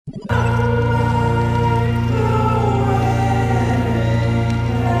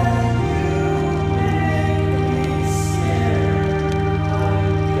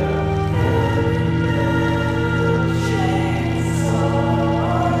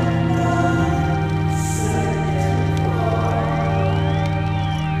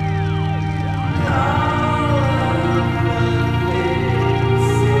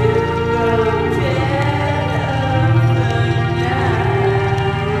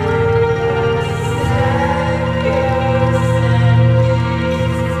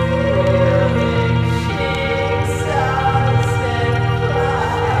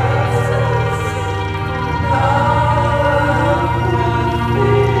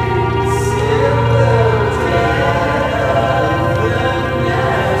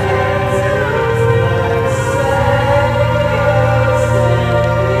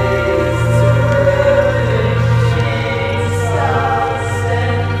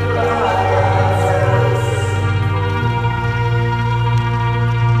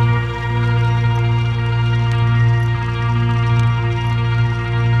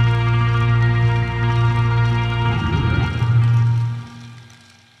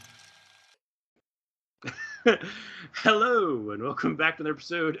Hello, and welcome back to another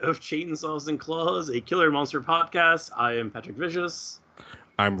episode of Chainsaws and Claws, a killer monster podcast. I am Patrick Vicious.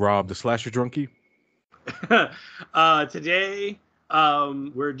 I'm Rob, the slasher drunkie. Today,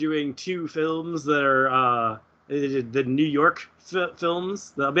 we're doing two films that are the New York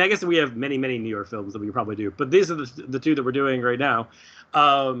films. I guess we have many New York films that we could probably do, but these are the two that we're doing right now.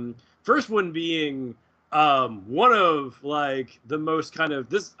 First one being one of like the most kind of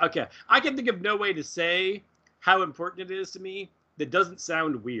this. Okay, I can think of no way to say how important it is to me that doesn't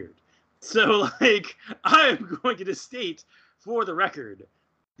sound weird. So, like, I am going to state for the record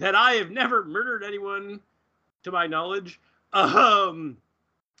that I have never murdered anyone, to my knowledge. And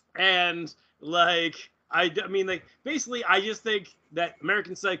like, I mean, like, basically, I just think that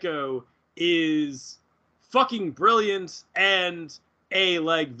American Psycho is fucking brilliant and a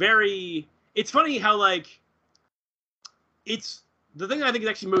like very. It's funny how like it's. The thing I think is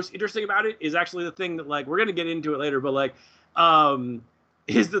actually most interesting about it is actually the thing that, like, we're going to get into it later, but, like,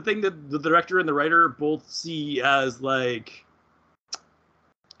 is the thing that the director and the writer both see as, like,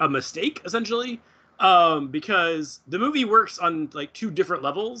 a mistake, essentially, because the movie works on, like, two different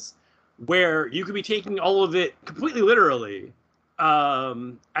levels, where you could be taking all of it completely literally,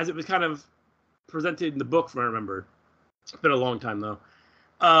 as it was kind of presented in the book, from what I remember. It's been a long time, though.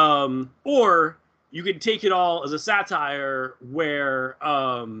 Or you could take it all as a satire where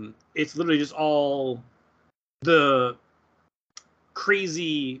it's literally just all the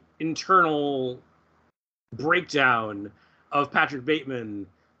crazy internal breakdown of Patrick Bateman.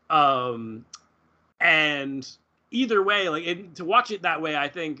 And either way, like, to watch it that way, I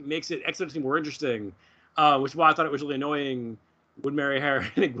think makes it exponentially more interesting, which is why I thought it was really annoying when Mary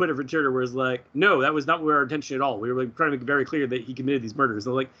Harron and Gwyneth Turner was like, no, that was not our intention at all. We were like trying to make it very clear that he committed these murders.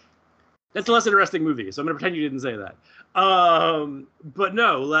 And like, that's a less interesting movie, so I'm going to pretend you didn't say that. But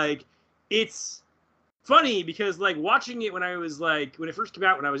no, like, it's funny because, like, watching it when it first came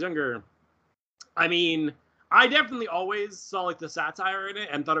out when I was younger, I mean, I definitely always saw, like, the satire in it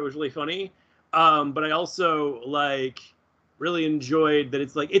and thought it was really funny. But I also, like, really enjoyed that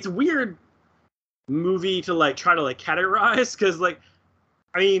it's, like, it's a weird movie to, like, try to, like, categorize because, like,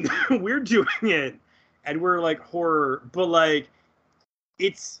 I mean, we're doing it and we're, like, horror, but, like,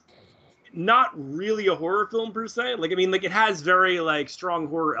 it's not really a horror film per se. Like, I mean, like, it has very like strong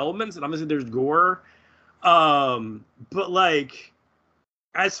horror elements, and obviously there's gore. But like,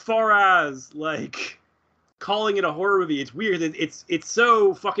 as far as like calling it a horror movie, it's weird. It's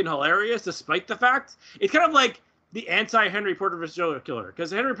so fucking hilarious, despite the fact it's kind of like the anti-Henry Portrait of a Serial Killer,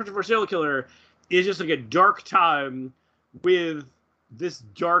 because Henry Portrait of a Serial Killer is just like a dark time with this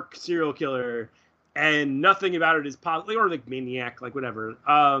dark serial killer, and nothing about it is positive or like maniac, like whatever.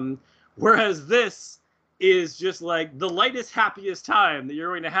 Whereas this is just like the lightest, happiest time that you're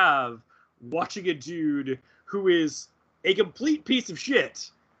going to have watching a dude who is a complete piece of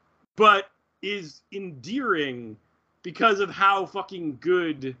shit, but is endearing because of how fucking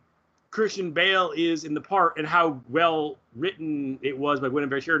good Christian Bale is in the part and how well written it was by Gwyneth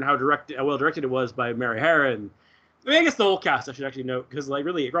Paltrow and how well directed it was by Mary Harron. I mean, I guess the whole cast I should actually note, because like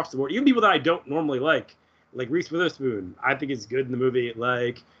really across the board, even people that I don't normally like Reese Witherspoon, I think is good in the movie.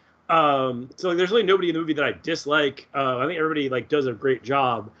 Like, so like, there's really nobody in the movie that I dislike. I think everybody like does a great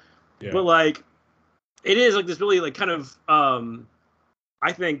job. Yeah. But like, it is like this really like kind of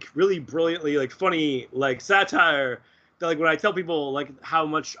I think really brilliantly like funny like satire that, like, when I tell people like how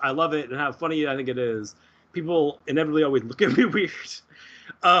much I love it and how funny I think it is, people inevitably always look at me weird.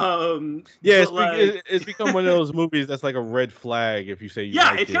 Yeah, it's become one of those movies that's like a red flag if you say you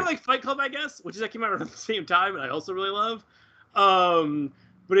like it. It's kind of like Fight Club, I guess, which is that came out at the same time, and I also really love.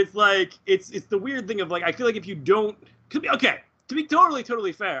 But it's like it's the weird thing of like, I feel like if you don't, to be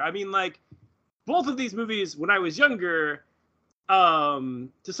totally fair, I mean, like, both of these movies when I was younger, to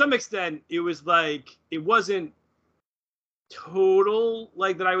some extent, it was like it wasn't total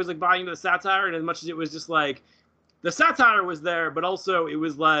like that I was like buying into the satire, and as much as it was just like the satire was there, but also it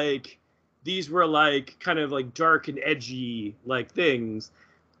was like these were like kind of like dark and edgy like things,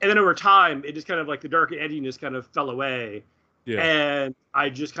 and then over time it just kind of like the dark and edginess kind of fell away. Yeah. And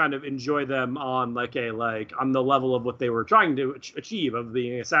I just kind of enjoy them on like on the level of what they were trying to achieve of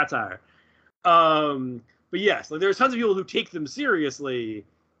being a satire. But yes, like there's tons of people who take them seriously,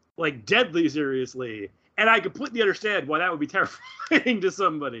 like deadly seriously, and I completely understand why that would be terrifying to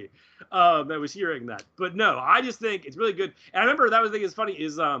somebody that was hearing that. But no, I just think it's really good. And I remember that was the thing that's funny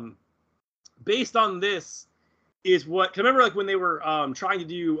is based on this is what, cause I remember like when they were trying to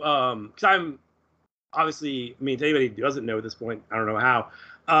do because I'm obviously, I mean, to anybody who doesn't know at this point, I don't know how,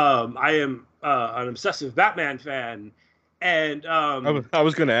 I am an obsessive Batman fan. And I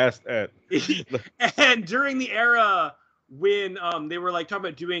was gonna ask that. and during the era when they were like talking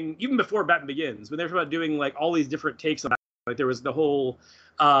about doing, even before Batman Begins, when they were talking about doing like all these different takes on Batman, like there was the whole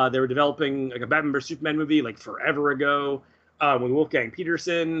they were developing like a Batman vs Superman movie like forever ago with Wolfgang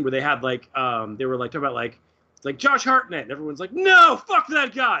Peterson, where they had like they were like talking about like Josh Hartnett, and everyone's like, no, fuck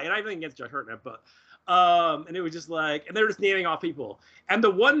that guy. And I think against Josh Hartnett, but and it was just like, and they were just naming off people. And the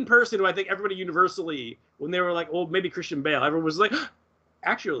one person who I think everybody universally, when they were like, oh, maybe Christian Bale, everyone was like,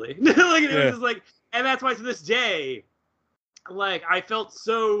 actually, like it was just like, and that's why to this day, like I felt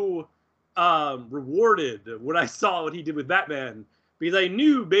so rewarded when I saw what he did with Batman, because I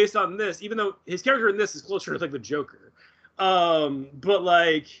knew based on this, even though his character in this is closer to like the Joker, but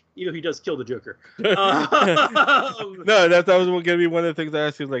like, you know, he does kill the Joker. No, that was going to be one of the things I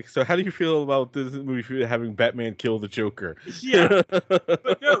asked you. Like, so how do you feel about this movie having Batman kill the Joker? Yeah,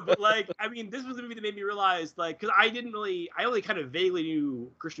 but like, I mean, this was the movie that made me realize, like, because I only kind of vaguely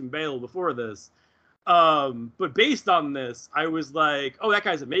knew Christian Bale before this. But based on this, I was like, oh, that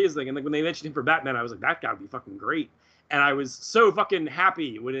guy's amazing. And like when they mentioned him for Batman, I was like, that guy would be fucking great. And I was so fucking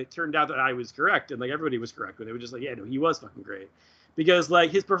happy when it turned out that I was correct, and like everybody was correct when they were just like, yeah, no, he was fucking great. Because like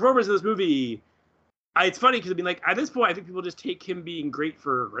his performance in this movie, it's funny because I mean, like at this point, I think people just take him being great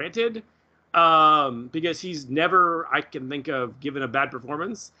for granted, because he's never, I can think of, given a bad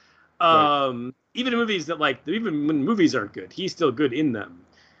performance. Right. Even in movies that like, even when movies aren't good, he's still good in them.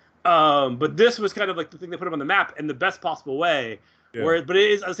 But this was kind of like the thing that put him on the map in the best possible way. Yeah. But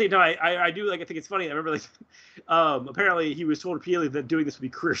it is at the same time, I do like, I think it's funny. I remember like, apparently he was told repeatedly that doing this would be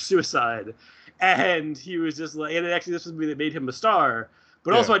career suicide, and he was just like, and actually this was the movie that made him a star.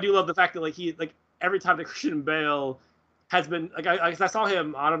 But also I do love the fact that like he, like every time that Christian Bale has been like, I saw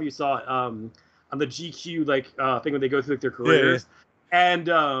him, I don't know if you saw it, on the GQ like thing when they go through like their careers, and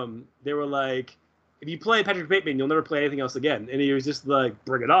they were like, if you play Patrick Bateman, you'll never play anything else again. And he was just like,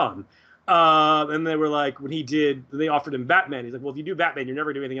 bring it on. And they were like, when they offered him Batman, he's like, well, if you do Batman, you're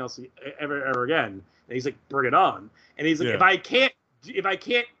never doing anything else ever again. And he's like, bring it on. And he's like, if I can't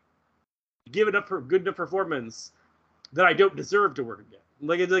give it up for a good enough performance, then I don't deserve to work again.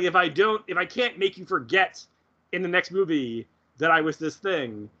 Like, it's like if I can't make you forget in the next movie that I was this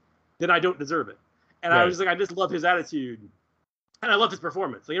thing, then I don't deserve it. And I was like, I just love his attitude. And I love his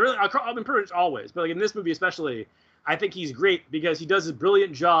performance. Like, really, I'm encouraged always, but like in this movie especially, I think he's great because he does a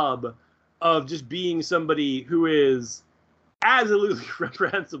brilliant job of just being somebody who is absolutely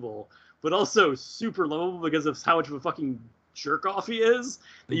reprehensible, but also super lovable because of how much of a fucking jerk off he is.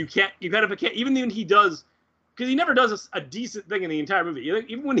 That you can't, even when he does, because he never does a decent thing in the entire movie.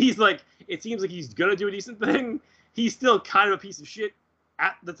 Even when he's like, it seems like he's gonna do a decent thing, he's still kind of a piece of shit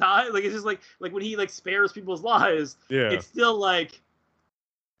at the time. Like, it's just like when he like spares people's lives, it's still like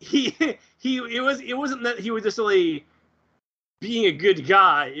it wasn't that he was just really being a good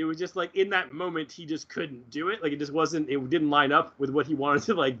guy. It was just like in that moment he just couldn't do it. Like it didn't line up with what he wanted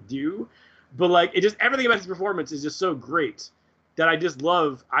to like do. But like it just, everything about his performance is just so great that I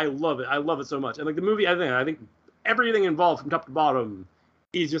love it. I love it so much. And like the movie, I think everything involved from top to bottom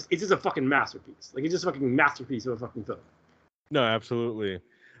it's just a fucking masterpiece. Like it's just a fucking masterpiece of a fucking film. No, absolutely.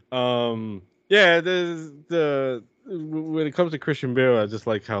 When it comes to Christian Bale, I just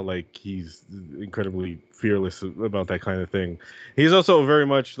like how like he's incredibly fearless about that kind of thing. He's also very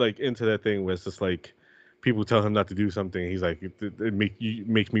much like into that thing where it's just like people tell him not to do something, he's like, it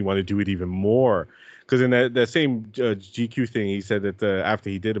makes me want to do it even more. Because in that same GQ thing, he said that after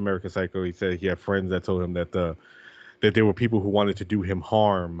he did American Psycho, he said he had friends that told him that there were people who wanted to do him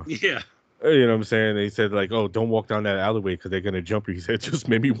harm. Yeah. You know what I'm saying? They said like, "Oh, don't walk down that alleyway because they're gonna jump you." He said, "Just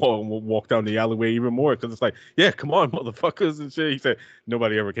maybe walk down the alleyway even more because it's like, yeah, come on, motherfuckers and shit." He said,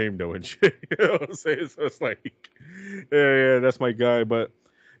 "Nobody ever came though and shit." You know what I'm saying? So it's like, yeah, that's my guy. But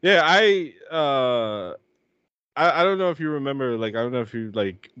yeah, I don't know if you remember, like, I don't know if you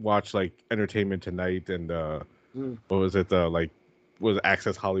like watch like Entertainment Tonight and what was it? Was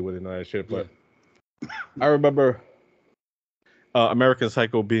Access Hollywood and all that shit? But I remember. American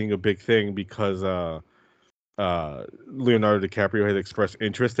Psycho being a big thing because Leonardo DiCaprio had expressed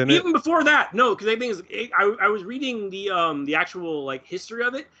interest in it. Even before that, no, because I think I was reading the actual like history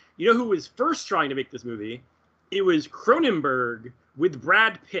of it. You know who was first trying to make this movie? It was Cronenberg with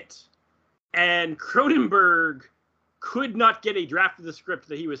Brad Pitt, and Cronenberg could not get a draft of the script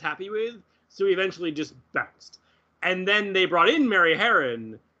that he was happy with, so he eventually just bounced. And then they brought in Mary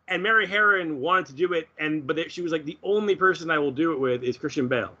Harron. And Mary Harron wanted to do it, but she was like, the only person I will do it with is Christian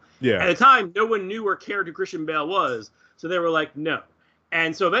Bale. Yeah. At the time, no one knew or cared who Christian Bale was, so they were like, no.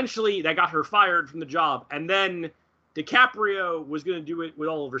 And so eventually, that got her fired from the job. And then DiCaprio was going to do it with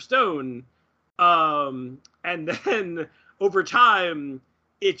Oliver Stone. And then over time,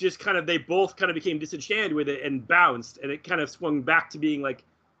 it just kind of, they both kind of became disenchanted with it and bounced, and it kind of swung back to being like,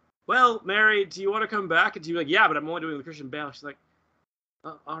 well, Mary, do you want to come back? And she's like, yeah, but I'm only doing the Christian Bale. She's like,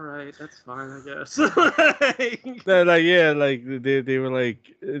 oh, all right, that's fine, I guess. They were like,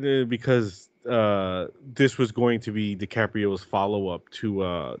 because this was going to be DiCaprio's follow-up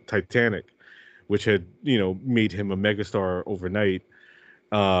to Titanic, which had, made him a megastar overnight.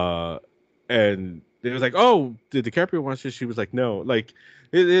 And it was like, oh, did DiCaprio wants this? She was like, no. Like,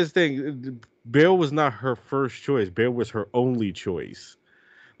 this thing, Bale was not her first choice. Bale was her only choice.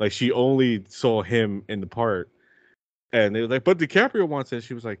 Like, she only saw him in the part. And they were like, but DiCaprio wants it.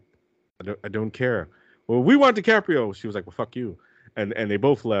 She was like, I don't care. Well, we want DiCaprio. She was like, well, fuck you. And they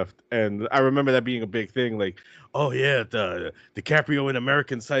both left. And I remember that being a big thing. Like, oh, yeah, the DiCaprio in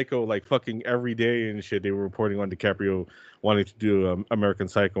American Psycho, like, fucking every day and shit. They were reporting on DiCaprio wanting to do American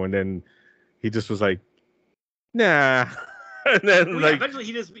Psycho. And then he just was like, nah. And then, well, yeah, eventually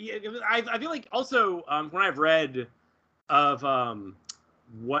he just... I feel like also, when I've read of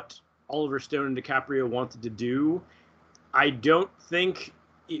what Oliver Stone and DiCaprio wanted to do, I don't think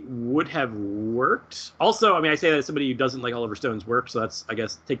it would have worked. Also, I mean, I say that as somebody who doesn't like Oliver Stone's work, so that's, I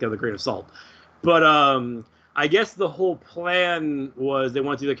guess, take that with a grain of salt. But I guess the whole plan was they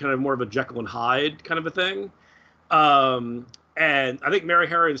wanted to do kind of more of a Jekyll and Hyde kind of a thing. And I think Mary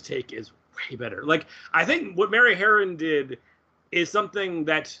Harron's take is way better. Like, I think what Mary Harron did is something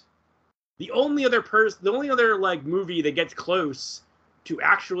that the only other like movie that gets close to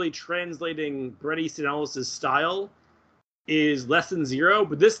actually translating Bret Easton Ellis's style is Less Than Zero,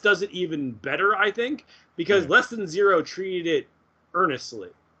 but this does it even better, I think, because Less Than Zero treated it earnestly,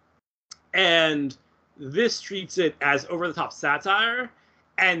 and this treats it as over-the-top satire,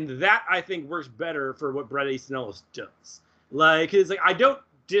 and that, I think, works better for what Bret Easton Ellis does. Like, it's like, I don't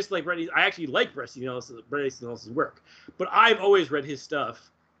dislike Bret Easton, I actually like Bret Easton Ellis's work, but I've always read his stuff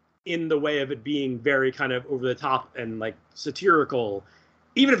in the way of it being very kind of over-the-top and, like, satirical,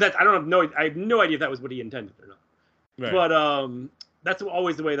 even if that's, I have no idea if that was what he intended or not. Right. But that's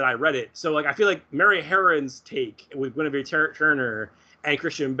always the way that I read it. So, like, I feel like Mary Harron's take with Guinevere Turner and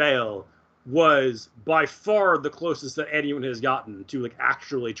Christian Bale was by far the closest that anyone has gotten to, like,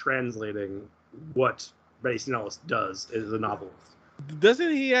 actually translating what Bret Easton Ellis does as a novelist.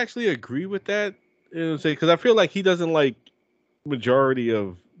 Doesn't he actually agree with that? You know what I'm saying? Because I feel like he doesn't like majority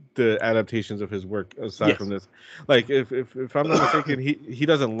of the adaptations of his work aside from this. Like, if I'm not mistaken, he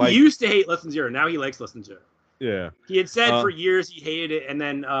doesn't like. He used to hate Less Than Zero. Now he likes Less Than Zero. Yeah. He had said for years he hated it, and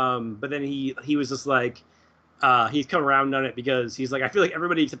then but then he was just like he's come around on it because he's like, I feel like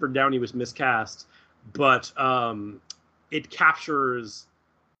everybody except for Downey was miscast, but it captures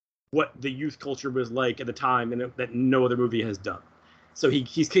what the youth culture was like at the time, and that no other movie has done. So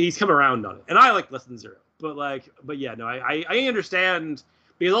he's come around on it, and I like Less Than Zero, but yeah, no, I understand,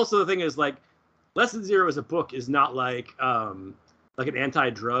 because also the thing is, like, Less Than Zero as a book is not like an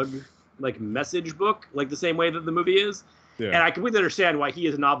anti-drug like message book, like the same way that the movie is. Yeah. And I completely understand why he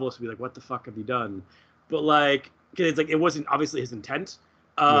as a novelist would be like, what the fuck have you done? But like, cause it's like, it wasn't obviously his intent.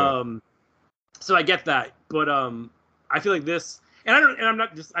 So I get that, but I feel like this, and I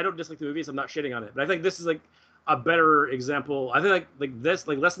don't dislike the movie, so I'm not shitting on it, but I think this is like a better example. I think like this,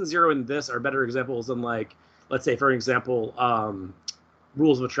 like Less Than Zero and this are better examples than, like, let's say, for example,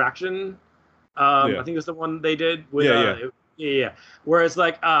 Rules of Attraction. I think it's the one they did with Yeah. Where it's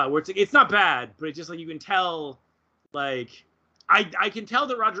like, it's not bad, but it's just like, you can tell, like, I can tell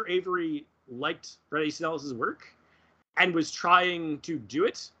that Roger Avery liked Bret Easton Ellis's work and was trying to do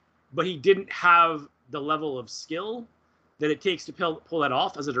it, but he didn't have the level of skill that it takes to pull that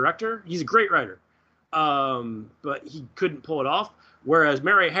off as a director. He's a great writer, but he couldn't pull it off. Whereas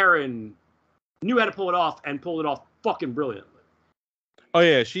Mary Harron knew how to pull it off and pulled it off fucking brilliantly. Oh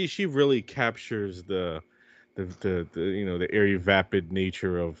yeah, she really captures the the airy vapid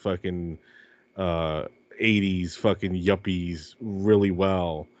nature of fucking 80s fucking yuppies really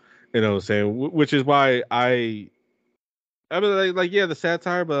well. You know what I'm saying? Which is why I mean, like yeah, the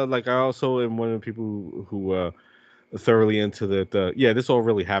satire, but like I also am one of the people who are thoroughly into the this all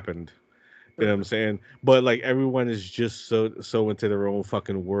really happened. You know what I'm saying? But like, everyone is just so into their own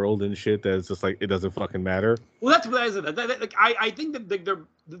fucking world and shit that it's just like, it doesn't fucking matter. Well, that's what I said. Like, I think that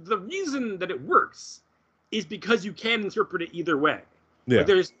the reason that it works is because you can interpret it either way. Yeah.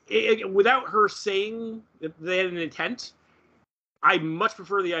 Like, without her saying that they had an intent, I much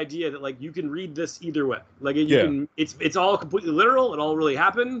prefer the idea that, like, you can read this either way. Like, it's all completely literal. It all really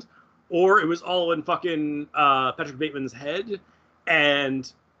happened, or it was all in fucking Patrick Bateman's head,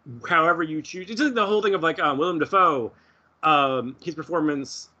 and however you choose. It's like the whole thing of, like, Willem Dafoe, his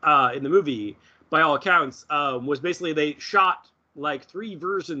performance in the movie. by all accounts, was basically they shot like 3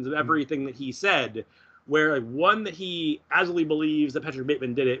 versions of everything that he said, where like one that he absolutely believes that Patrick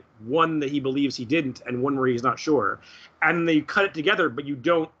Bateman did it, one that he believes he didn't, and one where he's not sure. And they cut it together, but you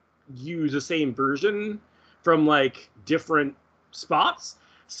don't use the same version from like different spots.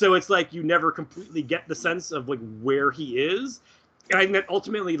 So it's like you never completely get the sense of like where he is. And I think that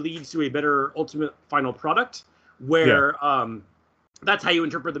ultimately leads to a better ultimate final product where that's how you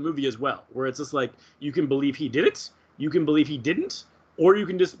interpret the movie as well, where it's just like you can believe he did it, you can believe he didn't, or you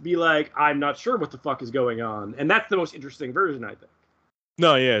can just be like, I'm not sure what the fuck is going on. And that's the most interesting version, I think.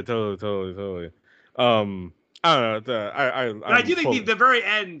 No, yeah, totally. I don't know. I do think the very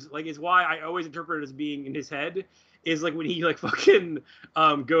end, like, is why I always interpret it as being in his head. Is like when he like fucking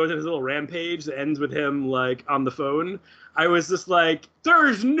goes on his little rampage that ends with him like on the phone. I was just like,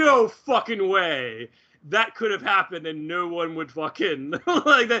 there's no fucking way that could have happened and no one would fucking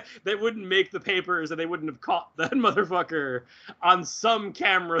like that wouldn't make the papers and they wouldn't have caught that motherfucker on some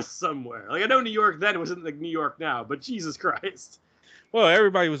camera somewhere. Like I know New York then wasn't like New York now, but Jesus Christ. Well,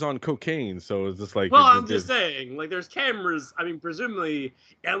 everybody was on cocaine, so it's just like. Well, I'm just saying, like, there's cameras. I mean, presumably,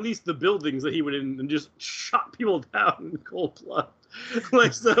 at least the buildings that he went in and just shot people down in cold blood.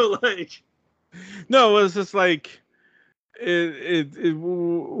 Like, so, like. No, it's just like.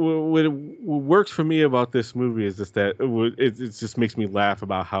 What works for me about this movie is just that it just makes me laugh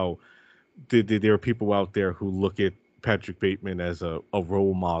about how there are people out there who look at Patrick Bateman as a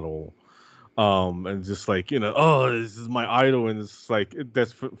role model. And just like, oh, this is my idol, and it's like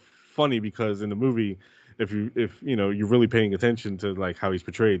that's funny because in the movie, if you're really paying attention to like how he's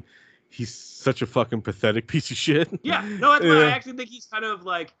portrayed, he's such a fucking pathetic piece of shit. Yeah, no, that's why I actually think he's kind of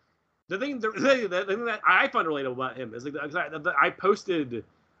like the thing that I find relatable about him is like I posted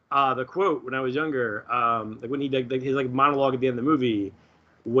the quote when I was younger, like when he did his like monologue at the end of the movie,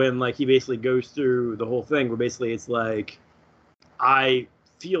 when like he basically goes through the whole thing where basically it's like I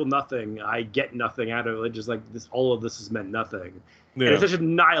feel nothing, I get nothing out of it. Just like this, all of this has meant nothing. Yeah. And it's such a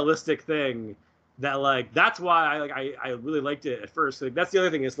nihilistic thing that like that's why I really liked it at first. Like that's the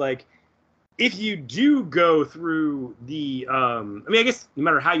other thing is like if you do go through the I mean I guess no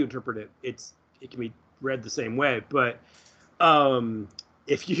matter how you interpret it, it can be read the same way. But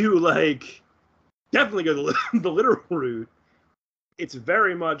if you like definitely go the literal route, it's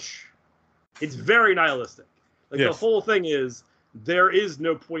very nihilistic. Like yes. The whole thing is. There is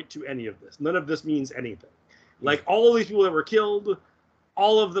no point to any of this. None of this means anything. Like, all these people that were killed,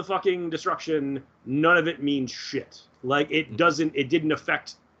 all of the fucking destruction, none of it means shit. Like, it didn't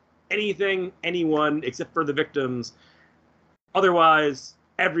affect anything, anyone, except for the victims. Otherwise,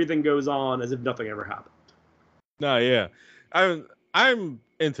 everything goes on as if nothing ever happened. No, yeah. I'm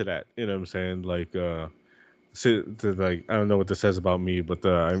into that, you know what I'm saying? Like, like I don't know what this says about me, but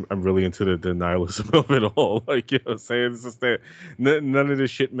I'm really into the nihilism of it all. Like, you know what I'm saying? It's just that none of this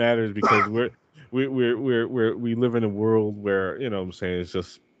shit matters because we live in a world where, you know what I'm saying, it's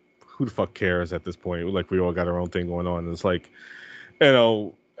just who the fuck cares at this point? Like we all got our own thing going on. And it's like,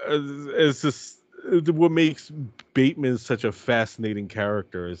 it's just what makes Bateman such a fascinating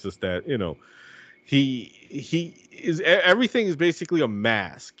character is just that, he is everything is basically a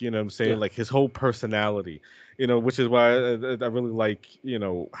mask, you know what I'm saying? Yeah. Like his whole personality, which is why I really like,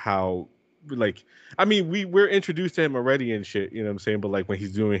 how, like, I mean, we're introduced to him already and shit, you know what I'm saying? But like when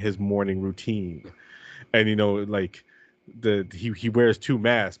he's doing his morning routine and, like he wears 2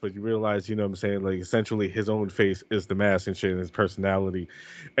 masks, but you realize, you know what I'm saying? Like essentially his own face is the mask and shit and his personality.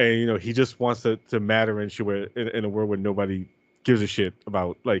 And, he just wants to matter and shit in a world where nobody gives a shit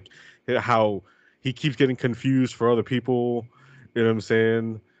about like how he keeps getting confused for other people. You know what I'm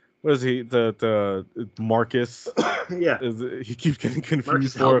saying? What is he? The Marcus? Yeah. He keeps getting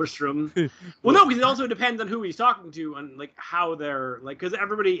confused. Marcus Halberstrom. Well, no, because it also depends on who he's talking to and like how they're like, because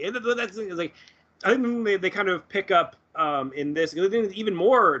everybody. That's like, I think they kind of pick up in this. The thing that's even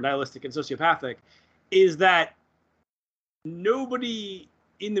more nihilistic and sociopathic is that nobody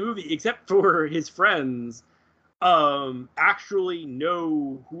in the movie except for his friends actually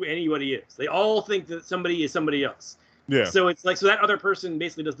know who anybody is. They all think that somebody is somebody else. Yeah. So it's like, so that other person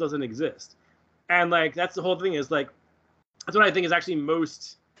basically just doesn't exist. And like, that's the whole thing is like, that's what I think is actually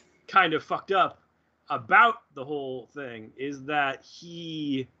most kind of fucked up about the whole thing is that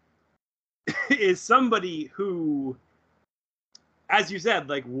he is somebody who, as you said,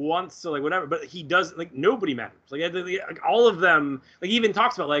 like wants to like whatever, but he doesn't, like nobody matters. Like all of them, like he even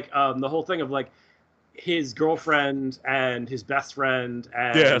talks about like the whole thing of like, his girlfriend and his best friend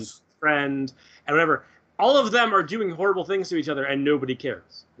and his friend and whatever, all of them are doing horrible things to each other and nobody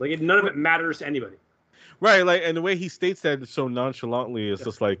cares. Like none of it matters to anybody. Right, like, and the way he states that so nonchalantly is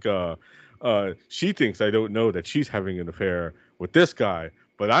just like, She thinks I don't know that she's having an affair with this guy,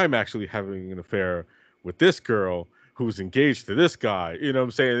 but I'm actually having an affair with this girl who's engaged to this guy. You know what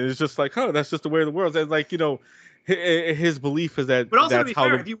I'm saying? And it's just like, oh, that's just the way of the world. And like, his belief is that But also, to that's be how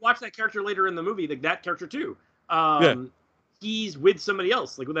fair, if you watch that character later in the movie, like that character too, yeah, he's with somebody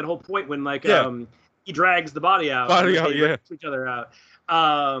else. Like with that whole point when yeah, he drags the body out, body and out, they yeah, to each other out.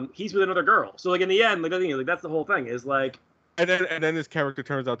 He's with another girl. So like in the end, like that's the whole thing is like. and then his character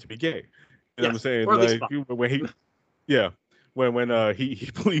turns out to be gay. You know what I'm Yes, saying? or at least Like when he, yeah, when he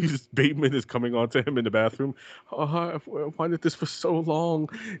believes Bateman is coming onto him in the bathroom. Oh, I've wanted this for so long.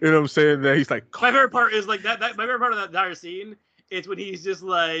 You know what I'm saying? That he's like, my favorite part is like that. My favorite part of that entire scene is when he's just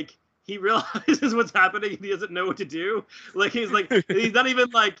like he realizes what's happening and he doesn't know what to do. Like he's not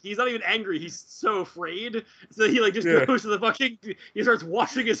even angry. He's so afraid. So he like just goes to the fucking. He starts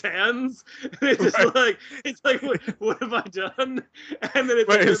washing his hands. It's just like what have I done? And then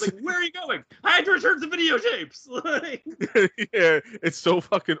it's like where are you going? I had to return some videotapes. Like yeah, it's so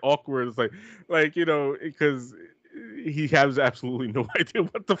fucking awkward. It's like because he has absolutely no idea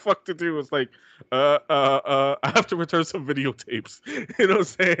what the fuck to do. It's like, I have to return some videotapes. You know what I'm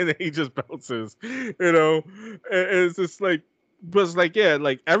saying? And he just bounces. It's just like, but it's like, yeah,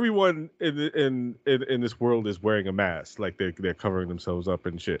 like everyone in this world is wearing a mask. Like they're covering themselves up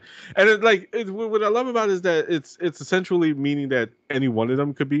and shit. And what I love about it is that it's essentially meaning that any one of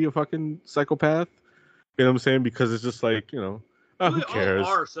them could be a fucking psychopath. You know what I'm saying? Because it's just like, who cares?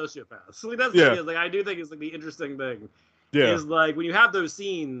 All are sociopaths. Like that's the thing is like I do think it's like the interesting thing is like when you have those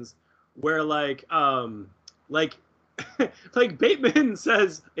scenes where like like Bateman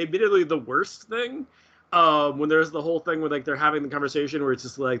says admittedly the worst thing when there's the whole thing where like they're having the conversation where it's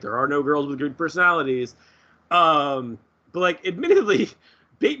just like there are no girls with good personalities but like admittedly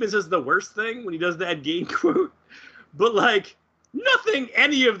Bateman says the worst thing when he does the Ed Gein quote but like nothing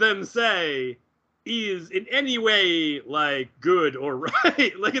any of them say is in any way like good or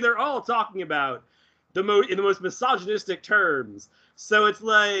right. Like they're all talking about in the most misogynistic terms. So it's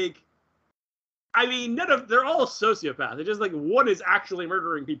like, I mean, they're all sociopaths. It's just like one is actually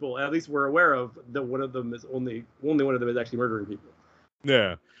murdering people. At least we're aware of that one of them is only one of them is actually murdering people.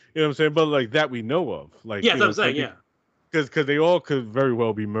 Yeah, you know what I'm saying. But like that we know of. Like yeah, that's what I'm saying. Yeah. Because they all could very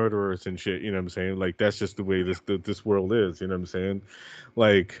well be murderers and shit. You know what I'm saying? Like that's just the way this world is. You know what I'm saying?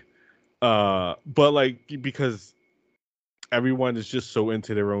 Like. But like because everyone is just so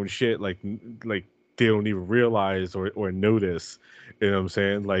into their own shit, like they don't even realize or notice. You know what I'm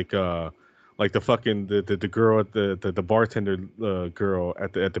saying? Like the fucking the girl at the bartender girl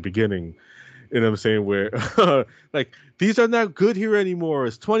at the beginning. You know what I'm saying? Where like these are not good here anymore.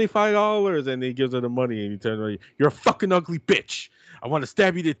 It's $25, and he gives her the money, and he turns around, you're a fucking ugly bitch. I want to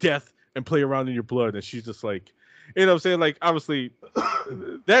stab you to death and play around in your blood. And she's just like. You know what I'm saying? Like, obviously,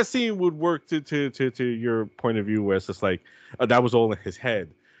 that scene would work to your point of view where it's just like, that was all in his head.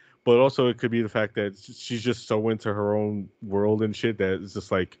 But also, it could be the fact that she's just so into her own world and shit that it's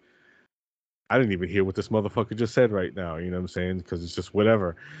just like, I didn't even hear what this motherfucker just said right now. You know what I'm saying? Because it's just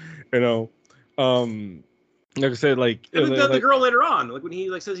whatever. You know? Like I said, like... the girl later on, like when he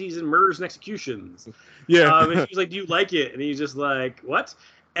like says he's in murders and executions. Yeah. And she's like, do you like it? And he's just like, what?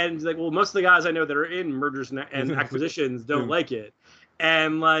 And he's like, well, most of the guys I know that are in murders and acquisitions don't like it.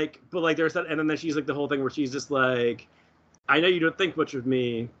 And like, but like there's that, and then she's like the whole thing where she's just like, I know you don't think much of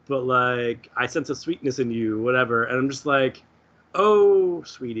me, but like, I sense a sweetness in you, whatever. And I'm just like, oh,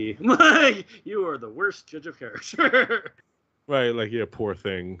 sweetie, like you are the worst judge of character. Right, like yeah, poor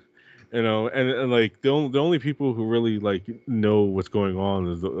thing. And like the only people who really like know what's going on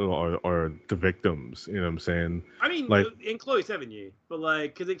are the victims. You know what I'm saying? I mean, like in Chloe Sevigny, but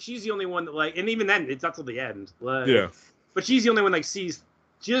like, because like, she's the only one that like, and even then, it's not till the end. Like, yeah. But she's the only one like sees.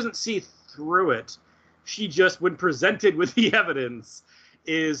 She doesn't see through it. She just, when presented with the evidence,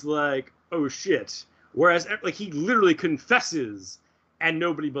 is like, oh shit. Whereas like he literally confesses, and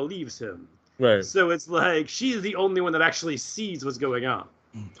nobody believes him. Right. So it's like she is the only one that actually sees what's going on.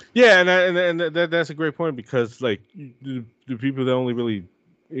 Yeah, and that's a great point because like the people that only really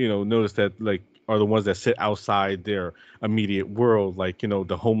notice that like are the ones that sit outside their immediate world, like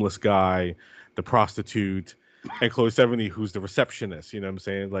the homeless guy, the prostitute, and Chloe Sevigny, who's the receptionist. You know what I'm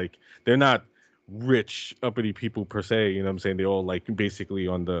saying? Like they're not rich uppity people per se. You know what I'm saying? They all like basically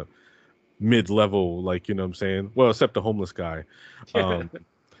on the mid-level, like what I'm saying. Well, except the homeless guy,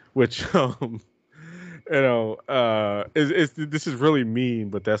 which this is really mean,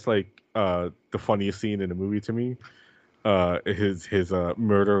 but that's like the funniest scene in the movie to me. His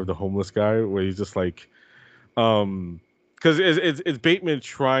murder of the homeless guy, where he's just like, because it's Bateman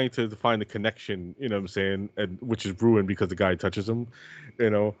trying to find the connection, you know what I'm saying, and which is ruined because the guy touches him,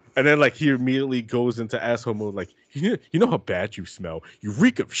 you know, and then like he immediately goes into asshole mode, like you know how bad you smell, you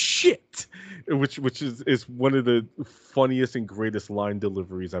reek of shit, which is one of the funniest and greatest line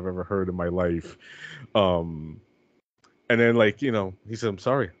deliveries I've ever heard in my life. And then like, you know, he said, I'm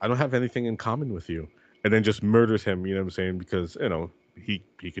sorry, I don't have anything in common with you, and then just murders him, you know what I'm saying, because you know he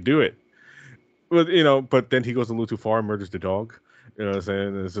could do it. Well, you know, but then he goes a little too far and murders the dog. You know what I'm saying?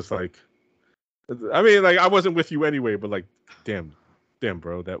 And it's just like, I mean, like I wasn't with you anyway, but like, damn,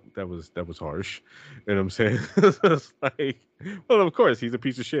 bro, that was harsh. You know what I'm saying? It's like, well, of course he's a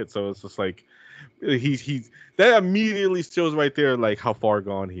piece of shit. So it's just like, he's that immediately shows right there like how far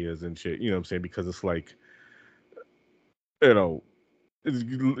gone he is and shit. You know what I'm saying? Because it's like, you know, it's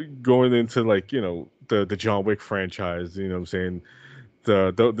going into like, you know, the John Wick franchise. You know what I'm saying?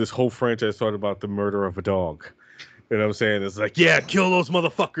 This whole franchise started about the murder of a dog. You know what I'm saying? It's like, yeah, kill those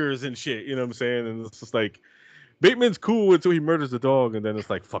motherfuckers and shit. You know what I'm saying? And it's just like, Bateman's cool until he murders the dog, and then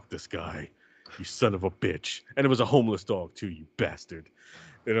it's like, fuck this guy, you son of a bitch. And it was a homeless dog too, you bastard.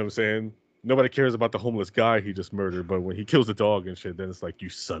 You know what I'm saying? Nobody cares about the homeless guy he just murdered, but when he kills the dog and shit, then it's like, you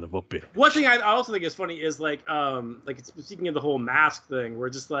son of a bitch. One thing I also think is funny is like it's speaking of the whole mask thing, where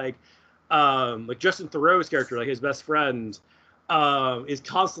just like Justin Theroux's character, like his best friend, is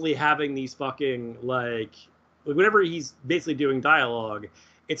constantly having these fucking like whenever he's basically doing dialogue,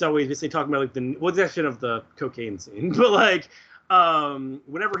 it's always basically talking about like the exception of the cocaine scene, but like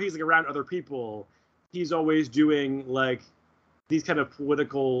whenever he's like around other people, he's always doing like these kind of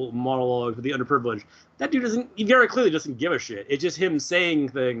political monologues with the underprivileged. That dude he very clearly doesn't give a shit. It's just him saying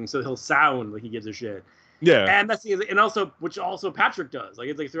things so he'll sound like he gives a shit. Yeah, and that's and also which also Patrick does. Like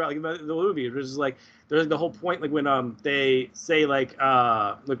it's like throughout like the movie, which is like there's like, the whole point like when they say like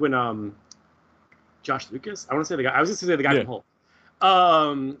when Josh Lucas, I want to say the guy. I was just gonna say the guy from Hulk.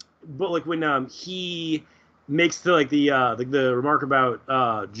 But like when he makes the remark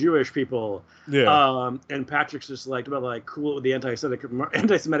about Jewish people. Yeah. And Patrick's just like about like cool with the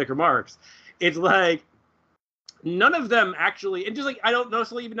anti-Semitic remarks. It's like none of them actually, and just like I don't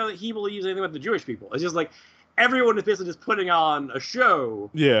necessarily even know that he believes anything about the Jewish people. It's just like everyone is basically just putting on a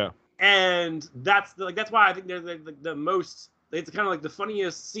show. Yeah. And that's why I think they're the most. It's kind of like the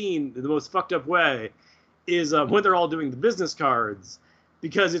funniest scene, the most fucked up way, is when they're all doing the business cards,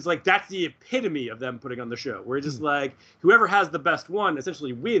 because it's like that's the epitome of them putting on the show, where it's just like whoever has the best one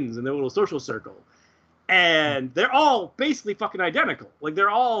essentially wins in their little social circle, and they're all basically fucking identical. Like they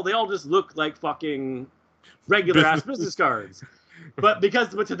all just look like fucking regular ass business cards, but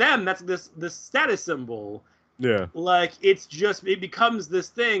to them that's this status symbol. Yeah. Like it becomes this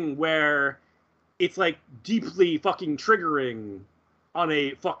thing where it's like deeply fucking triggering on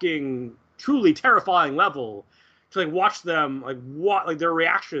a fucking truly terrifying level to like watch them like their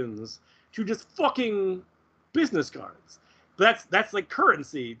reactions to just fucking business cards. But that's like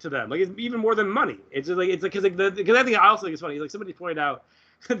currency to them. Like it's even more than money. It's just like because I think I also think it's funny. Like somebody pointed out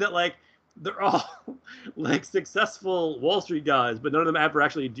that like they're all like successful Wall Street guys, but none of them ever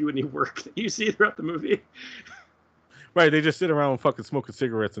actually do any work that you see throughout the movie. Right, they just sit around fucking smoking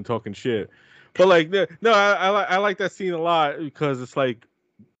cigarettes and talking shit. But like, no, I like that scene a lot because it's like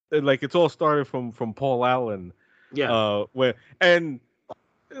it's all started from Paul Allen. Yeah. And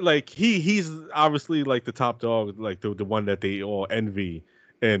like he's obviously like the top dog, like the one that they all envy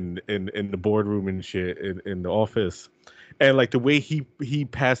in the boardroom and shit in the office. And like the way he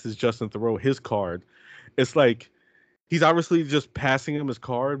passes Justin Theroux his card, it's like he's obviously just passing him his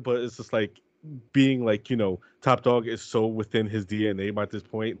card, but it's just like being like, you know, top dog is so within his DNA by this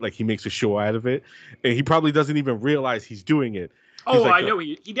point, like he makes a show out of it, and he probably doesn't even realize he's doing it. Oh, like, I know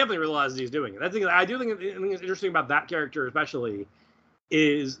he definitely realizes he's doing it. That's the thing I do think is interesting about that character, especially,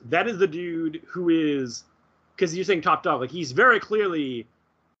 is that is the dude who is, because you're saying top dog, like he's very clearly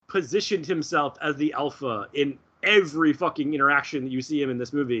positioned himself as the alpha in every fucking interaction that you see him in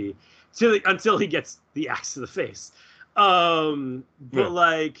this movie, until he gets the axe to the face. But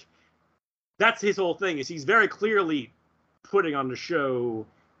like, that's his whole thing, is he's very clearly putting on the show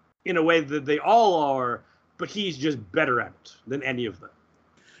in a way that they all are, but he's just better at it than any of them.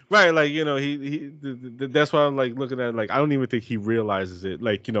 Right, like, you know, he that's why I'm like looking at it, like I don't even think he realizes it.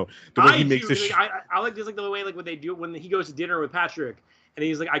 Like, you know, the way he makes it. I like just like the way like when he goes to dinner with Patrick and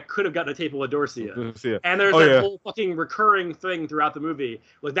he's like, I could have gotten a table with Dorcia. And there's whole fucking recurring thing throughout the movie.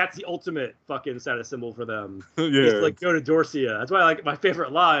 Like that's the ultimate fucking status symbol for them. Yeah. Is to, like go to Dorcia. That's why like my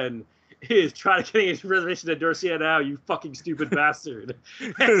favorite line is try to get a reservation to Dorcia now, you fucking stupid bastard.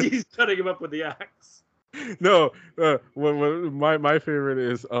 As he's cutting him up with the axe. No, when my favorite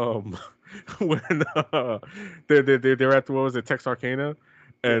is when they're at the, what was it, Texarkana,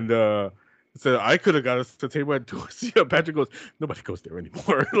 Yeah. and said I could have got us to the table at Dorsey. Patrick goes, nobody goes there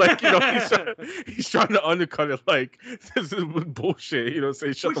anymore. Like, he's trying to undercut it like this is bullshit.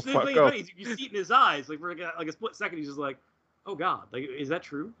 Say shut Which the the thing fuck is up. funny, you see it in his eyes, like for like a split second, he's just like, "Oh God, like is that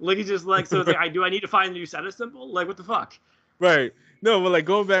true?" Like he's just like, so it's like, I need to find a new status symbol? Like what the fuck? Right. No, but like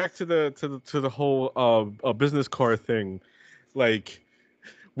going back to the whole business card thing, like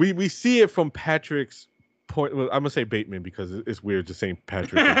we see it from Patrick's point. Well, I'm gonna say Bateman because it's weird just saying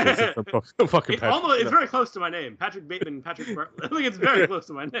Patrick and just fucking It Patrick. almost it's very close to my name, Patrick Bateman, Patrick Bartlett. Like it's very close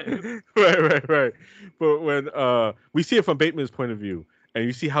to my name. Right. But when we see it from Bateman's point of view, and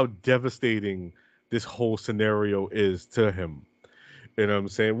you see how devastating this whole scenario is to him. You know what I'm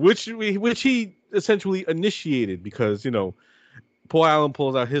saying? Which he essentially initiated because Paul Allen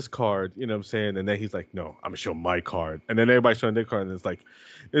pulls out his card, you know what I'm saying? And then he's like, no, I'm gonna show my card. And then everybody's showing their card, and it's like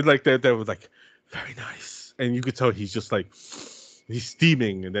that was like, very nice. And you could tell he's just like he's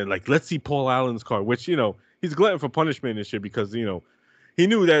steaming, and then like, let's see Paul Allen's card, which, he's glutton for punishment and shit because, he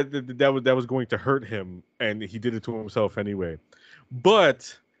knew that was going to hurt him, and he did it to himself anyway.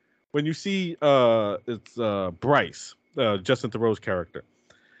 But when you see it's Bryce, Justin Theroux's character,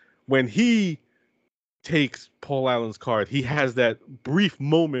 when he takes Paul Allen's card, he has that brief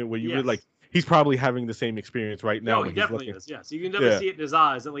moment where you Yes. really like he's probably having the same experience right now. No, he definitely is. Yeah, so you can definitely see it in his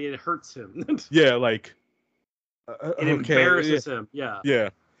eyes that like it hurts him. Yeah, like it embarrasses him. Yeah. Yeah,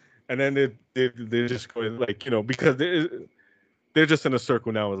 and then they're just going like because they're just in a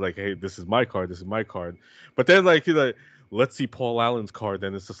circle now. It's like, hey, this is my card, this is my card. But then like he's like, let's see Paul Allen's card.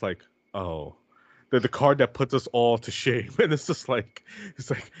 Then it's just like, oh. The card that puts us all to shame, and it's like,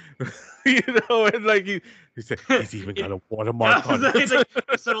 and like he said, he's even got a watermark on it. It's like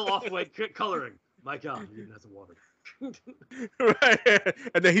subtle off-white coloring. My God, he even has a water. Right,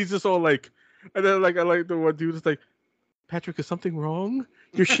 and then he's just all like, and then like I like the one dude is like, Patrick, is something wrong?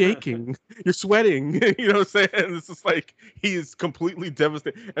 You're shaking. You're sweating. You know what I'm saying? And it's just like he is completely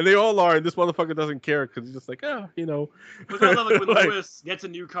devastated, and they all are. And this motherfucker doesn't care because he's just like, But I love when like, Lewis gets a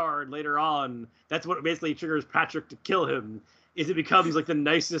new card later on. That's what basically triggers Patrick to kill him. Is it becomes like the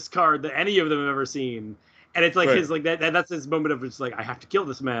nicest card that any of them have ever seen, and it's like right. his like that's his moment of just like I have to kill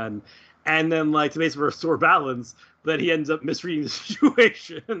this man, and then like to basically restore balance. But he ends up misreading the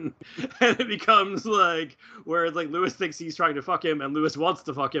situation, and it becomes like where it's like Lewis thinks he's trying to fuck him, and Lewis wants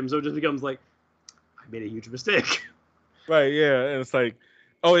to fuck him, so it just becomes like I made a huge mistake. Right, yeah, and it's like,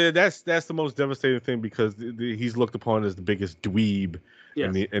 oh yeah, that's the most devastating thing because he's looked upon as the biggest dweeb,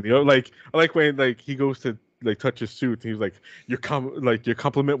 Yes. and like I like when like he goes to like touch his suit, and he's like your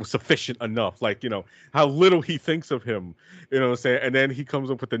compliment was sufficient enough, like how little he thinks of him, you know what I'm saying, and then he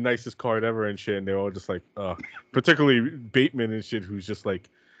comes up with the nicest card ever and shit, and they're all just like, particularly Bateman and shit, who's just like,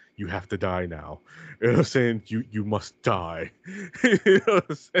 you have to die now, you know what I'm saying, you must die, you know what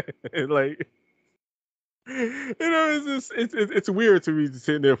I'm saying, like. It's weird to be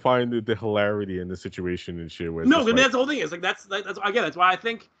sitting there finding the hilarity in the situation and shit. No, I mean, that's the whole thing. Is like that's again. That's why I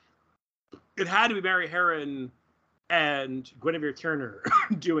think it had to be Mary Harron and Guinevere Turner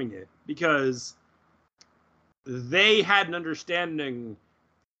doing it because they had an understanding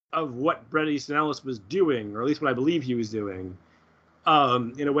of what Bret Easton Ellis was doing, or at least what I believe he was doing,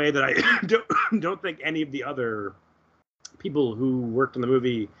 in a way that I don't think any of the other people who worked on the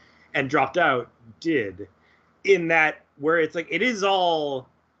movie and dropped out did. In that, where it's like it's all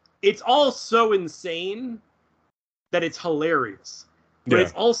so insane that it's hilarious, but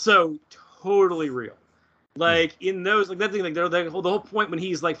it's also totally real. Like in those, like that thing, like the whole point when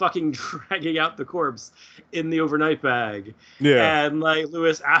he's like fucking dragging out the corpse in the overnight bag, and like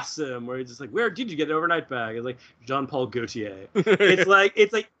Lewis asks him, where he's just like, "Where did you get the overnight bag?" It's like Jean-Paul Gaultier. It's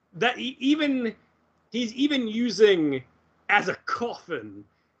like that. He's even using as a coffin.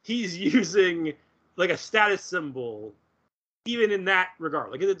 He's using like a status symbol, even in that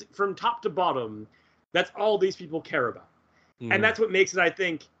regard. Like it's, from top to bottom, that's all these people care about, and that's what makes it, I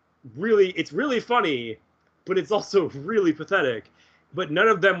think, it's really funny, but it's also really pathetic. But none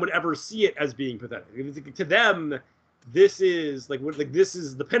of them would ever see it as being pathetic. To them, this is this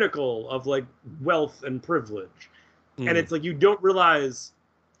is the pinnacle of like wealth and privilege, and it's like you don't realize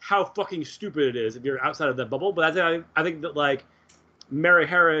how fucking stupid it is if you're outside of that bubble. But I think that like Mary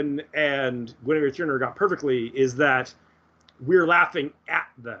Harron and Guinevere Turner got perfectly is that we're laughing at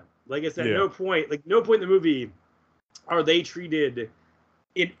them. Like I said, no point in the movie are they treated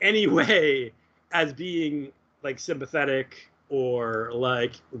in any way as being like sympathetic or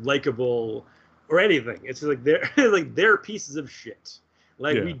like likable or anything. It's just like they're like they're pieces of shit.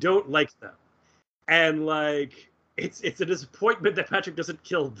 Like we don't like them. and like it's a disappointment that Patrick doesn't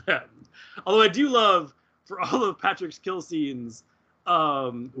kill them. Although I do love for all of Patrick's kill scenes,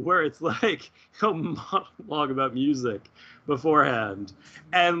 where it's like a monologue about music beforehand,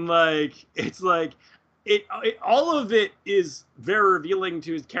 and like it's like it all of it is very revealing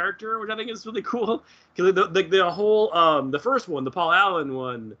to his character, which I think is really cool. Because the whole the first one, the Paul Allen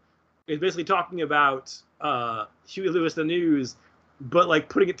one, is basically talking about Huey Lewis the News, but like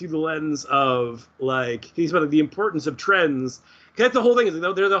putting it through the lens of like he's about like, the importance of trends. Because that's the whole thing. Is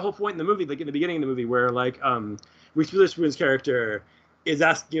there's the whole point in the movie, like in the beginning of the movie, where like Reese Witherspoon's character is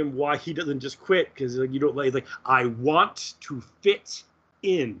asking him why he doesn't just quit because like you don't like I want to fit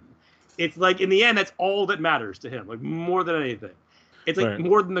in. It's like in the end, that's all that matters to him, like more than anything. It's like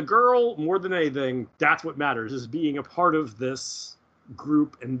more than the girl, more than anything. That's what matters is being a part of this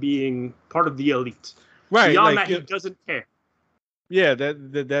group and being part of the elite. Right. Beyond like, that, he doesn't care. Yeah,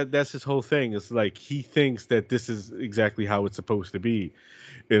 that's his whole thing. It's like he thinks that this is exactly how it's supposed to be.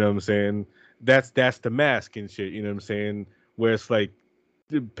 You know what I'm saying? That's the mask and shit. You know what I'm saying? Where it's like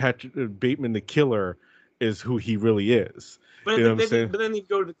Patrick Bateman, the killer, is who he really is. But, you know what I'm saying? But then you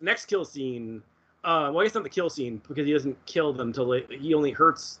go to the next kill scene. Well, I guess not the kill scene because he doesn't kill them till he only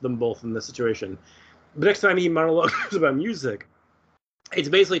hurts them both in this situation. But next time he monologues about music, it's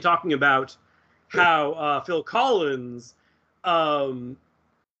basically talking about how Phil Collins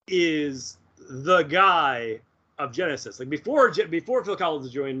is the guy of Genesis. Like before Phil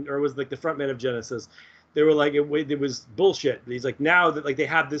Collins joined or was like the frontman of Genesis, they were like it was bullshit. But he's like now that like they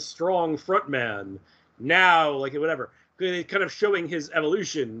have this strong frontman now like whatever. Kind of showing his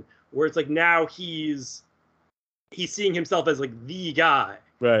evolution where it's like now he's seeing himself as like the guy.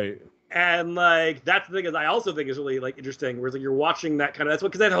 Right. And like that's the thing is I also think is really like interesting where it's like you're watching that kind of that's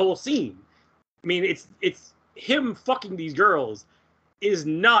what because that whole scene. I mean it's him fucking these girls is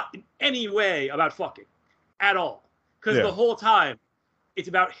not in any way about fucking at all. Because the whole time it's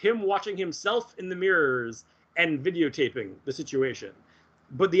about him watching himself in the mirrors and videotaping the situation.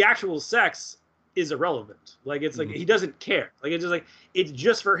 But the actual sex is irrelevant. Like it's like he doesn't care. Like it's just like it's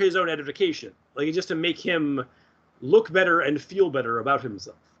just for his own edification. Like it's just to make him look better and feel better about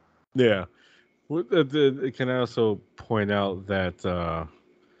himself. Yeah. Can I also point out that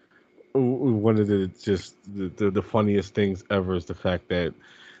one of the funniest things ever is the fact that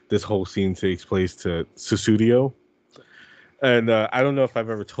this whole scene takes place to Susudio. And I don't know if I've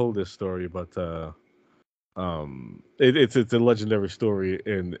ever told this story, but it's a legendary story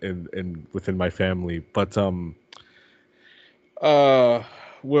in within my family. But I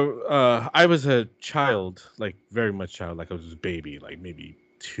was a child, like very much child, like I was a baby, like maybe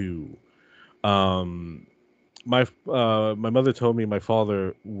 2. My mother told me my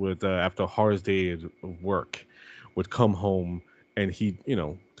father would after a hard day of work would come home and he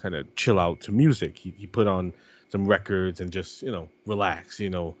kind of chill out to music. He put on some records and just relax,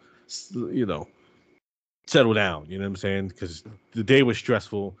 settle down. You know what I'm saying? Because the day was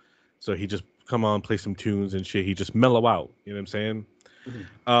stressful, so he just come on, play some tunes and shit. He just mellow out. You know what I'm saying?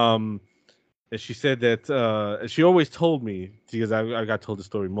 Mm-hmm. And she said that she always told me because I got told the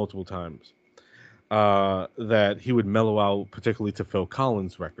story multiple times. That he would mellow out, particularly to Phil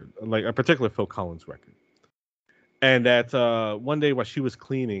Collins record, like a particular Phil Collins record. And that one day while she was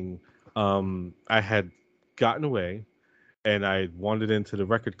cleaning, I had gotten away and I wandered into the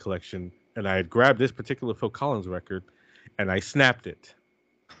record collection and I had grabbed this particular Phil Collins record and I snapped it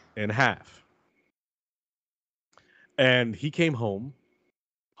in half. And he came home,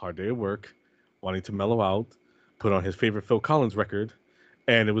 hard day at work, wanting to mellow out, put on his favorite Phil Collins record,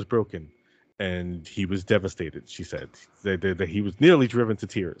 and it was broken. And he was devastated, she said, that he was nearly driven to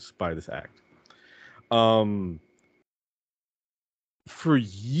tears by this act. For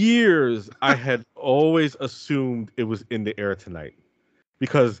years, I had always assumed it was In the Air Tonight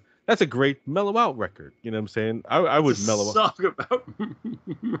because that's a great mellow out record. You know what I'm saying? I would mellow out. Song about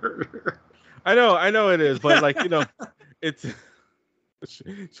murder. I know it is, but like it's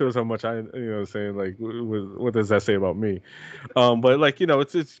shows how much I saying like what does that say about me? But like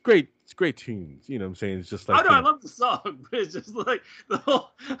it's great. It's great tunes. You know what I'm saying? It's just like I love the song, but it's just like the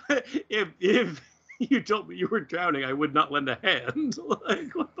whole if you told me you were drowning, I would not lend a hand.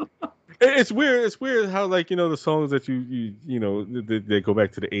 Like, what the fuck? It's weird. It's weird how like the songs that they go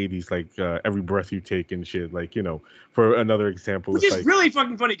back to the 80s, like Every Breath You Take and shit. Like for another example, which is like, really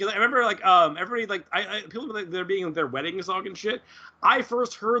fucking funny because I remember like everybody like people like they're being like, their wedding song and shit. I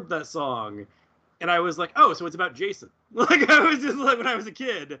first heard that song, and I was like, oh, so it's about Jason. Like I was just like when I was a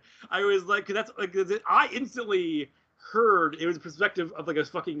kid, I was like, cause that's like I instantly heard it was a perspective of like a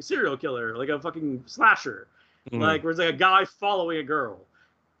fucking serial killer, like a fucking slasher, like where it's like a guy following a girl.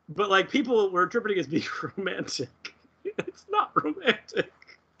 but like people were interpreting it as being romantic. It's not romantic.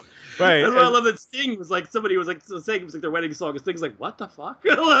 Right. That's why I love that Sting was like, somebody was like saying it was like their wedding song. Sting's like, what the fuck?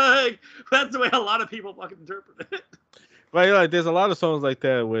 Like, that's the way a lot of people fucking interpret it. Right, like there's a lot of songs like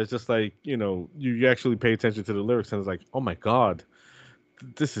that where it's just like, you actually pay attention to the lyrics and it's like, oh my god,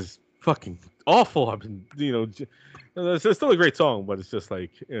 this is fucking awful. I've been, it's still a great song, but it's just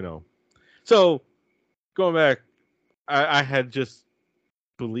like, So going back, I had just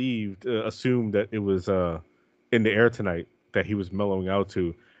assumed that it was In the Air Tonight that he was mellowing out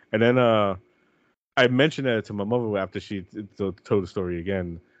to, and then I mentioned that to my mother after she told the story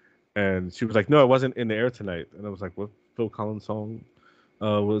again, and she was like, no, it wasn't In the Air Tonight, and I was like, what Phil Collins song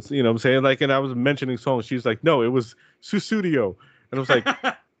was, what I'm saying, like, and I was mentioning songs, she's like, no, it was Susudio, and I was like,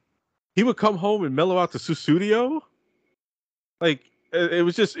 he would come home and mellow out to Susudio, like it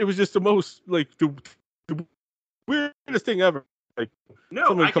was just the most like the weirdest thing ever. Like,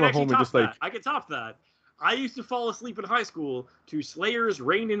 no, I can actually top that. I can top that. I used to fall asleep in high school to Slayer's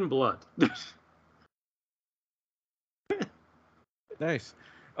Rain in Blood. Nice.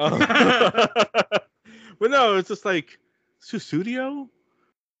 But no, it's just like Susudio,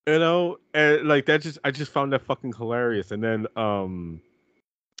 and like that I just found that fucking hilarious. And then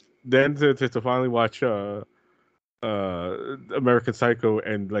to finally watch American Psycho,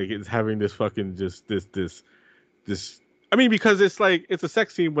 and like it's having this fucking just this I mean, because it's like it's a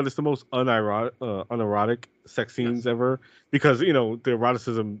sex scene, but it's the most unerotic sex scenes ever. Because the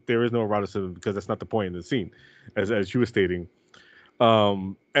eroticism, there is no eroticism because that's not the point of the scene, as you were stating.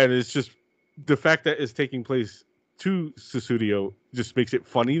 And it's just the fact that it's taking place to Susudio just makes it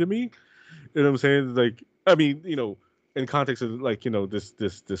funny to me. You know what I'm saying? Like, I mean, in context of like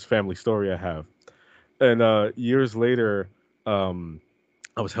this family story I have, and years later,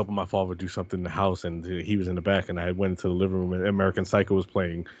 I was helping my father do something in the house, and he was in the back, and I went into the living room, and American Psycho was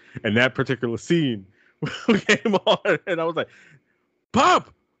playing, and that particular scene came on, and I was like,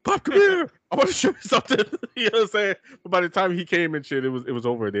 Pop, come here! I want to show you something. You know what I'm saying? But by the time he came and shit, it was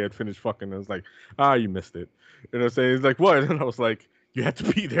over. They had finished fucking. And I was like, you missed it. You know what I'm saying? He's like, what? And I was like, you have to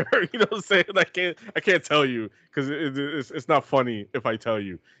be there. You know what I'm saying? I can't tell you because it's not funny if I tell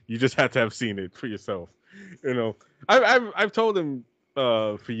you. You just have to have seen it for yourself. I've told him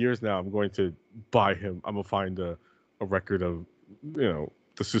for years now I'm going to buy him. I'm gonna find a record of the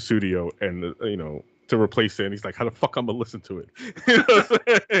Susudio and to replace it, and he's like, how the fuck I'm gonna listen to it?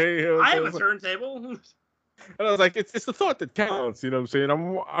 I have a turntable. And I was like, it's the thought that counts. You know what I'm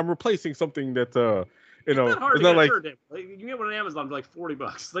saying? I'm replacing something that it's not hard to get a turntable. Like, you can get one on Amazon for like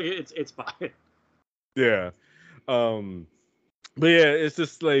 $40. Like it's fine. Yeah. But yeah, it's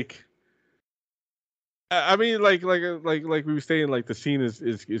just like, I mean, like we were saying, like the scene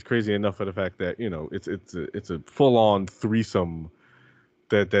is crazy enough for the fact that it's a full on threesome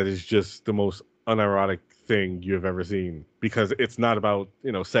that is just the most unironic thing you have ever seen, because it's not about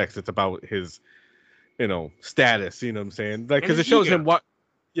sex, it's about his status, you know what I'm saying, like, because it shows him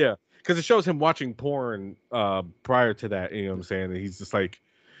because it shows him watching porn prior to that, you know what I'm saying, and he's just like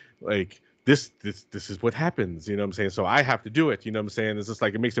this is what happens, you know what I'm saying, so I have to do it, you know what I'm saying. It's just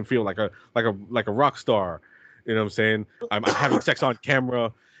like it makes him feel like a rock star, you know what I'm saying. I'm having sex on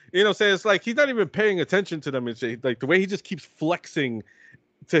camera, you know what I'm saying. It's like he's not even paying attention to them, and like the way he just keeps flexing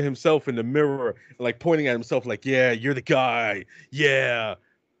to himself in the mirror, like pointing at himself, like, yeah, you're the guy, yeah,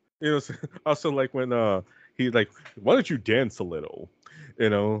 also like when he's like, why don't you dance a little,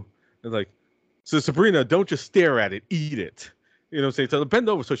 and like, so Sabrina, don't just stare at it, eat it, you know what I'm saying, so bend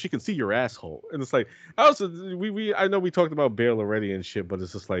over so she can see your asshole. And it's like, I know we talked about Bale already and shit, but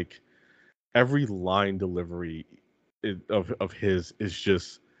it's just like every line delivery of his is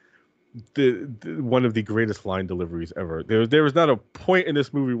just the one of the greatest line deliveries ever. There was not a point in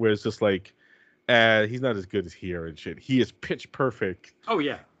this movie where it's just like, he's not as good as here and shit. He is pitch perfect. Oh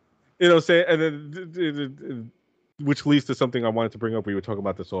yeah. You know what I'm saying? And then which leads to something I wanted to bring up. We were talking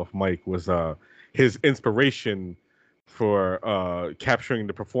about this off mic, was his inspiration for capturing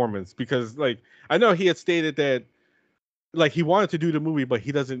the performance, because like I know he had stated that like he wanted to do the movie, but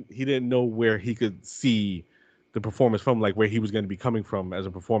he didn't know where he could see the performance from, like where he was going to be coming from as a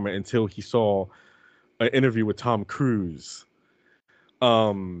performer, until he saw an interview with Tom Cruise.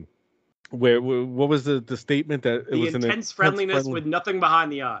 Where what was the statement that it was intense friendliness with nothing behind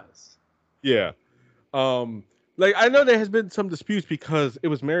the eyes. Yeah. Like I know there has been some disputes because it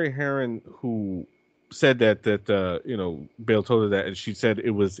was Mary Harron who said that Bale told her that, and she said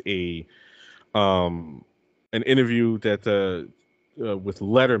it was an interview that with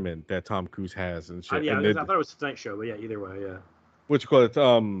Letterman that Tom Cruise has and shit. Yeah, and I thought it was the Tonight Show, but yeah, either way, yeah. What you call it?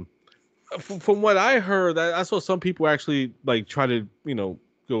 From what I heard, I saw some people actually like try to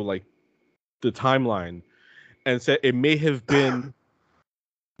go like the timeline and said it may have been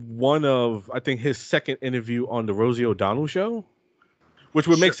one of, I think, his second interview on the Rosie O'Donnell show, which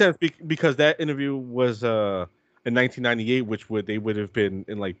would make sense because that interview was in 1998, which they would have been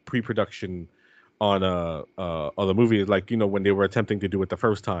in like pre-production on other movies, like, you know, when they were attempting to do it the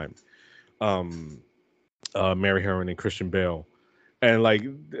first time, Mary Herron and Christian Bale, and like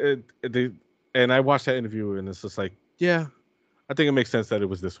and I watched that interview and it's just like, yeah, I think it makes sense that it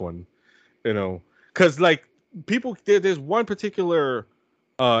was this one, you know, because like there's one particular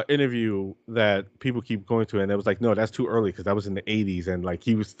interview that people keep going to, and it was like, no, that's too early because that was in the 80s, and like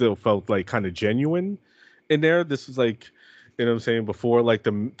he was still felt like kind of genuine in there. This was like, you know what I'm saying, before like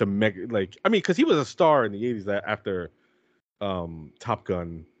the mega, like, I mean, because he was a star in the 80s after Top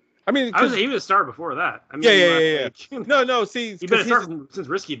Gun. I mean, I was he was a star before that. I mean, yeah. No, see, he's been a star since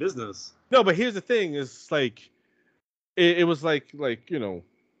Risky Business. No, but here's the thing: is like it was like you know,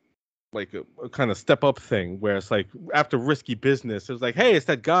 like a kind of step up thing where it's like after Risky Business, it was like, hey, it's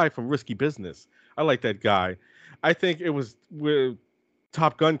that guy from Risky Business. I like that guy. I think it was where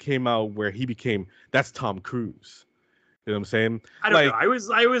Top Gun came out where he became, that's Tom Cruise. You know what I'm saying? I don't know. I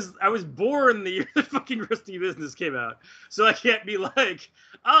was born the year the fucking Risky Business came out, so I can't be like,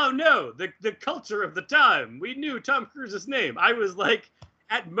 oh no, the culture of the time. We knew Tom Cruise's name. I was like,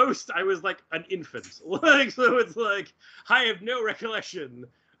 at most, I was like an infant. Like, so it's like I have no recollection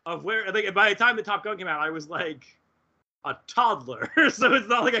of where. Like, by the time the Top Gun came out, I was like a toddler. So it's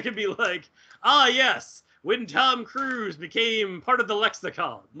not like I could be like, ah, yes, when Tom Cruise became part of the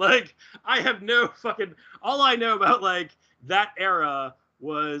lexicon. Like, I have no fucking. All I know about like that era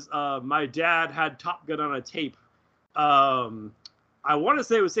was my dad had Top Gun on a tape. I want to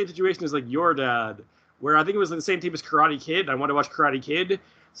say it was the same situation as like your dad, where I think it was like the same tape as Karate Kid. I wanted to watch Karate Kid,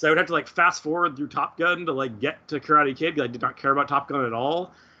 so I would have to like fast forward through Top Gun to like get to Karate Kid because I did not care about Top Gun at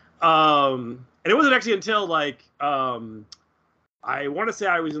all. And it wasn't actually until like I want to say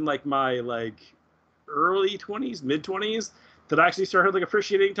I was in like my like early 20s, mid 20s, that I actually started like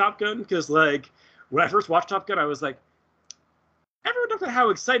appreciating Top Gun, because like when I first watched Top Gun, I was like, everyone talks about how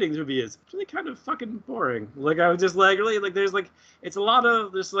exciting this movie is. It's really kind of fucking boring. Like, I was just like, really, like, there's like, it's a lot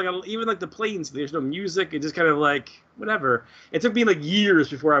of, there's like, even like the planes, there's no music. It just kind of like, whatever. It took me like years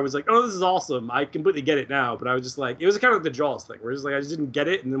before I was like, oh, this is awesome. I completely get it now. But I was just like, it was kind of like the Jaws thing, where it's like, I just didn't get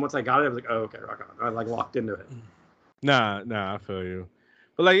it. And then once I got it, I was like, oh, okay, rock on. I like locked into it. Nah, I feel you.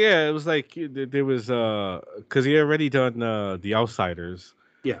 But like, yeah, it was like, there was, because he already done The Outsiders.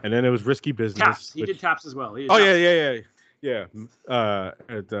 Yeah. And then it was Risky Business. Taps. He did Taps as well. Yeah.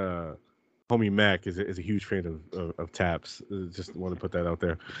 Homie Mac is a huge fan of Taps. Just want to put that out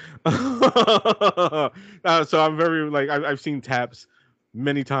there. So I'm very like I've seen Taps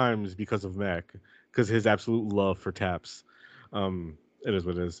many times because of Mac, because his absolute love for Taps. It is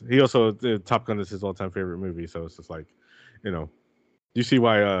what it is. He also Top Gun is his all-time favorite movie, so it's just like, you know, you see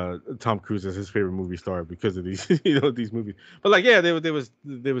why Tom Cruise is his favorite movie star, because of these these movies. But like, yeah, there was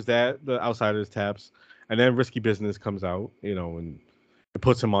that, The Outsiders, Taps. And then Risky Business comes out, you know, and it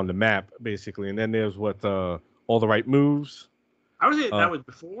puts him on the map, basically. And then there's All the Right Moves. I would say that was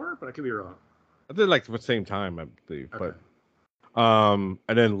before, but I could be wrong. I did like the same time, I believe. Okay. But and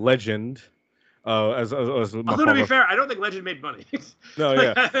then Legend. Although to be fair, I don't think Legend made money. No,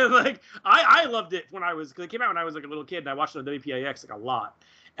 like, yeah. Like I loved it because it came out when I was like a little kid, and I watched it on WPIX like a lot,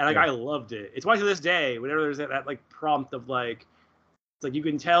 and like I loved it. It's why to this day, whenever there's that like prompt of like. It's like you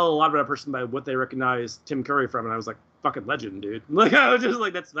can tell a lot about a person by what they recognize Tim Curry from, and I was like, "Fucking Legend, dude!" Like, I was just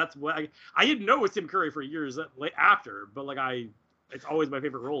like, "That's what I didn't know it was Tim Curry for years after," but like it's always my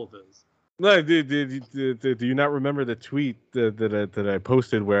favorite role of his. No, do you not remember the tweet that I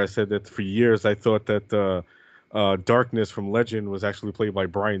posted where I said that for years I thought that Darkness from Legend was actually played by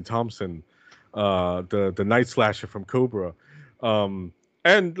Brian Thompson, the night slasher from Cobra,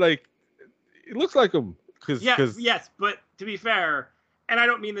 and like it looks like him yes, but to be fair. And I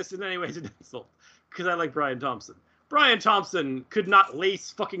don't mean this in any way as an insult, because I like Brian Thompson. Brian Thompson could not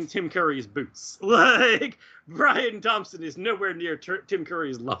lace fucking Tim Curry's boots. Like, Brian Thompson is nowhere near Tim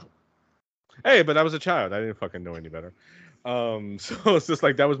Curry's level. Hey, but I was a child. I didn't fucking know any better. So it's just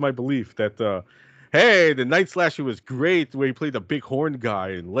like, that was my belief that, hey, the Night Slasher was great, where he played the big horn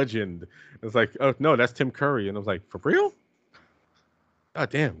guy in Legend. It's like, oh, no, that's Tim Curry. And I was like, for real? God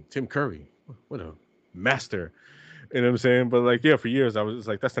damn, Tim Curry. What a master. You know what I'm saying? But like, yeah, for years I was just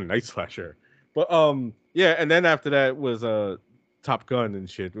like, that's a Night Slasher. But yeah, and then after that was Top Gun and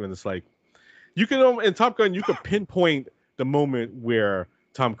shit. When it's like, you can in Top Gun you could pinpoint the moment where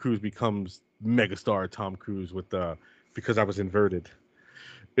Tom Cruise becomes megastar Tom Cruise with because I was inverted.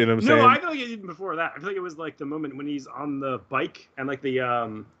 You know what I'm No, I saying? feel like even before that. I feel like it was like the moment when he's on the bike and like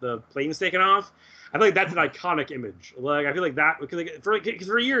the plane's taken off. I feel like that's an iconic image. Like I feel like that because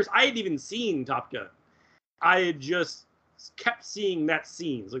for years I hadn't even seen Top Gun. I had just kept seeing that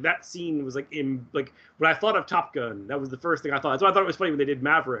scene. Like that scene was like in like when I thought of Top Gun, that was the first thing I thought. So I thought it was funny when they did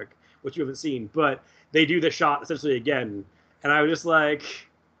Maverick, which you haven't seen, but they do the shot essentially again, and I was just like,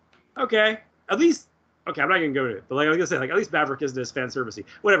 okay, at least okay, I'm not gonna go to it, but like I was gonna say, like at least Maverick isn't as fan servicey.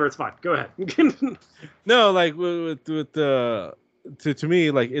 Whatever, it's fine. Go ahead. No, like with the to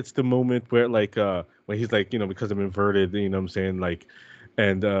me, like it's the moment where like when he's like, because I'm inverted, you know what I'm saying, like,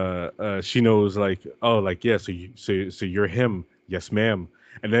 and she knows like, oh, like, yeah, so you're him, yes ma'am.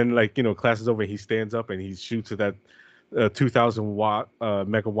 And then like, class is over and he stands up and he shoots at that 2000 watt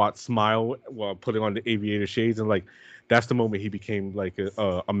megawatt smile while putting on the aviator shades, and like that's the moment he became like a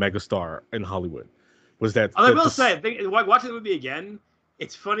megastar in Hollywood. Was that I that will this say, watching the movie again,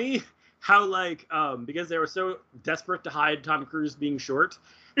 it's funny how like because they were so desperate to hide Tom Cruise being short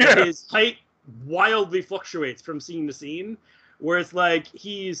that Yeah. his height wildly fluctuates from scene to scene, where it's like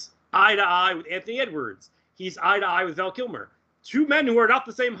he's eye to eye with Anthony Edwards, he's eye to eye with Val Kilmer, two men who are not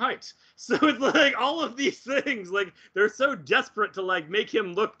the same height. So it's like all of these things, like they're so desperate to like make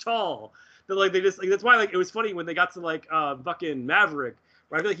him look tall that like they just like that's why like it was funny when they got to like fucking Maverick,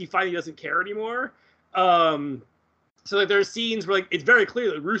 where I feel like he finally doesn't care anymore. Um, so like there's scenes where like it's very clear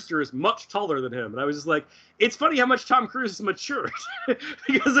that Rooster is much taller than him, and I was just like, it's funny how much Tom Cruise has matured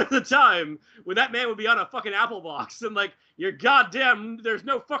because at the time when that man would be on a fucking apple box and like, you're goddamn, there's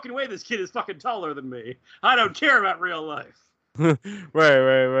no fucking way this kid is fucking taller than me. I don't care about real life.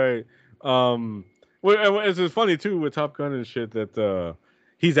 right. Um, well, it's funny too with Top Gun and shit that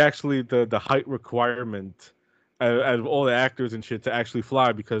he's actually the height requirement out of all the actors and shit to actually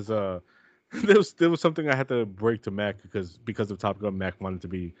fly, because there was something I had to break to Mac because of Top Gun. Mac wanted to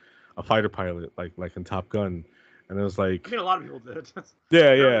be a fighter pilot like in Top Gun, and it was I like, mean, a lot of people did.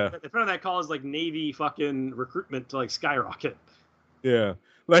 yeah, yeah. In front of that call is like Navy fucking recruitment to like skyrocket. Yeah,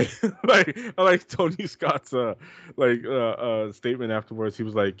 like I like Tony Scott's statement afterwards. He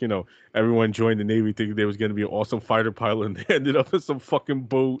was like, everyone joined the Navy thinking they was gonna be an awesome fighter pilot, and they ended up in some fucking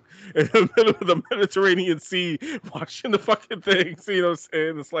boat in the middle of the Mediterranean Sea watching the fucking things. You know what I'm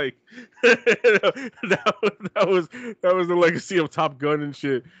saying? It's like that was the legacy of Top Gun and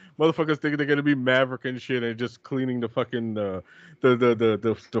shit. Motherfuckers thinking they're gonna be Maverick and shit, and just cleaning the fucking the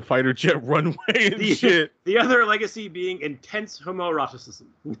fighter jet runway and shit. The other legacy being intense homoeroticism.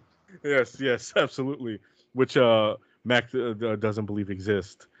 Yes, absolutely. Which Mac doesn't believe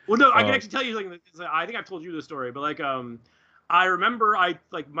exist. Well, no, I can actually tell you something. I think I've told you the story, but like, I remember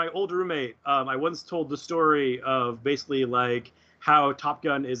my old roommate. I once told the story of basically like how Top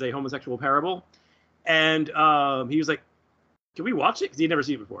Gun is a homosexual parable, and he was like, "Can we watch it?" Because he'd never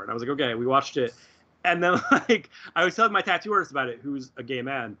seen it before, and I was like, "Okay." We watched it, and then like I was telling my tattoo artist about it, who's a gay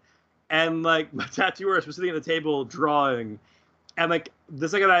man, and like my tattoo artist was sitting at the table drawing, and like the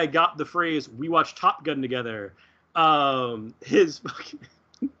second I got the phrase "we watched Top Gun together," his fucking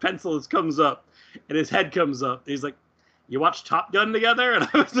pencil comes up and his head comes up. He's like, "You watched Top Gun together?" And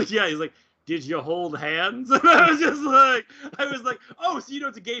I was like, "Yeah." He's like, "Did you hold hands?" And I was like, "Oh, so you know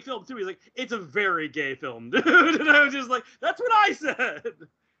it's a gay film too?" He's like, "It's a very gay film, dude." And I was just like, "That's what I said."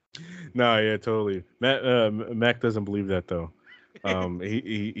 No, yeah, totally. Mac doesn't believe that though.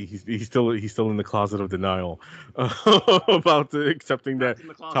 He's still in the closet of denial about accepting that That's in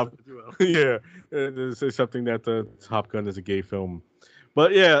the closet, top. if you will. Yeah, it's accepting that the Top Gun is a gay film.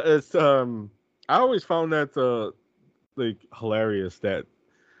 But yeah, it's I always found that like hilarious that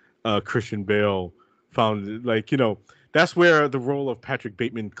Christian Bale found, like, that's where the role of Patrick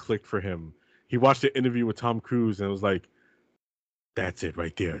Bateman clicked for him. He watched the interview with Tom Cruise and was like, that's it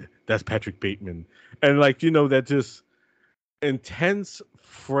right there. That's Patrick Bateman. And like, that just intense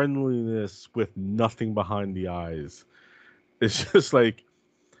friendliness with nothing behind the eyes. It's just like,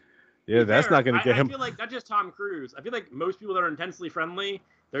 yeah, that's Fair, not gonna get I him. feel like not just Tom Cruise. I feel like most people that are intensely friendly,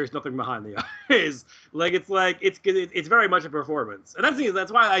 there's nothing behind the eyes. It's very much a performance, and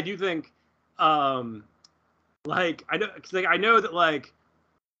that's why I do think, like I know, cause like I know that like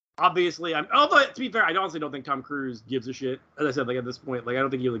obviously although to be fair, I honestly don't think Tom Cruise gives a shit. As I said, like at this point, like I don't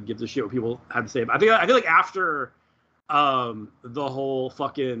think he really gives a shit what people have to say. But I feel like after the whole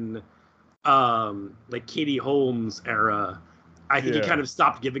fucking like Katie Holmes era, I think he Yeah. kind of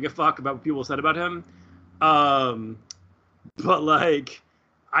stopped giving a fuck about what people said about him. Um, but like,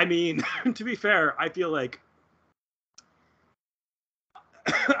 I mean, to be fair, I feel like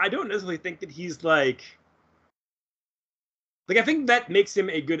I don't necessarily think that he's like I think that makes him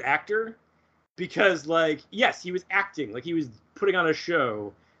a good actor. because like yes, he was acting, like he was putting on a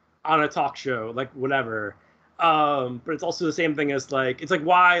show, on a talk show, like whatever. But it's also the same thing as like it's like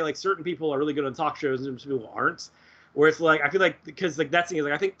why like certain people are really good on talk shows and some people aren't. Where it's like I feel like because like that thing is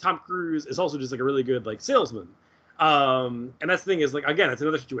like I think Tom Cruise is also just like a really good like salesman. And that's the thing is like again it's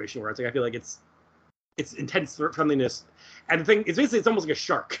another situation where it's like I feel like it's intense friendliness, and the thing it's basically it's almost like a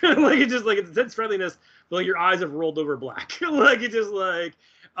shark. Like it's just like it's intense friendliness, but like your eyes have rolled over black. Like it's just like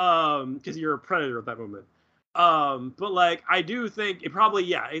because you're a predator at that moment. But like I do think it probably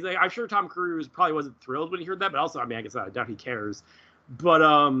like, I'm sure Tom Cruise probably wasn't thrilled when he heard that, but also I mean I guess I doubt he cares. But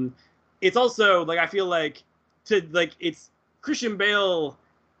it's also like I feel like it's Christian Bale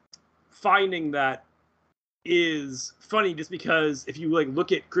finding that is funny just because if you like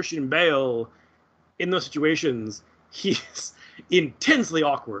look at Christian Bale in those situations, he's intensely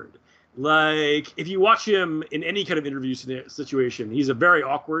awkward. Like if you watch him in any kind of interview situation, he's a very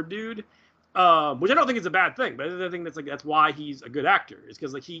awkward dude. Which I don't think is a bad thing, but I think that's why he's a good actor. Is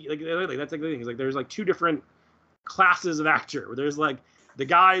because like that's like the thing is like there's like two different classes of actor. Where there's like the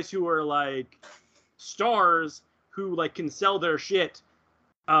guys who are like stars who like can sell their shit,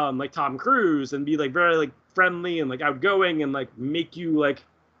 like Tom Cruise, and be like very like friendly and like outgoing and like make you like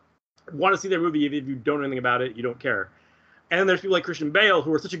want to see their movie even if you don't know anything about it, you don't care. And then there's people like Christian Bale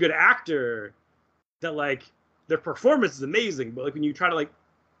who are such a good actor that like their performance is amazing, but like when you try to like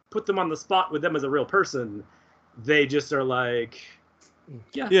put them on the spot with them as a real person, they just are like,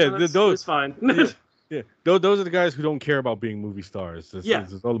 it's fine. Yeah, those are the guys who don't care about being movie stars.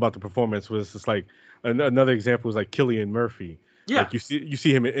 It's all about the performance. Was just like another example is like Cillian Murphy. Yeah, like you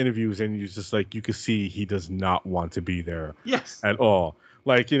see him in interviews, and you just like you can see he does not want to be there. Yes, at all.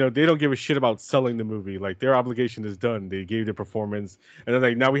 Like they don't give a shit about selling the movie. Like their obligation is done. They gave their performance, and then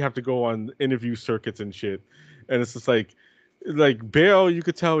like now we have to go on interview circuits and shit. And it's just like Bale, you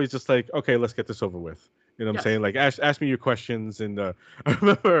could tell he's just like, okay, let's get this over with. You know what I'm saying? Like, ask me your questions. And I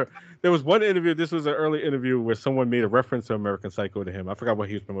remember there was one interview. This was an early interview where someone made a reference to American Psycho to him. I forgot what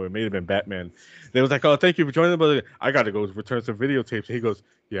he was promoting. It may have been Batman. They was like, oh, thank you for joining, but I got to go return some videotapes. And he goes,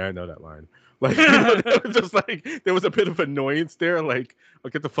 yeah, I know that line. Like, it was just like, there was a bit of annoyance there. Like, oh,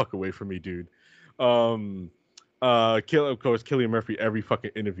 get the fuck away from me, dude. Of course, Cillian Murphy, every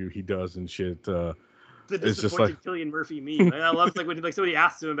fucking interview he does and shit. The disappointing Cillian Murphy meme. I love like when like somebody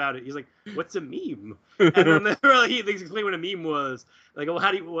asked him about it. He's like, "What's a meme?" And then he explained what a meme was. Like, well,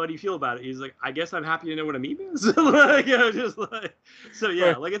 what do you feel about it? He's like, "I guess I'm happy to know what a meme is." Like, just like so.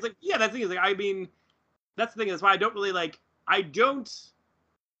 Yeah, like it's like that thing is like I mean, that's the thing. That's why I don't really like. I don't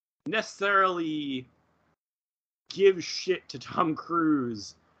necessarily give shit to Tom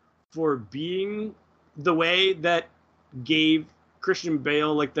Cruise for being the way that gave Christian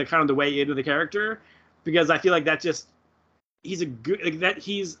Bale like the kind of the way into the character. Because I feel like that just he's a good like that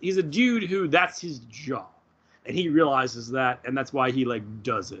he's a dude who that's his job, and he realizes that, and that's why he like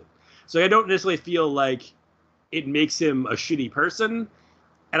does it. So I don't necessarily feel like it makes him a shitty person,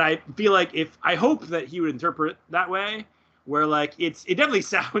 and I feel like I hope that he would interpret it that way, where like it definitely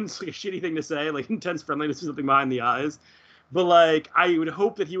sounds like a shitty thing to say, like intense friendliness is something behind the eyes, but like I would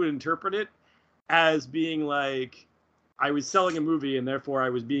hope that he would interpret it as being like I was selling a movie and therefore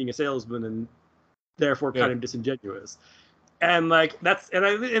I was being a salesman and therefore kind of disingenuous, and like and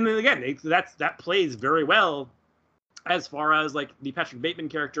then again that plays very well as far as like the Patrick Bateman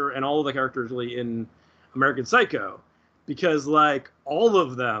character and all of the characters really in American Psycho, because like all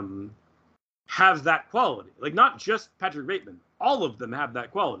of them have that quality, like not just Patrick Bateman, all of them have that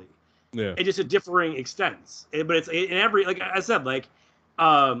quality, it's just at differing extents, but it's in every, like I said, like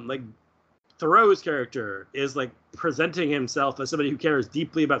Thoreau's character is like presenting himself as somebody who cares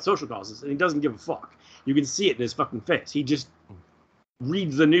deeply about social causes, and he doesn't give a fuck. You can see it in his fucking face. He just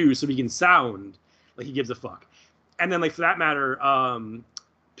reads the news so he can sound like he gives a fuck. And then, like for that matter,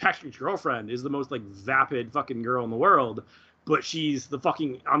 Patrick's girlfriend is the most like vapid fucking girl in the world, but she's the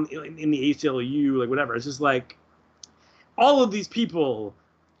fucking in the ACLU, like whatever. It's just like all of these people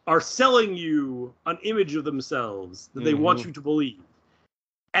are selling you an image of themselves that they want you to believe.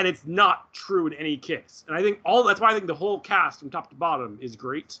 And it's not true in any case. And I think that's why I think the whole cast from top to bottom is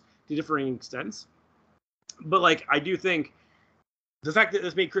great to differing extents. But like I do think the fact that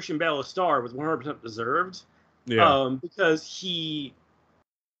this made Christian Bale a star was 100% deserved. Yeah. Because he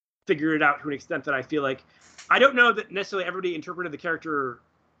figured it out to an extent that I feel like I don't know that necessarily everybody interpreted the character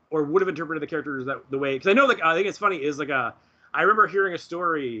or would have interpreted the characters the way, because I know like I think it's funny is like I remember hearing a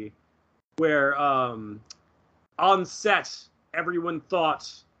story where on set everyone thought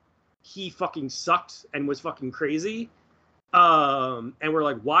he fucking sucked and was fucking crazy. And we're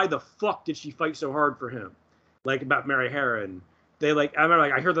like, why the fuck did she fight so hard for him? Like about Mary Harron. They like, I remember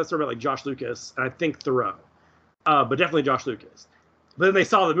like I heard that story about like Josh Lucas and I think Thoreau, but definitely Josh Lucas. But then they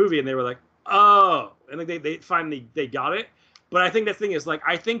saw the movie and they were like, oh, and like they finally they got it. But I think the thing is like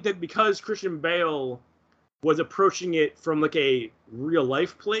I think that because Christian Bale was approaching it from like a real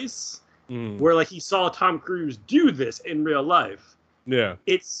life place where like he saw Tom Cruise do this in real life. Yeah.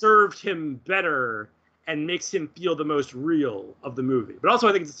 It served him better and makes him feel the most real of the movie. But also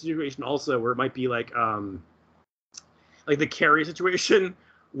I think it's a situation also where it might be like the Carrie situation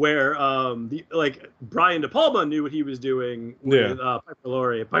where the like Brian De Palma knew what he was doing with Piper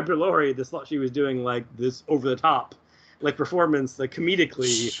Laurie. Piper Laurie, this thought she was doing like this over the top like performance, like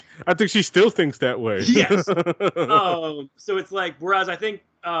comedically. I think she still thinks that way. Yes. So it's like, whereas I think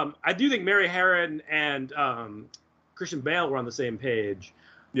I do think Mary Harron and Christian Bale were on the same page,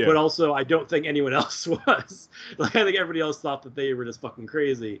 but also I don't think anyone else was. Like I think everybody else thought that they were just fucking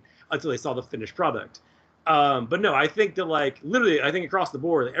crazy until they saw the finished product. But no, I think that like literally, I think across the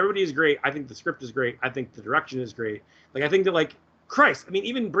board, like, everybody is great. I think the script is great. I think the direction is great. Like I think that like Christ, I mean,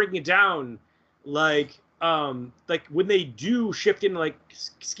 even breaking it down, like when they do shift into like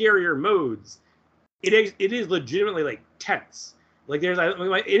scarier modes, it is legitimately like tense. Like there's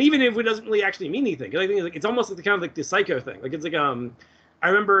and even if it doesn't really actually mean anything, I think it's almost like the kind of like the Psycho thing. Like it's like I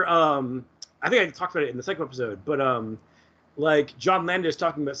remember I think I talked about it in the Psycho episode, but like John Landis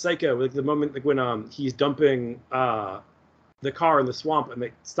talking about Psycho, like the moment like when he's dumping the car in the swamp and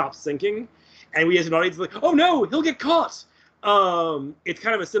it stops sinking, and we as an audience like, oh no, he'll get caught. It's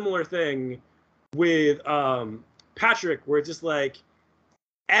kind of a similar thing with Patrick, where it's just like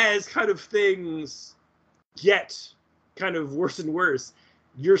as kind of things get kind of worse and worse,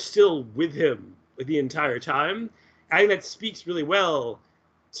 you're still with him like the entire time. I think that speaks really well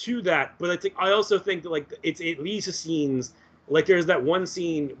to that. But I think I also think that like it's at least the scenes like there's that one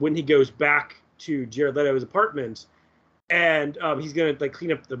scene when he goes back to Jared Leto's apartment and he's gonna like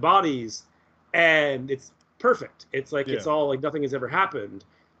clean up the bodies, and it's perfect. It's like it's all like nothing has ever happened.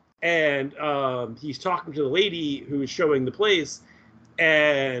 And he's talking to the lady who's showing the place,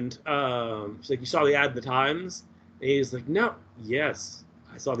 and she's like, "You saw the ad in the Times?" And he's like, "No, yes,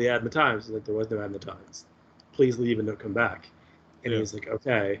 I saw the ad in the Times." He's like, "There was no ad in the Times. Please leave and don't come back." And he's like,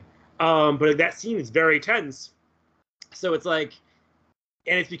 "Okay." But that scene is very tense. So it's like,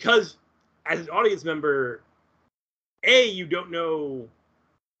 and it's because as an audience member, A, you don't know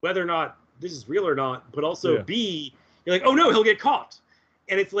whether or not this is real or not, but also B, you're like, "Oh no, he'll get caught."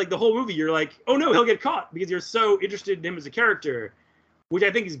 And it's like the whole movie, you're like, oh no, he'll get caught, because you're so interested in him as a character, which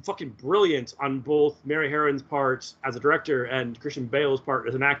I think is fucking brilliant on both Mary Harron's part as a director and Christian Bale's part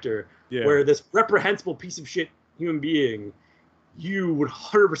as an actor, where this reprehensible piece of shit human being, you would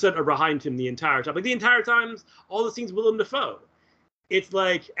 100% are behind him the entire time. Like the entire times, all the scenes with Willem Dafoe. It's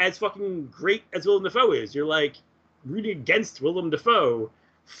like, as fucking great as Willem Dafoe is, you're like rooting against Willem Dafoe,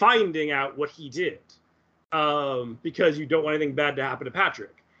 finding out what he did. Because you don't want anything bad to happen to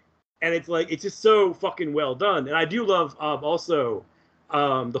Patrick. And it's like, it's just so fucking well done. And I do love also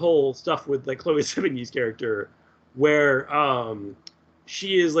the whole stuff with like Chloe Sevigny's character, where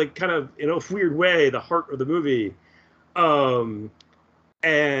she is like kind of in a weird way the heart of the movie. And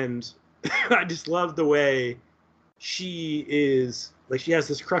I just love the way she is like, she has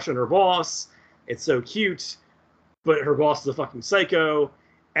this crush on her boss. It's so cute, but her boss is a fucking psycho.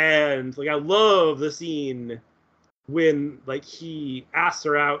 And like I love the scene when like he asks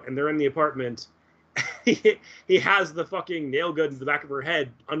her out and they're in the apartment. he has the fucking nail gun to the back of her head,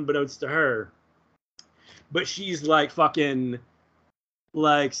 unbeknownst to her. But she's like fucking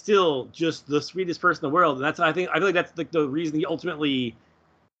like still just the sweetest person in the world. And that's I feel like that's like the reason he ultimately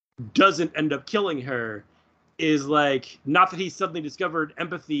doesn't end up killing her, is like not that he suddenly discovered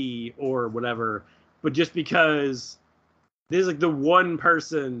empathy or whatever, but just because this is like the one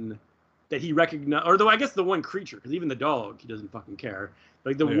person that he recognized, or though I guess the one creature, because even the dog, he doesn't fucking care.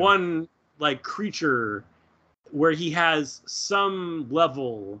 Like the one like creature where he has some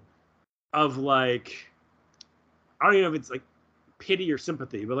level of like, I don't even know if it's like pity or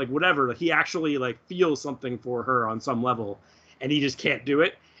sympathy, but like whatever, like he actually like feels something for her on some level, and he just can't do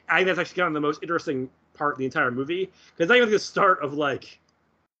it. I think that's actually kind of the most interesting part of the entire movie, because not even the start of like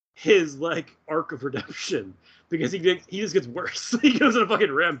his like arc of redemption, because he just gets worse. He goes on a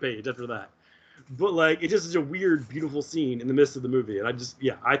fucking rampage after that. But like it's just such a weird, beautiful scene in the midst of the movie, and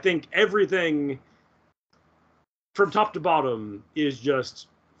I think everything from top to bottom is just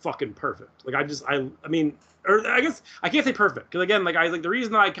fucking perfect. Like I mean, or I guess I can't say perfect, because again, like the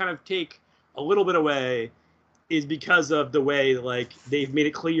reason I kind of take a little bit away is because of the way like they've made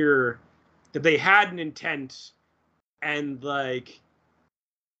it clear that they had an intent, and like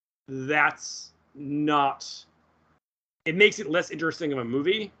that's not it makes it less interesting of a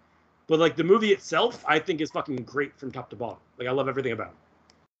movie. But like the movie itself, I think is fucking great from top to bottom. Like I love everything about it.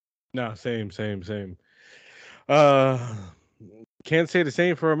 No, same. Uh, can't say the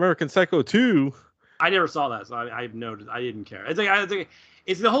same for American Psycho 2. I never saw that, so I noticed. I didn't care. I think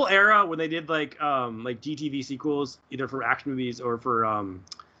it's the whole era when they did like GTV sequels, either for action movies or for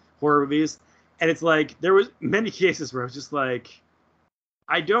horror movies, and it's like there was many cases where I was just like,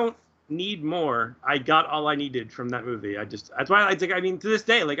 I don't need more. I got all I needed from that movie. That's why I think. I mean, to this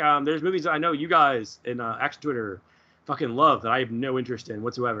day, like there's movies I know you guys in Action Twitter fucking love that I have no interest in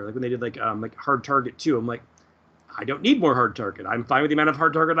whatsoever. Like when they did like Hard Target 2, I'm like, I don't need more Hard Target. I'm fine with the amount of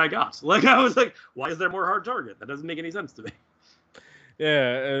Hard Target I got. Like I was like, why is there more Hard Target? That doesn't make any sense to me.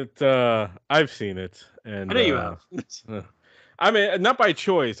 Yeah, I've seen it, and I know you have. I mean, not by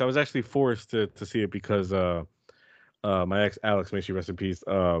choice. I was actually forced to see it because my ex Alex, may she rest in peace,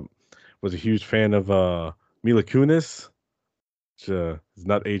 was a huge fan of Mila Kunis, which has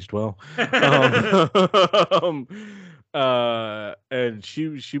not aged well. And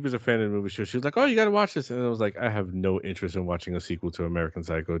she was a fan of the movie. She was like, "Oh, you got to watch this," and I was like, "I have no interest in watching a sequel to American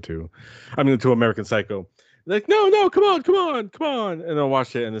Psycho 2. I mean, to American Psycho." Like, no, come on, and I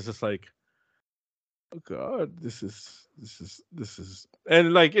watched it, and it's just like, oh god, this is,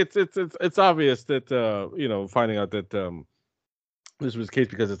 and like it's obvious that finding out that this was the case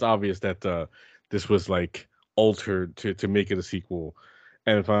because it's obvious that this was like altered to make it a sequel,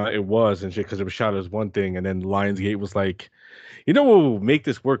 and it was and shit because it was shot as one thing, and then Lionsgate was like, you know what will make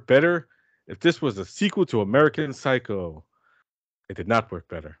this work better? If this was a sequel to American Psycho. It did not work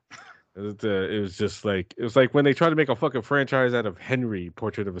better. It was just like when they try to make a fucking franchise out of Henry,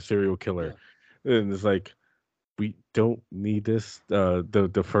 Portrait of a Serial Killer, and it's like, we don't need this.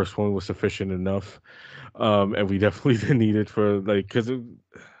 The first one was sufficient enough, and we definitely didn't need it for like because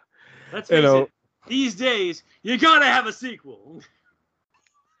let's face it. These days, you gotta have a sequel.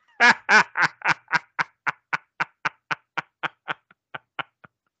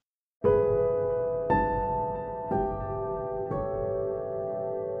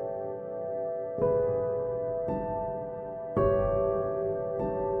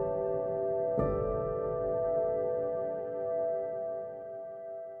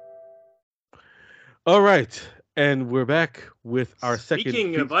 All right, and we're back with our second.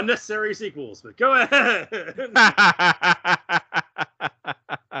 Speaking of unnecessary sequels, but go ahead.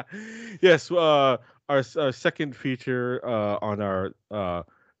 Yes, our second feature on our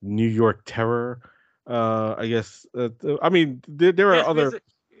New York Terror. I guess. I mean, there are other.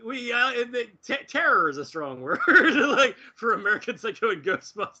 Terror is a strong word, like for American Psycho and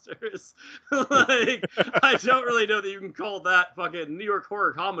Ghostbusters. Like, I don't really know that you can call that fucking New York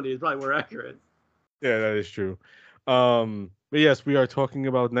horror comedy. Is probably more accurate. Yeah, that is true. But yes, we are talking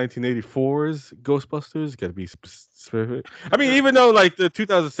about 1984's Ghostbusters. Got to be specific. I mean, even though like the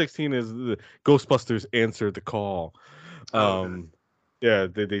 2016 is the Ghostbusters answered the call. Yeah,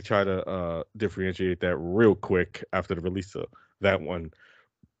 they try to differentiate that real quick after the release of that one.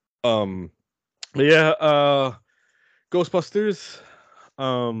 But yeah, Ghostbusters.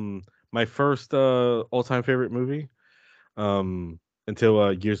 My first all-time favorite movie.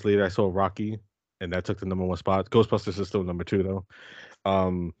 Until years later, I saw Rocky, and that took the number one spot. Ghostbusters is still number two, though.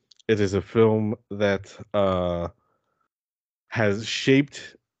 It is a film that has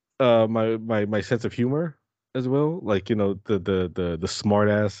shaped my sense of humor as well. Like, the smart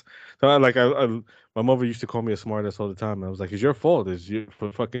ass. So my mother used to call me a smart ass all the time. And I was like, it's your fault. It's you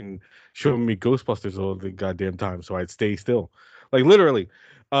for fucking showing me Ghostbusters all the goddamn time. So I'd stay still. Like literally.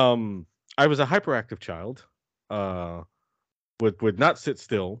 I was a hyperactive child. Would not sit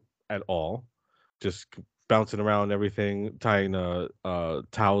still at all. Just bouncing around everything, tying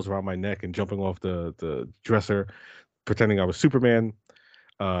towels around my neck and jumping off the dresser, pretending I was Superman.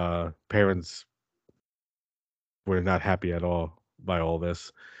 Parents were not happy at all by all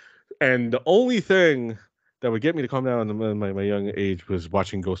this. And the only thing that would get me to calm down in my young age was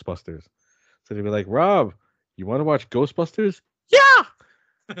watching Ghostbusters. So they'd be like, Rob, you want to watch Ghostbusters?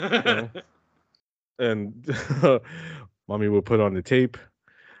 Yeah! And mommy would put on the tape.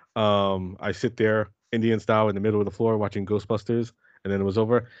 I sit there, Indian style, in the middle of the floor watching Ghostbusters, and then it was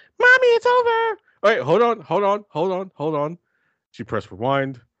over. Mommy, it's over! All right, hold on. She pressed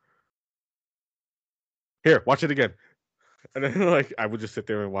rewind. Here, watch it again. And then like I would just sit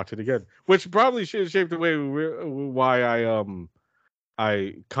there and watch it again, which probably should have shaped the way why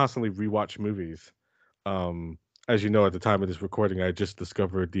I constantly rewatch movies. As you know, at the time of this recording, I just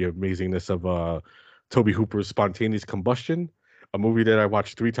discovered the amazingness of Toby Hooper's Spontaneous Combustion, a movie that I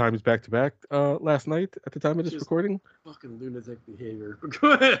watched 3 times back to back last night at the time of this recording. Fucking lunatic behavior.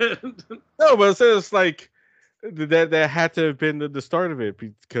 Go ahead. No, but it's like That had to have been the start of it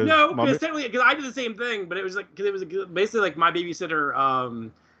because No, because technically, because I did the same thing, but it was like because it was basically like my babysitter.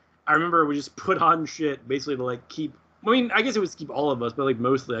 I remember we just put on shit basically to like keep. I mean, I guess it was to keep all of us, but like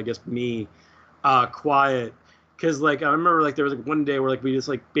mostly, I guess me, quiet. Because like I remember like there was like one day where like we just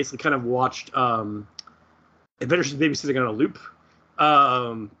like basically kind of watched Adventures in Babysitting on a loop.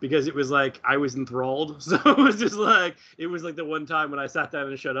 Because it was like I was enthralled, so it was just like it was like the one time when I sat down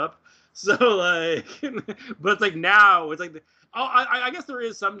and shut up. So like, but it's like now it's like, I guess there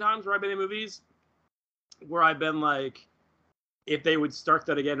is sometimes where I've been in movies where I've been like, if they would start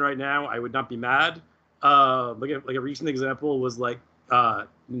that again right now, I would not be mad. Like a recent example was like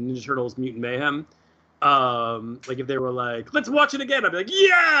Ninja Turtles Mutant Mayhem. Like if they were like, let's watch it again, I'd be like,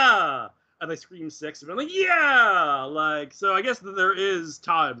 yeah. And they Scream 6, and I'm like, yeah! Like, so I guess that there is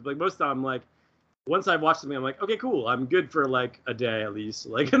times, like most of the time, like, once I've watched something, I'm like, okay, cool, I'm good for, like, a day at least.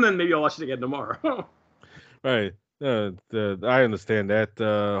 Like, and then maybe I'll watch it again tomorrow. Right. I understand that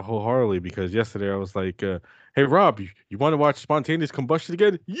wholeheartedly because yesterday I was like, hey, Rob, you want to watch Spontaneous Combustion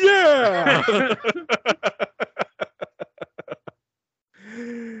again? Yeah!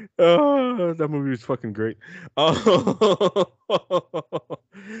 Oh, that movie was fucking great.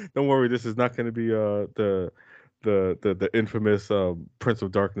 Don't worry, this is not going to be the infamous Prince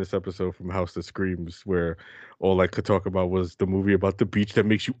of Darkness episode from House that Screams, where all I could talk about was the movie about the beach that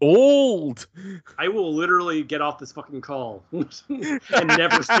makes you old. I will literally get off this fucking call and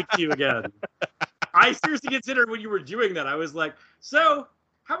never speak to you again. I seriously considered when you were doing that. I was like, so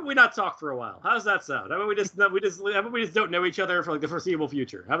how about we not talk for a while? How does that sound? How about we just don't know each other for like the foreseeable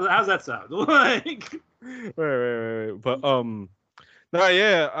future? How's that sound? Like, Right. But no,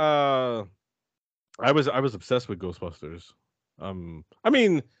 yeah. I was obsessed with Ghostbusters. I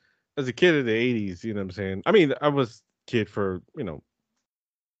mean, as a kid in the '80s, you know what I'm saying. I mean, I was kid for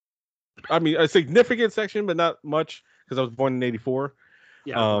I mean, a significant section, but not much because I was born in '84.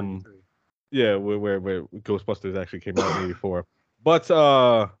 yeah. Yeah, where Ghostbusters actually came out in '84. But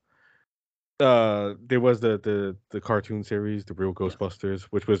there was the cartoon series, the Real Ghostbusters,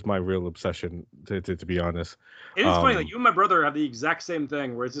 which was my real obsession to be honest. It is funny, like you and my brother have the exact same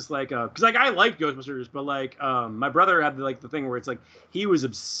thing where it's just like because like I like Ghostbusters, but like my brother had the thing where it's like he was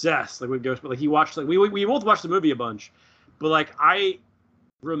obsessed like with Ghostbusters. Like he watched like we both watched the movie a bunch, but like I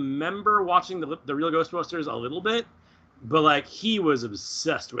remember watching the Real Ghostbusters a little bit, but like he was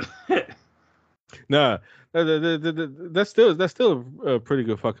obsessed with it. Nah, that's still a pretty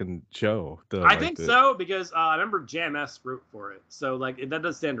good fucking show. I think so because I remember JMS wrote for it, so like that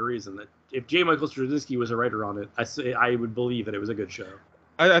does stand to reason that if J. Michael Straczynski was a writer on it, I would believe that it was a good show.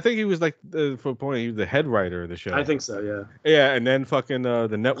 I think he was like for a point he was the head writer of the show. I think so, yeah. Yeah, and then fucking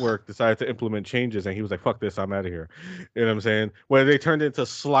the network decided to implement changes, and he was like, "Fuck this, I'm out of here." You know what I'm saying? When they turned into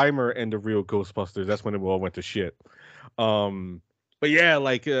Slimer and the Real Ghostbusters, that's when it all went to shit. But yeah,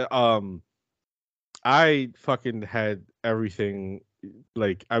 like I fucking had everything.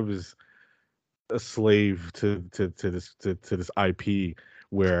 Like I was a slave to this IP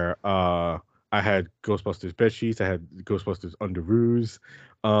where I had Ghostbusters bed sheets, I had Ghostbusters underoos,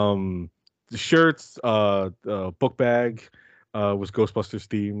 the shirts, book bag was Ghostbusters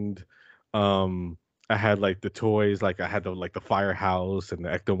themed. I had like the toys, like I had the firehouse and the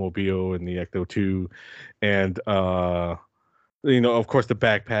Ectomobile and the Ecto 2, and of course the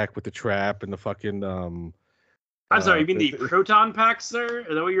backpack with the trap and the fucking I'm sorry, you mean the proton pack, sir?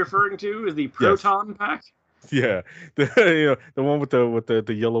 Is that what you're referring to? Is the proton pack? Yeah, the the one with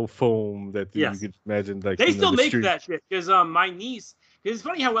the yellow foam that you could imagine like they still make that shit because my niece. Because it's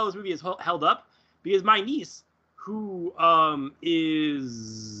funny how well this movie is held up because my niece, who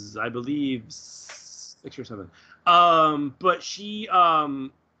is I believe 6 or 7, but she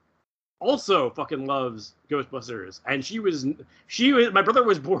also fucking loves Ghostbusters, and she was my brother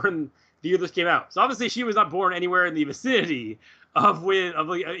was born the year this came out, so obviously she was not born anywhere in the vicinity of she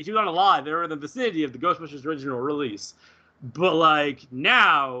was not alive. They were in the vicinity of the Ghostbusters original release, but like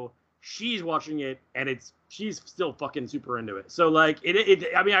now she's watching it and she's still fucking super into it. So like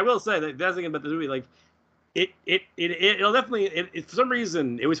I mean I will say that that's the thing about the movie, like it'll definitely for some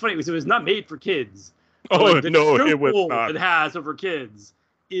reason it was funny because it was not made for kids. Oh like, no, it was not. It has over kids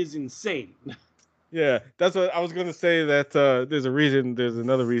is insane. Yeah, that's what I was gonna say. That there's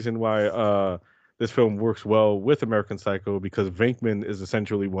another reason why this film works well with American Psycho because Venkman is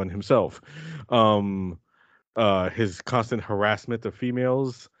essentially one himself. His constant harassment of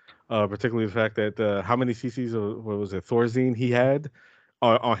females, particularly the fact that how many cc's of what was it Thorazine he had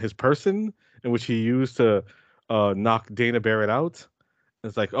on his person, in which he used to knock Dana Barrett out.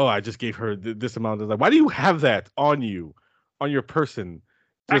 It's like, oh, I just gave her this amount. It's like, why do you have that on you, on your person?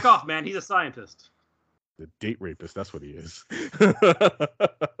 Back off, man. He's a scientist. The date rapist. That's what he is.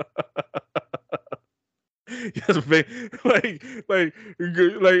 Yes,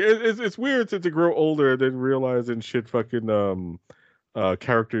 it's weird to grow older and then realizing shit fucking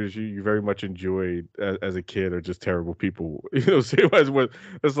characters you very much enjoyed as a kid are just terrible people. Same as what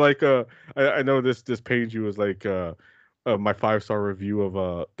it's like. I know this pains you as like my 5-star review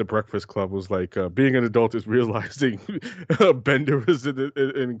of The Breakfast Club was like being an adult is realizing Bender is an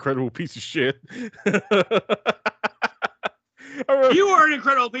incredible piece of shit. You are an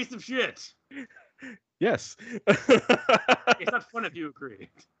incredible piece of shit. Yes. It's not fun if you agree.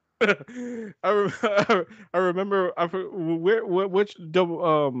 I remember which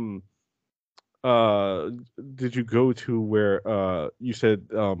double did you go to where you said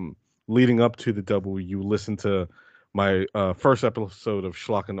leading up to the double you listened to my first episode of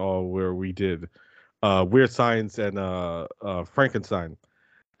Schlock and All where we did Weird Science and Frankenstein,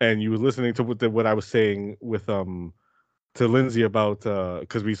 and you were listening to what I was saying with to Lindsay about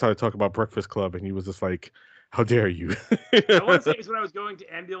because we started talking about Breakfast Club and he was just like, how dare you? I want to say it's when I was going to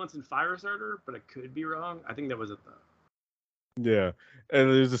Ambulance and Firestarter, but I could be wrong. I think that was it though. Yeah, and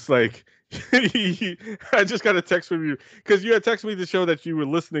it was just like I just got a text from you because you had texted me to show that you were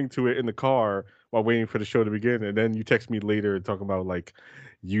listening to it in the car while waiting for the show to begin, and then you text me later talking about like,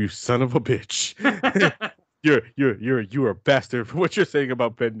 you son of a bitch, you're a bastard for what you're saying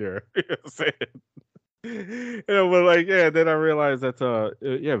about Bender. You know what I'm saying? But like, yeah, then I realized that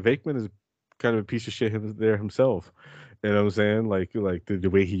yeah, Vakeman is kind of a piece of shit himself. You know what I'm saying? Like the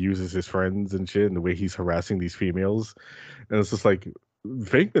way he uses his friends and shit, and the way he's harassing these females, and it's just like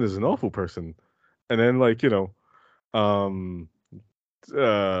Venkman is an awful person. And then like they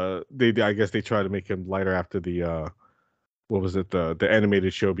I guess they try to make him lighter after the what was it the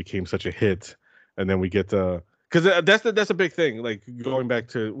animated show became such a hit, and then we get the because that's a big thing. Like going back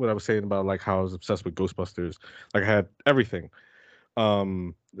to what I was saying about like how I was obsessed with Ghostbusters. Like I had everything.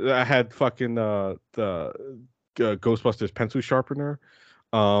 I had fucking the Ghostbusters pencil sharpener,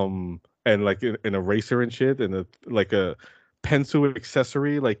 and like an eraser and shit, and like a pencil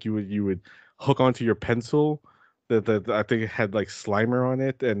accessory, like you would hook onto your pencil. The I think it had like Slimer on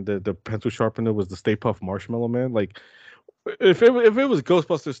it, and the pencil sharpener was the Stay Puft Marshmallow Man. Like if it was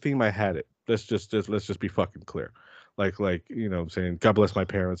Ghostbusters theme, I had it. Let's just be fucking clear. Like what I'm saying, God bless my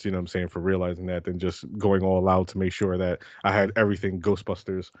parents, what I'm saying, for realizing that and just going all out to make sure that I had everything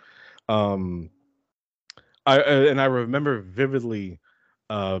Ghostbusters. Um, I remember vividly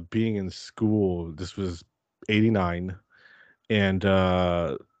being in school. This was 89, and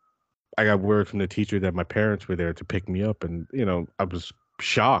I got word from the teacher that my parents were there to pick me up, and I was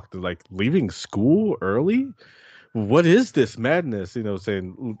shocked, like leaving school early. What is this madness?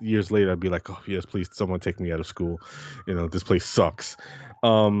 Saying years later, I'd be like, oh yes, please, someone take me out of school. This place sucks.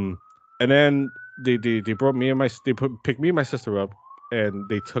 And then they brought me and picked me and my sister up, and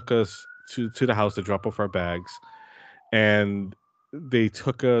they took us to the house to drop off our bags, and they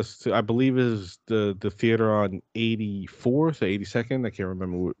took us to, I believe it is the theater on 84th or 82nd. I can't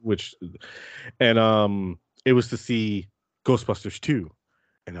remember which, and it was to see Ghostbusters 2.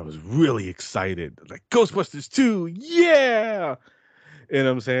 And I was really excited, like Ghostbusters 2, yeah. You know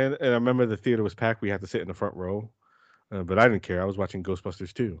what I'm saying? And I remember the theater was packed. We had to sit in the front row, but I didn't care. I was watching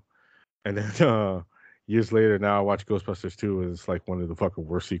Ghostbusters 2. And then years later, now I watch Ghostbusters 2, and it's like one of the fucking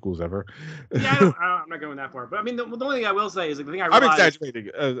worst sequels ever. Yeah, I'm not going that far. But I mean, the only thing I will say is like the thing I realized. I'm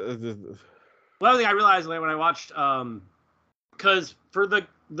exaggerating. Well, the thing I realized when I watched, because for the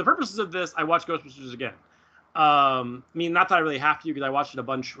purposes of this, I watched Ghostbusters again. I mean, not that I really have to, because I watched it a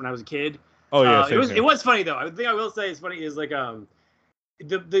bunch when I was a kid. Oh yeah, it was funny though. The thing I will say is funny is like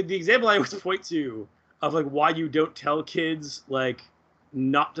the example I always point to of like why you don't tell kids like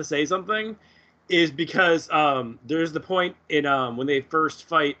not to say something is because there's the point in when they first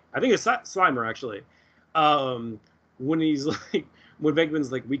fight. I think it's Slimer actually. When he's like when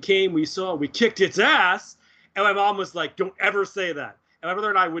Venkman's like, we came, we saw, we kicked its ass, and my mom was like, don't ever say that. And my brother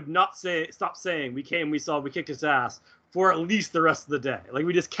and I would not stop saying, we came, we saw, we kicked his ass for at least the rest of the day. Like,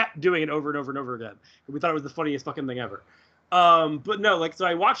 we just kept doing it over and over and over again. And we thought it was the funniest fucking thing ever. But no, like, so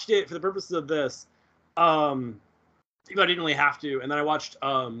I watched it for the purposes of this. Even though I didn't really have to. And then I watched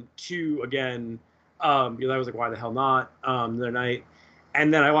 2 again, because I was like, why the hell not, the other night.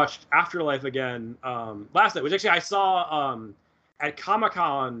 And then I watched Afterlife again last night, which actually I saw at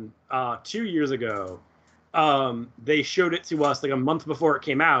Comic-Con 2 years ago. They showed it to us like a month before it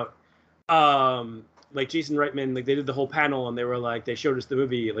came out. Like Jason Reitman, like they did the whole panel and they were like, they showed us the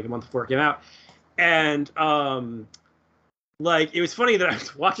movie like a month before it came out. And like it was funny that I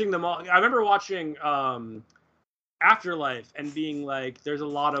was watching them all. I remember watching Afterlife and being like, there's a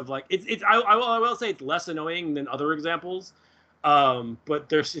lot of like, I will say it's less annoying than other examples, but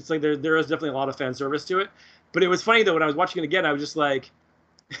it's like there is definitely a lot of fan service to it. But it was funny though when I was watching it again, I was just like,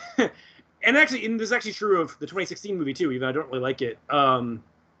 and this is actually true of the 2016 movie too, even though I don't really like it. But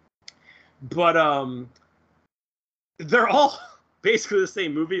they're all basically the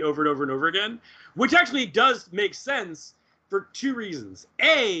same movie over and over and over again, which actually does make sense for two reasons.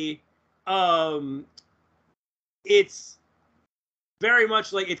 It's very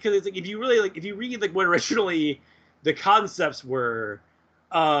much like, it's because it's like, if you read like what originally the concepts were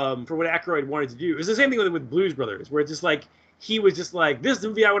for what Aykroyd wanted to do, it's the same thing with Blues Brothers, where it's just like he was just like, this is the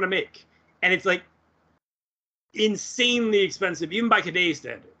movie I want to make, and it's like insanely expensive even by today's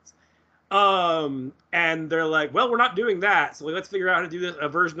standards. And they're like, well, we're not doing that, so like, let's figure out how to do this, a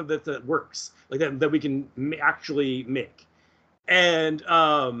version of this that works, like that we can actually make. And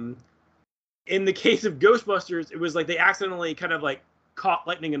in the case of Ghostbusters, it was like they accidentally kind of like caught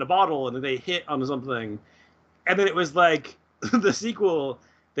lightning in a bottle and then they hit on something. And then it was like the sequel,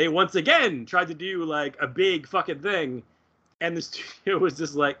 they once again tried to do like a big fucking thing. And the studio was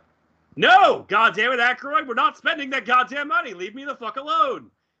just like, no, goddamn it, Aykroyd, we're not spending that goddamn money. Leave me the fuck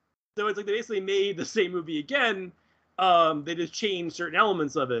alone. So it's like they basically made the same movie again. They just changed certain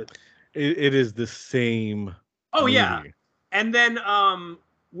elements of it. It is the same movie. Yeah. And then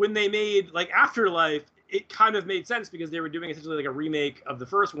when they made like Afterlife, it kind of made sense because they were doing essentially like a remake of the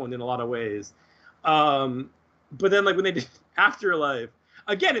first one in a lot of ways. But then like when they did Afterlife,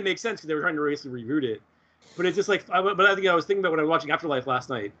 again, it makes sense because they were trying to basically reboot it. But it's just like, but I think I was thinking about when I was watching Afterlife last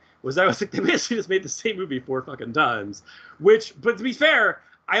night, was I was like, they basically just made the same movie 4 fucking times. Which, but to be fair,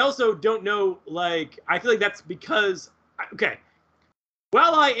 I also don't know, like, I feel like that's because, okay,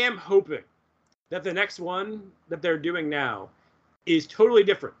 while I am hoping that the next one that they're doing now is totally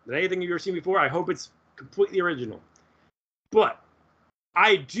different than anything you've ever seen before, I hope it's completely original. But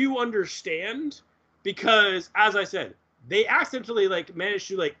I do understand because, as I said, they accidentally like managed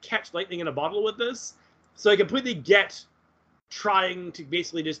to like catch lightning in a bottle with this. So I completely get trying to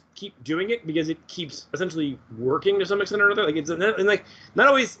basically just keep doing it because it keeps essentially working to some extent or another. Like it's and like not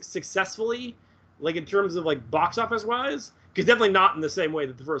always successfully, like in terms of like box office wise, because definitely not in the same way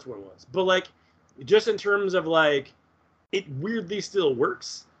that the first one was. But like just in terms of like it weirdly still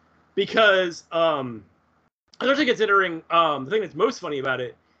works because especially considering the thing that's most funny about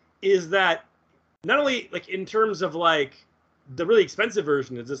it is that not only like in terms of like the really expensive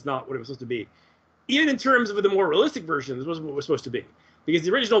version is just not what it was supposed to be, even in terms of the more realistic version, this wasn't what it was supposed to be. Because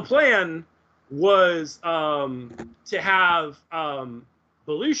the original plan was to have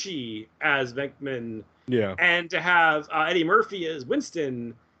Belushi as Venkman, and to have Eddie Murphy as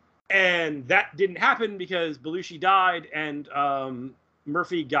Winston, and that didn't happen because Belushi died and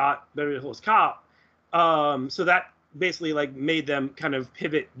Murphy got Beverly Hills Cop. So that basically like made them kind of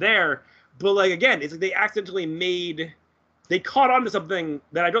pivot there. But like again, it's like they caught on to something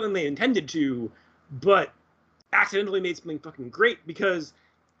that I don't think they intended to, but accidentally made something fucking great, because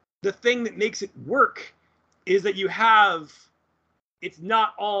the thing that makes it work is that it's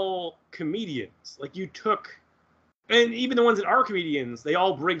not all comedians. Like and even the ones that are comedians, they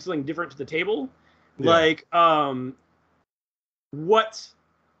all bring something different to the table. Yeah. Like, what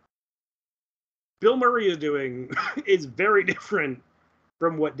Bill Murray is doing is very different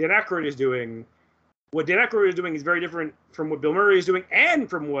from what Dan Aykroyd is doing. What Dan Aykroyd is doing is very different from what Bill Murray is doing and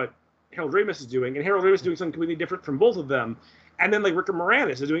from what Harold Ramis is doing. And Harold Ramis is doing something completely different from both of them. And then like Rick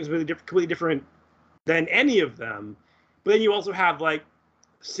Moranis is doing something completely different than any of them. But then you also have like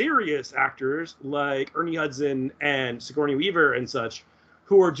serious actors like Ernie Hudson and Sigourney Weaver and such,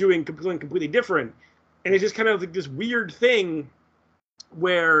 who are doing completely different. And it's just kind of like this weird thing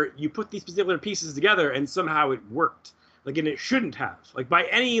where you put these particular pieces together and somehow it worked. Like, and it shouldn't have. Like, by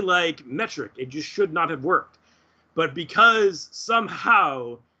any, like, metric, it just should not have worked. But because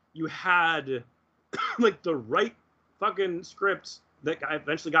somehow you had, like, the right fucking script that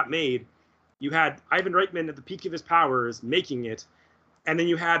eventually got made, you had Ivan Reitman at the peak of his powers making it, and then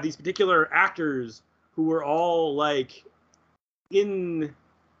you had these particular actors who were all, like, in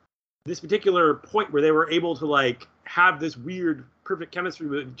this particular point where they were able to, like, have this weird, perfect chemistry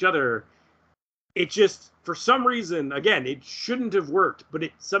with each other. It just, for some reason, again, it shouldn't have worked, but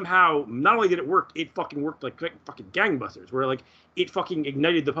it somehow, not only did it work, it fucking worked like fucking gangbusters, where, like, it fucking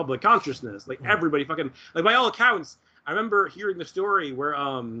ignited the public consciousness. Like, everybody fucking, like, by all accounts, I remember hearing the story where,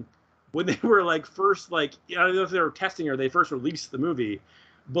 when they were, like, first, like, I don't know if they were testing or they first released the movie,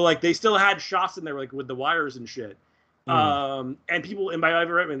 but, like, they still had shots in there, like, with the wires and shit. And people, and by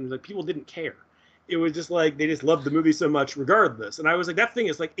Ivan Reitman, like, people didn't care. It was just like, they just loved the movie so much regardless. And I was like, that thing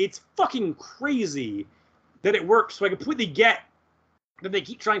is like, it's fucking crazy that it works. So I completely get that they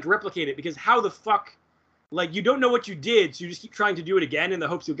keep trying to replicate it, because how the fuck, like, you don't know what you did, so you just keep trying to do it again in the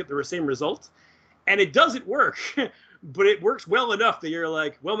hopes you'll get the same result. And it doesn't work, but it works well enough that you're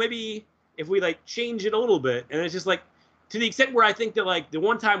like, well, maybe if we like change it a little bit. And it's just like, to the extent where I think that like the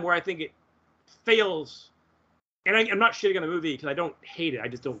one time where I think it fails, and I'm not shitting on the movie because I don't hate it, I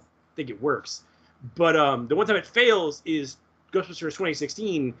just don't think it works. But the one time it fails is Ghostbusters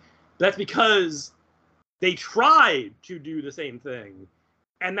 2016. That's because they tried to do the same thing,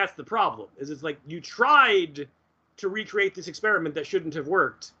 and that's the problem. Is it's like you tried to recreate this experiment that shouldn't have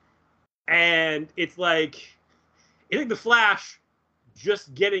worked, and it's like, I think the Flash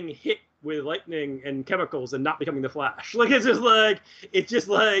just getting hit with lightning and chemicals and not becoming the Flash. Like, it's just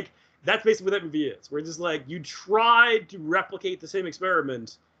like that's basically what that movie is. Where it's just like you tried to replicate the same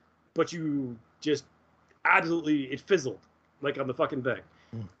experiment, but you just absolutely, it fizzled like on the fucking thing.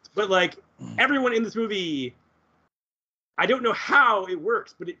 But like everyone in this movie, I don't know how it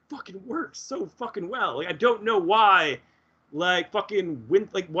works, but it fucking works so fucking well. Like I don't know why, like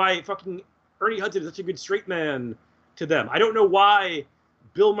why fucking Ernie Hudson is such a good straight man to them. I don't know why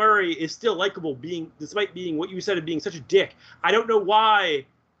Bill Murray is still likable, despite being what you said of being such a dick. I don't know why,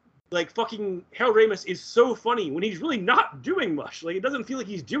 like, fucking Harold Ramis is so funny when he's really not doing much. Like, it doesn't feel like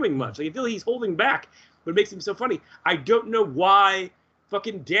he's doing much. Like, I feel like he's holding back, but it makes him so funny. I don't know why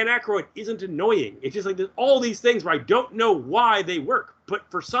fucking Dan Aykroyd isn't annoying. It's just like there's all these things where I don't know why they work, but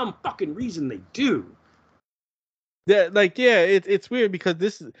for some fucking reason they do. Yeah, like, yeah, it's weird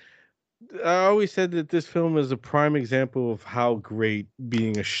because I always said that this film is a prime example of how great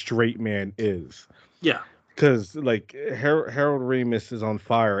being a straight man is. Yeah. Because like Harold Ramis is on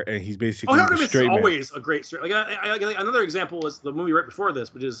fire, and he's basically Harold Ramis straight is man. Always a great straight. Like another example is the movie right before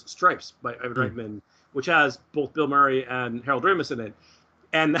this, which is Stripes by Ivan Reitman, which has both Bill Murray and Harold Ramis in it.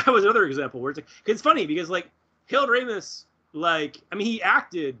 And that was another example where it's like, it's funny because like Harold Ramis, like, I mean, he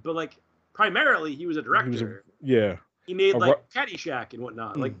acted, but like primarily he was a director. He made like Caddyshack and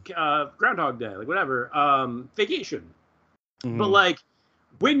whatnot, like Groundhog Day, like whatever, Vacation. Mm-hmm. But like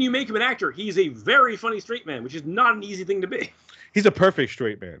when you make him an actor, he's a very funny straight man, which is not an easy thing to be. He's a perfect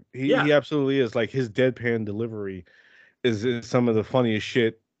straight man. He absolutely is. Like his deadpan delivery is some of the funniest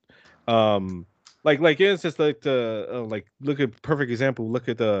shit. Like it's just like the like look at perfect example. Look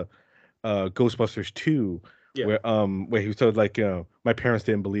at the Ghostbusters 2, where he was told like my parents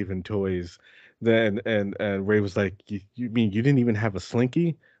didn't believe in toys. Then and Ray was like, you mean you didn't even have a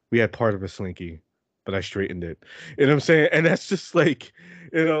slinky? We had part of a slinky, but I straightened it. You know what I'm saying? And that's just like,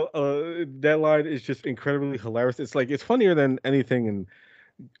 that line is just incredibly hilarious. It's like, it's funnier than anything in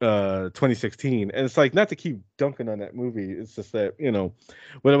 2016. And it's like, not to keep dunking on that movie. It's just that,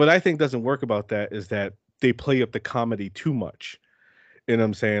 what I think doesn't work about that is that they play up the comedy too much. You know what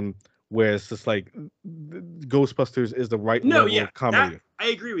I'm saying? Where it's just like Ghostbusters is the right level of comedy. I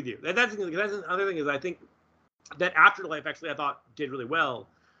agree with you. That's another thing is I think that Afterlife actually I thought did really well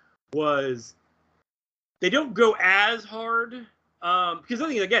was they don't go as hard because I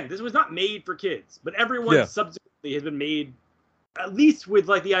think again this was not made for kids, but everyone subsequently has been made at least with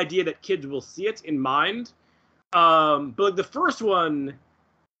like the idea that kids will see it in mind. But like the first one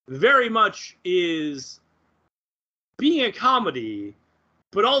very much is being a comedy,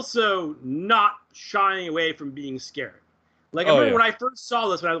 but also not shying away from being scary. Like, I remember when I first saw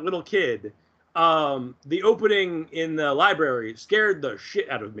this when I was a little kid, the opening in the library scared the shit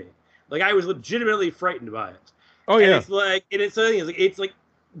out of me. Like, I was legitimately frightened by it. Oh, and it's like, and it's like,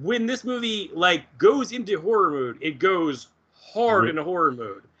 when this movie, like, goes into horror mode, it goes hard into horror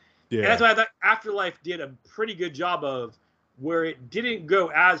mode. Yeah. And that's why I thought Afterlife did a pretty good job of, where it didn't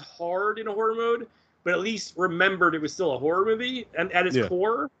go as hard in a horror mode, but at least remembered it was still a horror movie and at its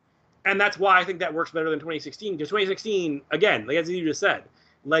core. And that's why I think that works better than 2016. Because 2016, again, like as you just said,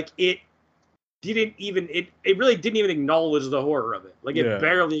 like it really didn't even acknowledge the horror of it. Like it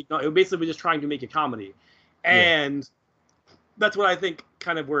barely, it basically was just trying to make a comedy. And that's what I think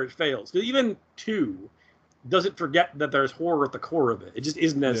kind of where it fails. Because even 2 doesn't forget that there's horror at the core of it. It just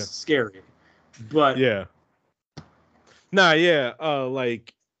isn't as scary. But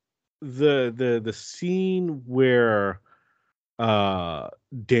like the scene where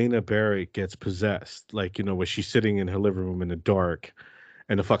Dana Barrett gets possessed, like where she's sitting in her living room in the dark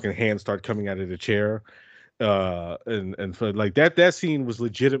and the fucking hands start coming out of the chair, and for like that scene was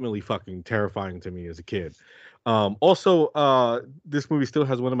legitimately fucking terrifying to me as a kid. Also, this movie still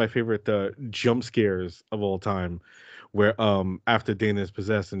has one of my favorite jump scares of all time, where after Dana is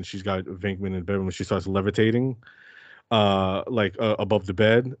possessed and she's got Venkman in the bedroom, she starts levitating above the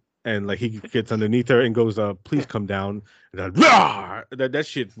bed, and like he gets underneath her and goes, please come down. And that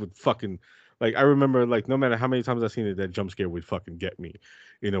shit would fucking Like I remember, like no matter how many times I've seen it, that jump scare would fucking get me.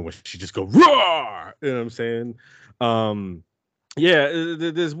 When she just go roar. You know what I'm saying? Um, yeah.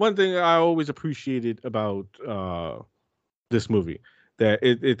 There's one thing I always appreciated about this movie, that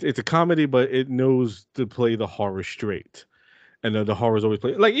it's a comedy, but it knows to play the horror straight. And the horror's always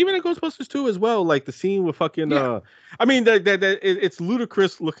play, like even in Ghostbusters 2 as well. Like the scene with fucking Yeah. I mean it's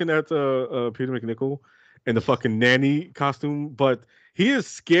ludicrous looking at Peter McNichol in the fucking nanny costume, but he is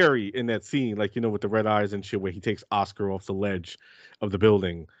scary in that scene, like with the red eyes and shit, where he takes Oscar off the ledge of the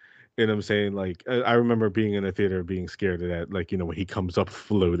building. You know what I'm saying? Like I remember being in a theater being scared of that, like when he comes up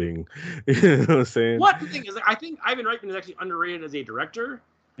floating. You know what I'm saying? What the thing is, like, I think Ivan Reitman is actually underrated as a director.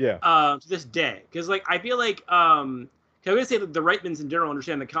 Yeah. To this day, because like I feel like I'm gonna say that the Reitmans in general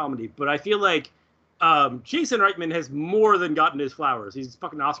understand the comedy, but I feel like Jason Reitman has more than gotten his flowers. He's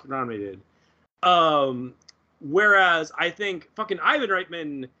fucking Oscar nominated. Whereas I think fucking Ivan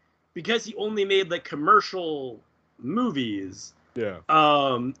Reitman, because he only made like commercial movies, Yeah.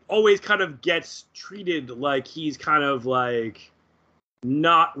 always kind of gets treated like he's kind of like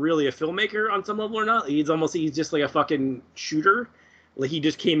not really a filmmaker on some level or not. He's just like a fucking shooter. Like he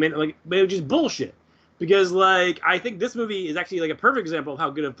just came in like, but it was just bullshit. Because like I think this movie is actually like a perfect example of how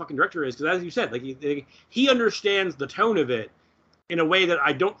good a fucking director is. Because as you said, like he understands the tone of it in a way that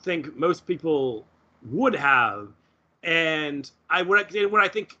I don't think most people would have. And what I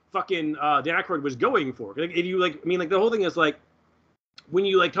think fucking Dan Aykroyd was going for. Like if you like, I mean, like the whole thing is like when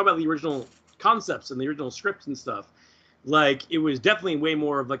you like talk about the original concepts and the original scripts and stuff, like it was definitely way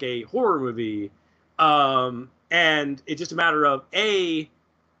more of like a horror movie. And it's just a matter of A,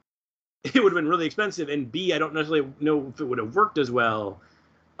 it would have been really expensive, and B, I don't necessarily know if it would have worked as well.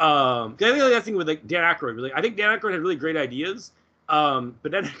 I think that thing with like Dan Aykroyd, really, I think Dan Aykroyd had really great ideas,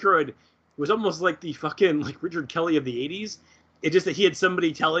 but Dan Aykroyd was almost like the fucking like Richard Kelly of the '80s. It's just that he had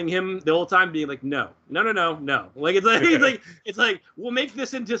somebody telling him the whole time, being like, no. Like it's like we'll make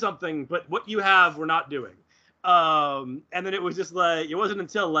this into something, but what you have, we're not doing. And then it was just like it wasn't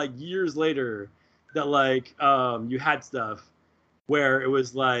until like years later that like you had stuff where it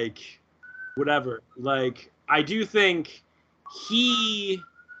was like whatever. Like I do think the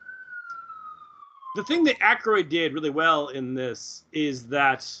thing that Aykroyd did really well in this is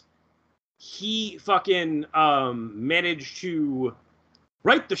that he fucking managed to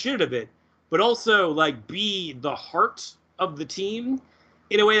write the shit of it, but also like be the heart of the team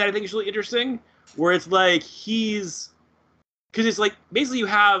in a way that I think is really interesting, where it's like because it's like basically you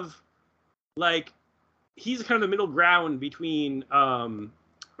have like he's kind of the middle ground between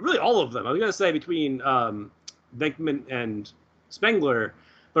really all of them. I was gonna say between Venkman and Spengler,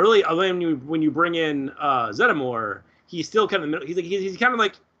 but really when you bring in Zeddemore, he's still kind of the middle. He's kind of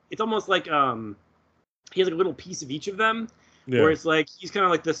like it's almost like he has like a little piece of each of them, where it's like he's kind of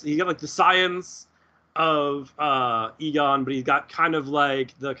like this. He's got like the science of Egon, but he's got kind of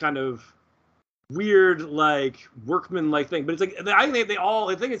like the kind of weird like workman like thing. But it's like I think they all.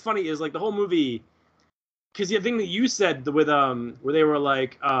 The thing that's funny is like the whole movie. Because the thing that you said with where they were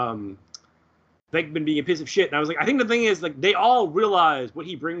like Venkman being a piece of shit, and I was like, I think the thing is like they all realize what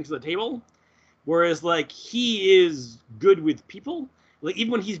he brings to the table, whereas like he is good with people. Like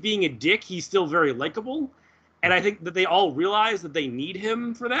even when he's being a dick, he's still very likable, and I think that they all realize that they need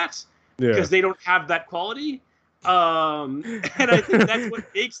him for that because they don't have that quality. And I think that's what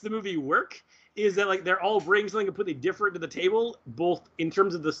makes the movie work. Is that like they're all bringing something completely different to the table, both in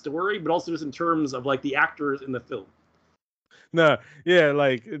terms of the story, but also just in terms of like the actors in the film. No, yeah,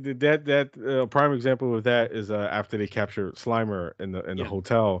 like that prime example of that is after they capture Slimer in the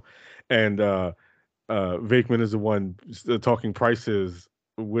hotel, and Venkman is the one talking prices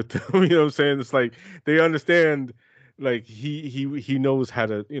with them. You know what I'm saying? It's like they understand, like he knows how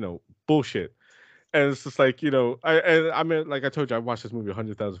to bullshit. And it's just like, I mean, like I told you, I watched this movie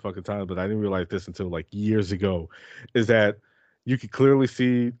 100,000 fucking times, but I didn't realize this until like years ago, is that you could clearly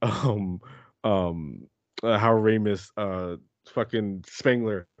see how Ramis fucking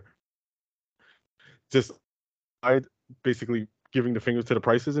Spengler just basically giving the fingers to the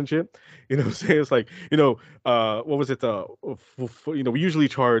prices and shit. You know what I'm saying? It's like, what was it? We usually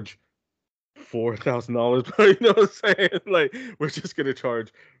charge $4,000, but you know what I'm saying? Like, we're just gonna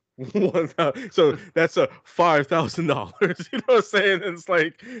charge 1,000, so that's a $5,000. You know what I'm saying? And it's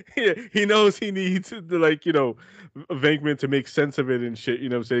like he knows he needs to like Venkman to make sense of it and shit. You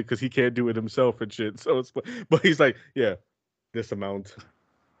know what I'm saying? Because he can't do it himself and shit. So it's but he's like, yeah, this amount.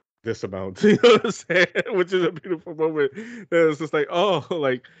 You know what I'm saying? Which is a beautiful moment. It's just like, oh,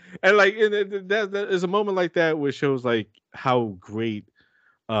 like, and like, that is a moment like that which shows like how great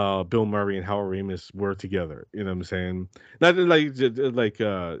Bill Murray and Howard Ramis were together. You know what I'm saying? Not like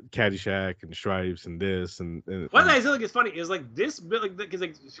Caddyshack and Stripes and this and One thing I feel like is funny is like this bit, like because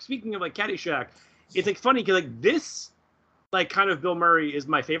like speaking of like Caddyshack, it's like funny because like this like kind of Bill Murray is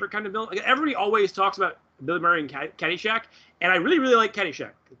my favorite kind of Bill. Like everybody always talks about Bill Murray and Caddyshack, and I really really like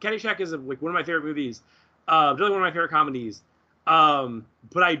Caddyshack. Caddyshack is like one of my favorite movies, really one of my favorite comedies.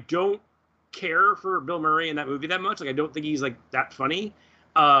 But I don't care for Bill Murray in that movie that much. Like I don't think he's like that funny.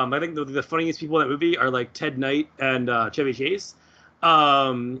 I think the funniest people in that movie are like Ted Knight and Chevy Chase.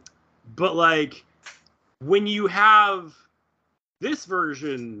 But like when you have this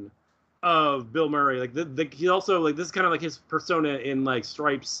version of Bill Murray, like he also like this is kind of like his persona in like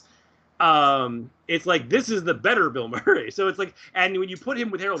Stripes. It's like this is the better Bill Murray. So it's like, and when you put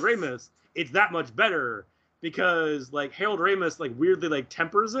him with Harold Ramis, it's that much better because like Harold Ramis like weirdly like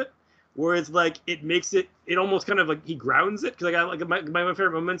tempers it. Where it's like it makes it almost kind of like he grounds it because like I like my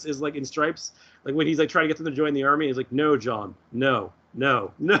favorite moments is like in Stripes, like when he's like trying to get them to join the army. He's like, no, John, no,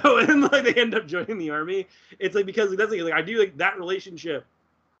 and like they end up joining the army. It's like because that's like I do like that relationship.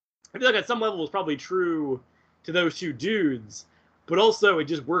 I feel like at some level it's probably true to those two dudes, but also it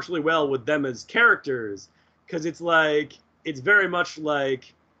just works really well with them as characters because it's like it's very much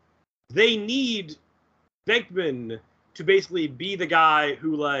like they need Venkman to basically be the guy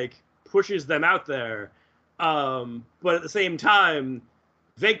who like pushes them out there, but at the same time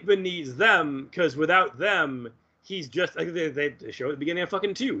Venkman needs them because without them he's just like they show at the beginning of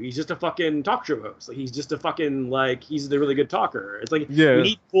fucking 2 he's just a fucking talk show host. Like he's just a fucking like he's the really good talker. It's like you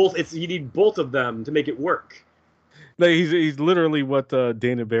need both. You need both of them to make it work. Like he's literally what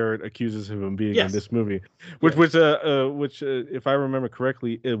Dana Barrett accuses him of being in this movie, which if I remember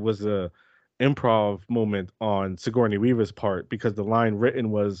correctly, it was a improv moment on Sigourney Weaver's part because the line written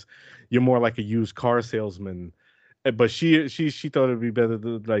was, "You're more like a used car salesman," but she thought it'd be better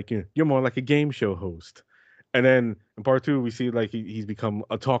to like you're more like a game show host. And then in part 2, we see like he's become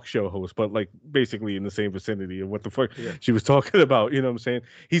a talk show host, but like basically in the same vicinity of what the fuck she was talking about. You know what I'm saying?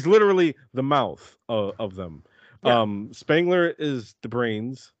 He's literally the mouth of them. Yeah. Spengler is the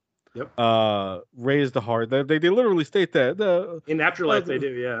brains. Yep. Ray is the heart. They literally state that in Afterlife they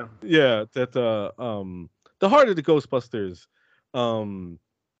do. Yeah. Yeah. That the heart of the Ghostbusters,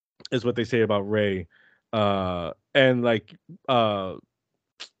 is what they say about Ray. And like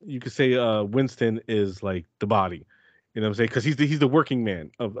you could say Winston is like the body. You know what I'm saying? Because he's the working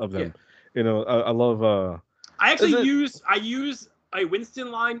man of them. Yeah. You know, I love. I actually use a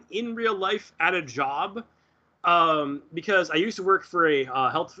Winston line in real life at a job. Because I used to work for a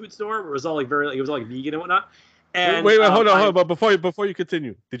health food store where it was all like it was all like vegan and whatnot. And wait, hold on. But before you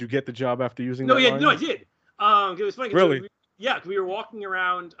continue, did you get the job after using that line? No, I did. It was funny. Really? We were walking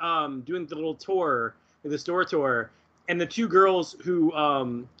around doing the little tour, the store tour, and the two girls who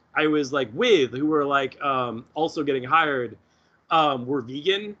I was like with, who were like also getting hired, were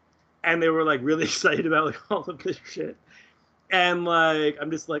vegan, and they were like really excited about like all of this shit. And like I'm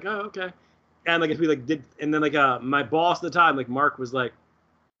just like, oh, okay. And like if we like did, and then like my boss at the time, like Mark, was like,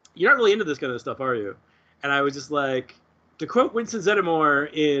 "You're not really into this kind of stuff, are you?" And I was just like, to quote Winston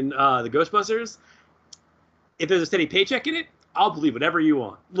Zeddemore in the Ghostbusters, "If there's a steady paycheck in it, I'll believe whatever you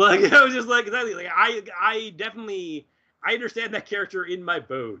want." Like I was just like, exactly. Like I definitely understand that character in my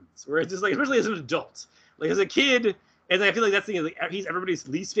bones. Where it's just like, especially as an adult, like as a kid, and I feel like that's the thing. Like he's everybody's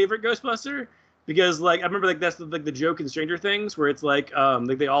least favorite Ghostbuster. Because like I remember like that's like the joke in Stranger Things where it's like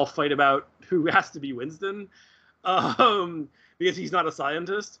they all fight about who has to be Winston, because he's not a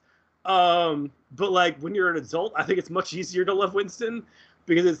scientist. But like when you're an adult, I think it's much easier to love Winston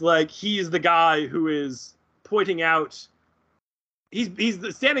because it's like he's the guy who is pointing out. He's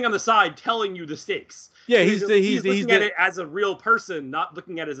standing on the side telling you the stakes. Yeah, he's looking at it as a real person, not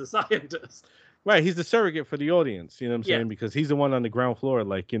looking at it as a scientist. Right, he's the surrogate for the audience, you know what I'm saying? Because he's the one on the ground floor,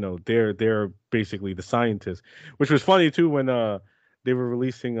 like, you know, they're basically the scientists. Which was funny too when they were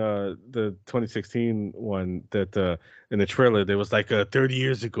releasing the 2016 one that in the trailer there was like 30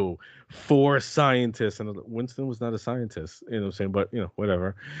 years ago, 4 scientists, and Winston was not a scientist, you know what I'm saying? But you know,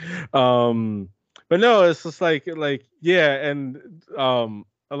 whatever. But no, it's just like yeah, and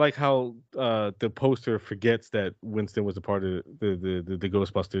I like how the poster forgets that Winston was a part of the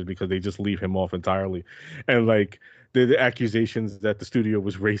Ghostbusters because they just leave him off entirely, and like the accusations that the studio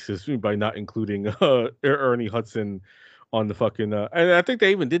was racist by not including Ernie Hudson on the fucking and I think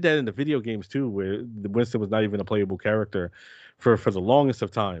they even did that in the video games too, where Winston was not even a playable character for the longest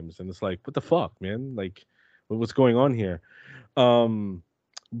of times, and it's like, what the fuck, man? Like, what's going on here?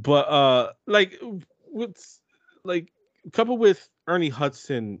 But like what's like coupled with Ernie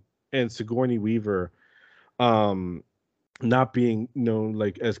Hudson and Sigourney Weaver, not being known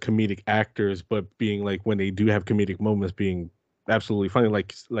like as comedic actors, but being like when they do have comedic moments, being absolutely funny.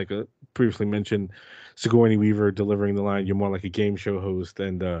 Like previously mentioned, Sigourney Weaver delivering the line, "You're more like a game show host,"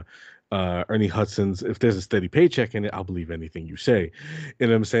 and Ernie Hudson's, "If there's a steady paycheck in it, I'll believe anything you say." You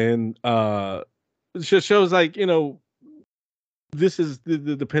know what I'm saying? It just shows like this is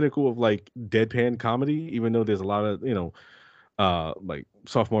the pinnacle of like deadpan comedy, even though there's a lot of like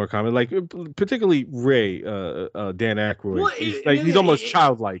sophomore comedy, like particularly Ray, Dan Aykroyd. Well, He's almost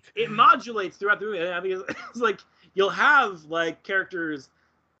childlike. it modulates throughout the movie. And I think it's like you'll have like characters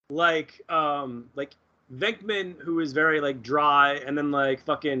like Venkman, who is very like dry, and then like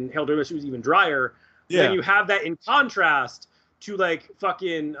fucking Harold Ramis, who's even drier. Yeah. Then you have that in contrast to like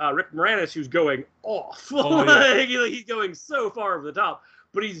fucking Rick Moranis, who's going off. Oh, like, he's going so far over the top,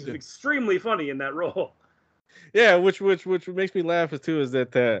 but he's extremely funny in that role. Yeah, which makes me laugh too is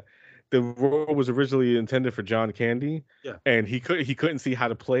that the role was originally intended for John Candy. Yeah. And he couldn't see how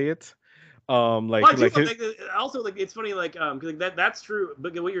to play it. Like also like it's funny like because like that's true,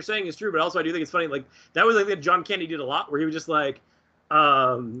 but what you're saying is true, but also I do think it's funny like that was like that John Candy did a lot where he was just like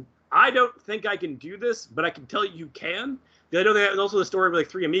I don't think I can do this, but I can tell you can. I know there's also the story of like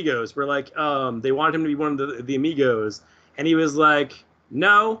Three Amigos where like they wanted him to be one of the Amigos, and he was like,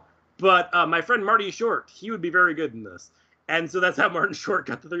 no, but my friend Marty Short, he would be very good in this. And so that's how Martin Short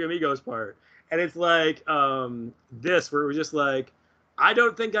got the Three Amigos part. And it's like this where it was just like, I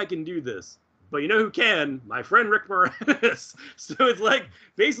don't think I can do this, but you know who can? My friend Rick Moranis. So it's like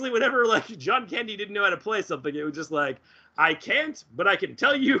basically whenever like John Candy didn't know how to play something, it was just like, I can't, but I can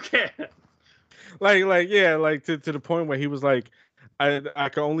tell you can. Like to the point where he was like, I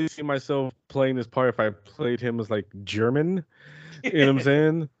could only see myself playing this part if I played him as like German. You know what I'm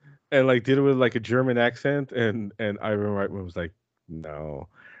saying? And like did it with like a German accent, and Ivan Reitman was like, no.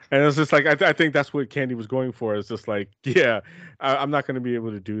 And it's just like I think that's what Candy was going for. It's just like, yeah, I'm not gonna be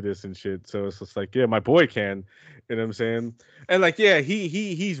able to do this and shit. So it's just like, yeah, my boy can. You know what I'm saying? And like, yeah,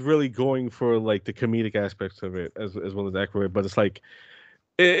 he's really going for like the comedic aspects of it as well as Aykroyd. But it's like,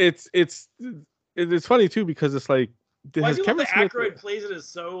 it's funny too because it's like, well, I feel like Aykroyd plays it as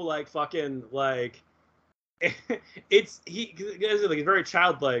so like fucking like it's like very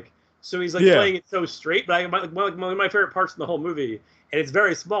childlike. So he's like playing it so straight. But one of my favorite parts in the whole movie, and it's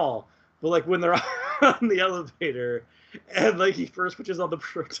very small, but like when they're on the elevator and like he first switches on the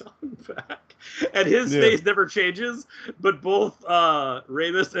proton pack and his face never changes, but both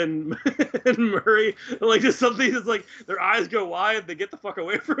Ramis and Murray like just something that's like their eyes go wide, they get the fuck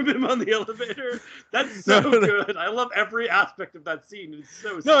away from him on the elevator. That's so good. I love every aspect of that scene. It's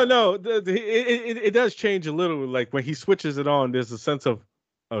so it does change a little. Like when he switches it on, there's a sense of,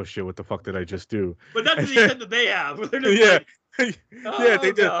 oh shit, what the fuck did I just do? But that's the extent that they have. Just yeah,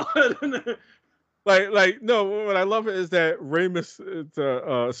 they did. Like no, what I love is that Ramis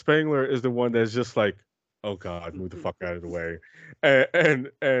Spangler is the one that's just like, oh god, move the fuck out of the way, and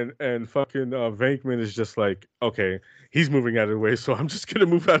fucking Venkman is just like, okay, he's moving out of the way, so I'm just gonna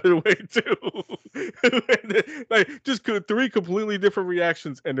move out of the way too. Like just three completely different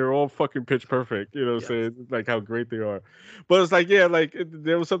reactions, and they're all fucking pitch perfect. You know what I'm saying? Like how great they are. But it's like, yeah, like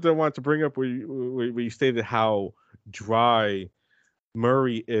there was something I wanted to bring up where you stated how dry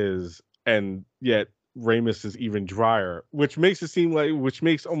Murray is, and yet Ramis is even drier, which makes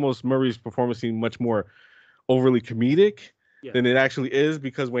almost Murray's performance seem much more overly comedic than it actually is,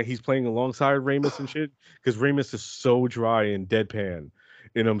 because when he's playing alongside Ramis and shit, because Ramis is so dry and deadpan,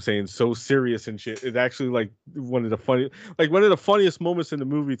 you know what I'm saying, so serious and shit. It's actually like one of the funniest moments in the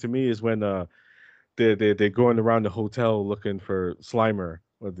movie to me is when they're going around the hotel looking for Slimer,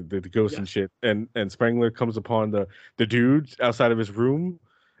 or the ghost and shit, and Spangler comes upon the dude outside of his room,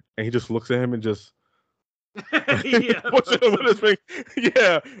 and he just looks at him and just and then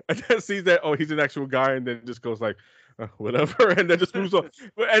sees that, oh, he's an actual guy, and then just goes like, whatever, and then just moves on.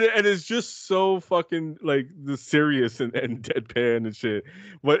 And it's just so fucking like the serious and deadpan and shit.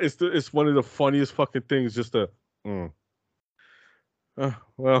 But it's one of the funniest fucking things. Just well, you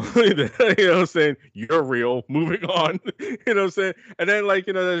know what I'm saying, you're real. Moving on, you know what I'm saying. And then like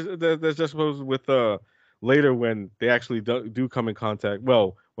there's just supposed with later when they actually do come in contact.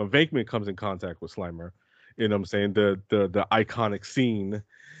 Well, when Venkman comes in contact with Slimer, you know what I'm saying, the iconic scene,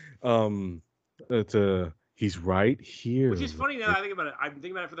 he's right here. Which is funny now that I think about it. I'm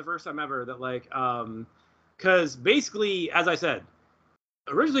thinking about it for the first time ever that like because basically, as I said,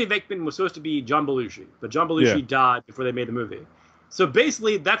 originally Venkman was supposed to be John Belushi, but John Belushi died before they made the movie. So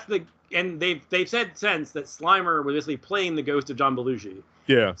basically that's and they've said since that Slimer was basically playing the ghost of John Belushi.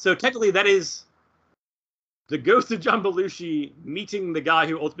 Yeah. So technically that is the ghost of John Belushi meeting the guy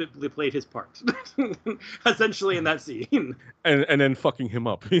who ultimately played his part, essentially in that scene, and then fucking him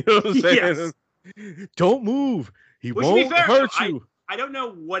up. You know what I'm saying? Yes. Don't move. He Which, to be won't fair, hurt you. I don't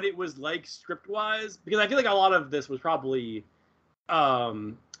know what it was like script wise, because I feel like a lot of this was probably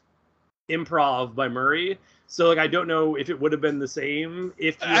improv by Murray. So like I don't know if it would have been the same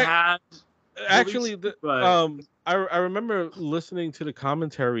if you had actually but... I remember listening to the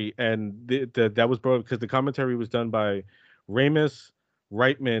commentary, and that was brought up because the commentary was done by Ramis,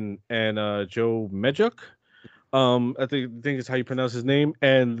 Reitman, and Joe Medjuk. I think is how you pronounce his name,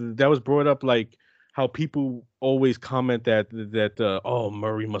 and that was brought up like how people always comment that oh,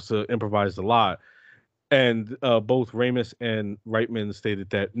 Murray must have improvised a lot, and both Ramis and Reitman stated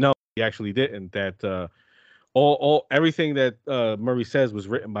that no, he actually didn't. That all everything that Murray says was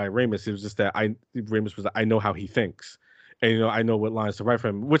written by Ramis. It was just that Ramis was I know how he thinks, and I know what lines to write for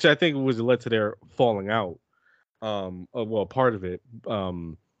him, which I think was led to their falling out. Well, part of it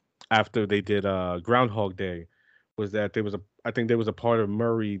after they did Groundhog Day was that I think there was a part of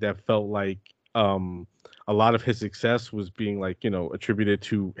Murray that felt like a lot of his success was being like attributed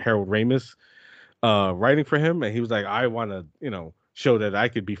to Harold Ramis writing for him, and he was like, I want to show that I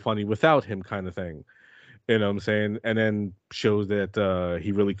could be funny without him, kind of thing. You know what I'm saying? And then shows that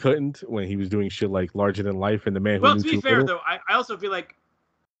he really couldn't when he was doing shit like Larger Than Life and The Man Who Well, Knew to be Too fair, Little. though, I also feel like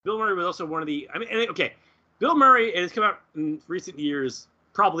Bill Murray was also one of the... I mean, okay, Bill Murray, it has come out in recent years,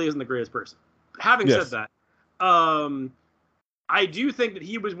 probably isn't the greatest person. Having said that, I do think that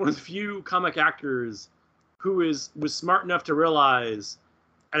he was one of the few comic actors who was smart enough to realize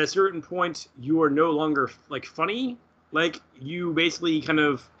at a certain point you are no longer like funny. Like you basically kind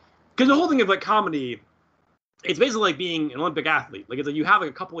of... Because the whole thing of like comedy... It's basically like being an Olympic athlete. Like it's like you have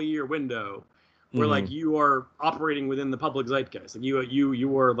like a couple of year window where like you are operating within the public zeitgeist. Like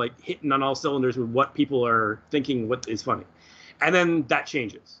you are like hitting on all cylinders with what people are thinking what is funny, and then that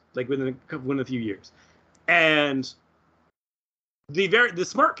changes like within a few years. And the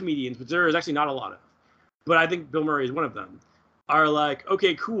smart comedians, which there is actually not a lot of, but I think Bill Murray is one of them, are like,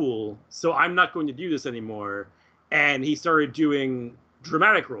 okay, cool. So I'm not going to do this anymore, and he started doing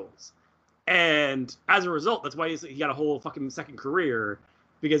dramatic roles. And as a result, that's why he got a whole fucking second career,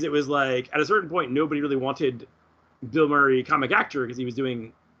 because it was like at a certain point nobody really wanted Bill Murray comic actor because he was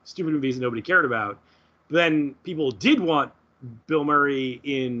doing stupid movies that nobody cared about. But then people did want Bill Murray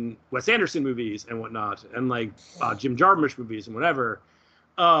in Wes Anderson movies and whatnot, and like Jim Jarmusch movies and whatever.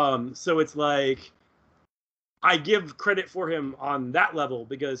 So it's like I give credit for him on that level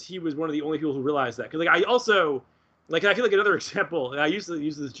because he was one of the only people who realized that. Because like I also... Like, I feel like another example, and I used to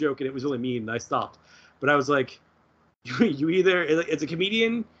use this joke, and it was really mean, and I stopped. But I was like, you either, as a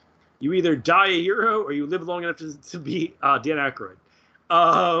comedian, you either die a hero, or you live long enough to be Dan Aykroyd.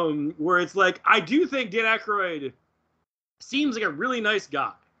 Where it's like, I do think Dan Aykroyd seems like a really nice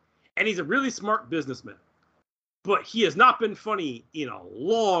guy, and he's a really smart businessman. But he has not been funny in a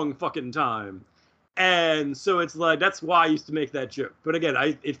long fucking time. And so it's like, that's why I used to make that joke. But again,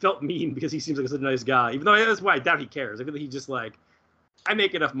 it felt mean because he seems like such a nice guy. Even though that's why I doubt he cares. I feel like he's just like, I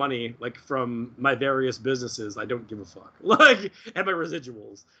make enough money, like, from my various businesses. I don't give a fuck. Like, and my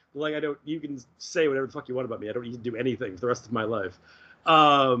residuals. Like, you can say whatever the fuck you want about me. I don't need to do anything for the rest of my life.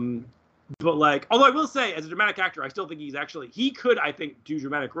 But like, although I will say, as a dramatic actor, I still think he could, I think, do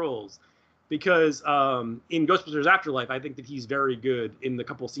dramatic roles. Because in Ghostbusters Afterlife, I think that he's very good in the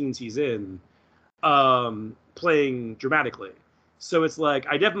couple scenes he's in. Playing dramatically. So it's like,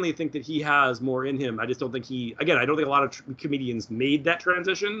 I definitely think that he has more in him. I just don't think I don't think a lot of comedians made that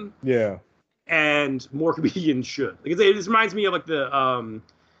transition. Yeah. And more comedians should. Like, it reminds me of like the,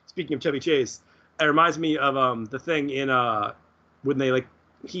 speaking of Chevy Chase, it reminds me of the thing in, when they like,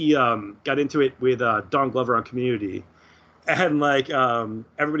 he got into it with Don Glover on Community. And like,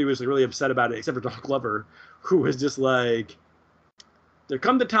 everybody was like, really upset about it, except for Don Glover, who was just like, there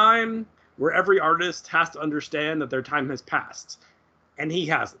come the time where every artist has to understand that their time has passed, and he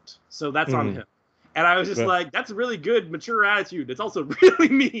hasn't. So that's on him. And I was just like, that's a really good, mature attitude. It's also really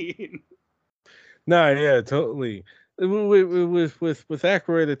mean. Nah, yeah, totally. With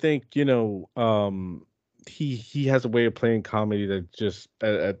Aykroyd, I think he has a way of playing comedy that just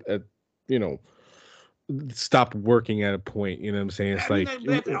at stop working at a point. You know what I'm saying?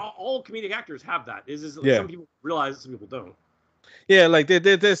 It's all comedic actors have that. Some people realize it, some people don't. Yeah, like there's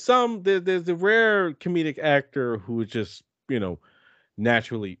the rare comedic actor who is just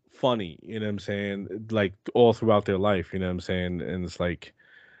naturally funny. You know what I'm saying? Like all throughout their life. You know what I'm saying? And it's like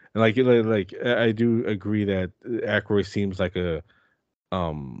I do agree that Aykroyd seems like a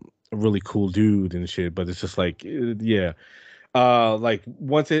really cool dude and shit, but it's just like yeah. Like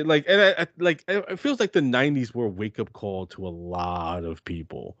once it like and like it feels like the 90s were a wake up call to a lot of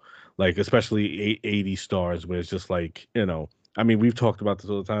people, like especially 80 stars, where it's just like, I mean, we've talked about this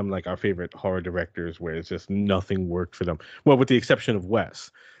all the time, like our favorite horror directors, where it's just nothing worked for them. Well, with the exception of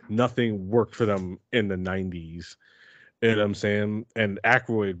Wes, nothing worked for them in the 90s. You know what I'm saying? And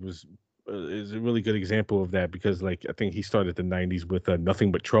Aykroyd was is a really good example of that, because like I think he started the 90s with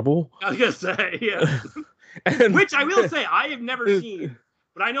Nothing But Trouble. I was gonna say, yeah. And Which I will say I have never seen,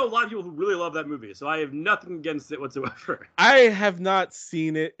 but I know a lot of people who really love that movie, so I have nothing against it whatsoever. I have not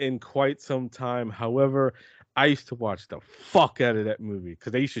seen it in quite some time. However, I used to watch the fuck out of that movie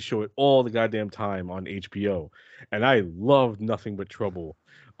because they used to show it all the goddamn time on HBO, and I loved Nothing But Trouble.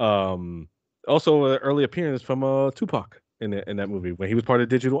 Also, an early appearance from Tupac in that movie when he was part of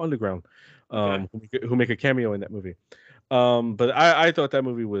Digital Underground, Okay. who make a cameo in that movie. But I thought that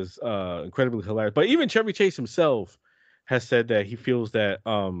movie was incredibly hilarious. But even Chevy Chase himself has said that he feels that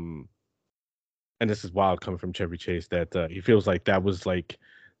and this is wild coming from Chevy Chase, that he feels like that was like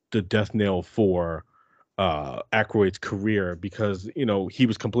the death knell for Aykroyd's career, because he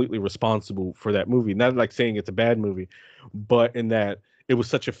was completely responsible for that movie. Not like saying it's a bad movie, but in that it was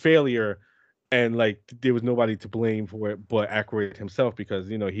such a failure, and like there was nobody to blame for it but Aykroyd himself, because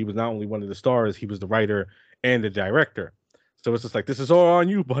he was not only one of the stars, he was the writer and the director. So it's just like, this is all on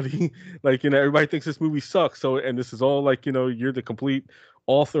you, buddy. Like, everybody thinks this movie sucks. So, and this is all like, you're the complete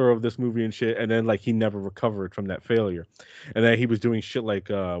author of this movie and shit. And then like he never recovered from that failure. And then he was doing shit like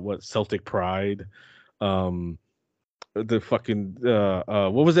Celtic Pride, um the fucking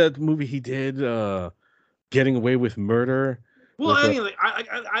what was that movie he did, Getting Away with Murder, Well, with I mean, like,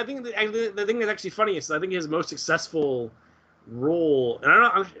 I think the thing that's actually funny is I think his most successful role, and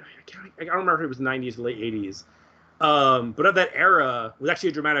I don't remember if it was '90s or late '80s, but of that era was actually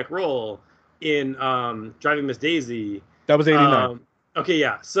a dramatic role in Driving Miss Daisy. that was 89. Okay,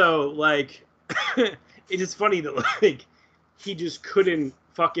 yeah. So like, it's just funny that like he just couldn't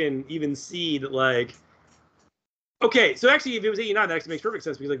fucking even see that like. Okay, so actually, if it was '89, that actually makes perfect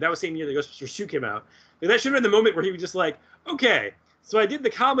sense, because like that was the same year that Ghostbusters 2 came out. Like, that should have been the moment where he was just like, okay, so I did the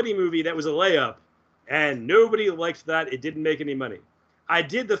comedy movie that was a layup, and nobody liked that. It didn't make any money. I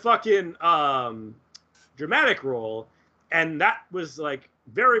did the fucking dramatic role, and that was like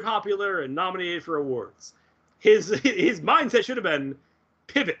very popular and nominated for awards. His mindset should have been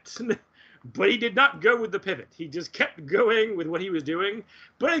pivot, but he did not go with the pivot. He just kept going with what he was doing.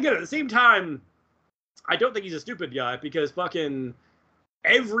 But again, at the same time, I don't think he's a stupid guy, because fucking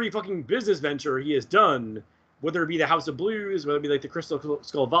every fucking business venture he has done, whether it be the House of Blues, whether it be like the Crystal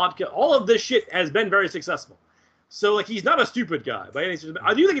Skull vodka, all of this shit has been very successful. So like he's not a stupid guy by any stretch.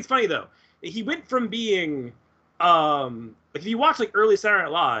 I do think it's funny though. He went from being like, if you watch like early Saturday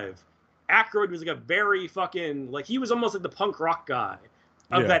Night Live, Aykroyd was like a very fucking, like, he was almost like the punk rock guy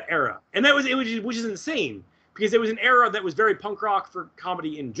of that era. And that was which is insane, because it was an era that was very punk rock for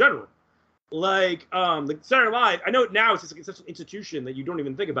comedy in general. Like Saturday Night Live, I know now it's just like such an institution that you don't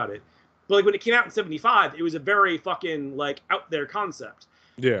even think about it. But like when it came out in '75, it was a very fucking like out there concept.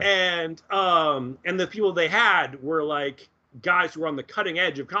 Yeah. And the people they had were like guys who were on the cutting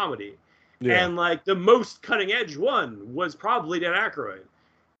edge of comedy. Yeah. And like the most cutting edge one was probably Dan Aykroyd.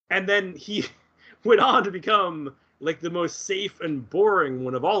 And then he went on to become like the most safe and boring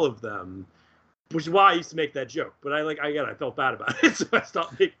one of all of them, which is why I used to make that joke. But I felt bad about it, so I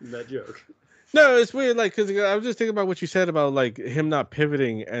stopped making that joke. No, it's weird, like, because I was just thinking about what you said about like him not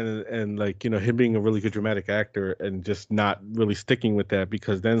pivoting, and like him being a really good dramatic actor and just not really sticking with that,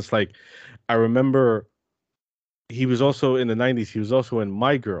 because then it's like, I remember he was also in the '90s. He was also in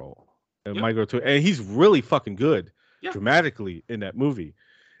My Girl and My Girl 2, and he's really fucking good dramatically in that movie.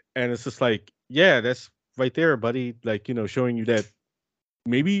 And it's just like, yeah, that's right there, buddy. Like, showing you that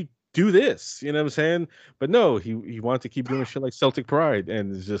maybe do this, you know what I'm saying? But no, he wanted to keep doing shit like Celtic Pride,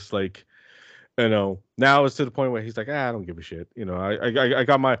 and it's just like, now it's to the point where he's like, I don't give a shit. I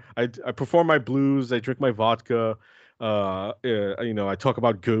got I perform my blues, I drink my vodka, I talk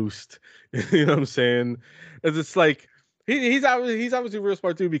about Ghost, you know what I'm saying? It's like he's obviously real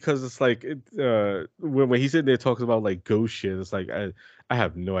smart too, because it's like when he's sitting there talking about like ghost shit, it's like I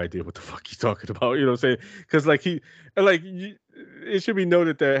have no idea what the fuck he's talking about, you know what I'm saying? Because like it should be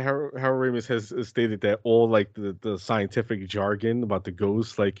noted that Harold Ramis has stated that all like the scientific jargon about the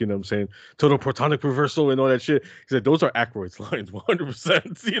ghosts, like, you know what I'm saying, total protonic reversal and all that shit, he said those are Aykroyd's lines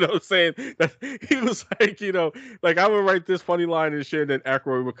 100%. You know what I'm saying? That he was like, like I would write this funny line and shit, and then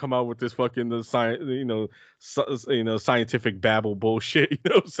Aykroyd would come out with this fucking scientific babble bullshit. You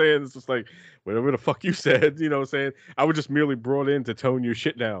know what I'm saying? It's just like whatever the fuck you said. You know what I'm saying? I was just merely brought in to tone your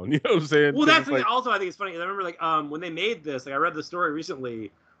shit down. You know what I'm saying? Well, that's like, also I think it's funny. I remember like when they made this, like I read the story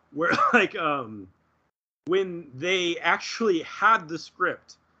recently where like when they actually had the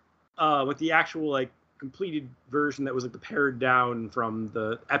script with the actual like completed version that was like the pared down from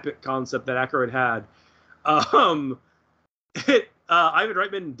the epic concept that Aykroyd had. Ivan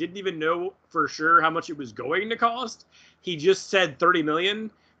Reitman didn't even know for sure how much it was going to cost. He just said $30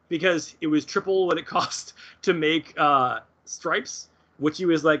 million because it was triple what it cost to make Stripes, which he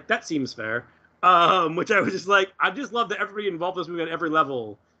was like, that seems fair. Which I was just like, I just love that everybody involved in this movie at every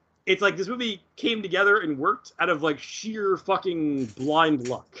level. It's like this movie came together and worked out of like sheer fucking blind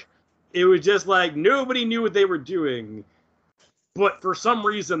luck. It was just like nobody knew what they were doing. But for some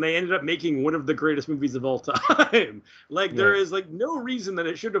reason, they ended up making one of the greatest movies of all time. Like, there is, like, no reason that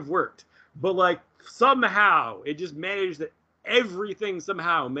it should have worked. But, like, somehow, it just managed that everything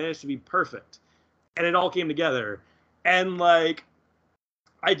somehow managed to be perfect. And it all came together. And, like,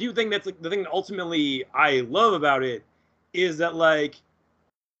 I do think that's, like, the thing that ultimately I love about it is that, like,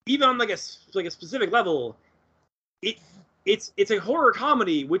 even on, like a specific level, it's a horror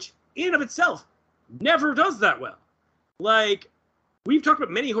comedy, which, in and of itself, never does that well. Like, we've talked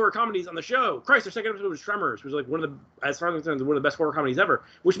about many horror comedies on the show. Christ, our second episode was Tremors, which was like one of the, as far as I'm concerned, one of the best horror comedies ever,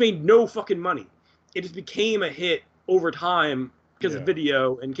 which made no fucking money. It just became a hit over time because of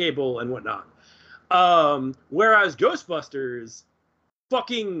video and cable and whatnot. Whereas Ghostbusters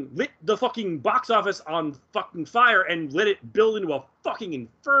fucking lit the fucking box office on fucking fire and let it build into a fucking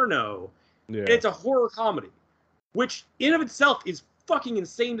inferno. Yeah. And it's a horror comedy, which in of itself is fucking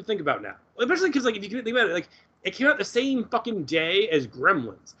insane to think about now. Especially because, like, if you think about it, like, it came out the same fucking day as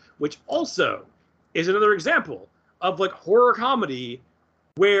Gremlins, which also is another example of, like, horror comedy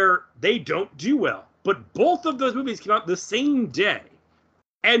where they don't do well. But both of those movies came out the same day,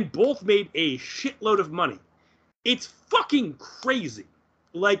 and both made a shitload of money. It's fucking crazy,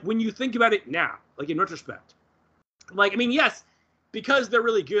 like, when you think about it now, like, in retrospect. Like, I mean, yes, because they're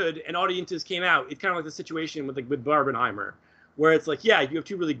really good and audiences came out, it's kind of like the situation with, like, with Barbenheimer, where it's like, yeah, you have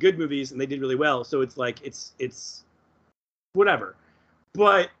two really good movies and they did really well, so it's like, it's whatever.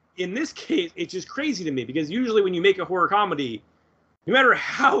 But in this case, it's just crazy to me, because usually when you make a horror comedy, no matter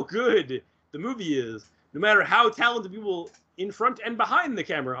how good the movie is, no matter how talented people in front and behind the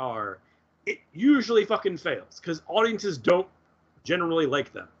camera are, it usually fucking fails, because audiences don't generally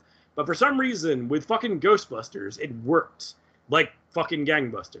like them. But for some reason, with fucking Ghostbusters, it worked. Like fucking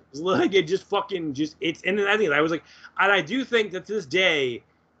gangbusters. Like, it just fucking it's, and I think I was like, and I do think that to this day,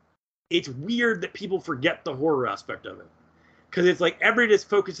 it's weird that people forget the horror aspect of it. Because it's like, everybody just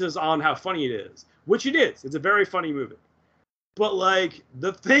focuses on how funny it is, which it is. It's a very funny movie. But, like,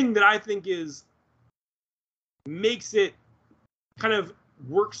 the thing that I think makes it kind of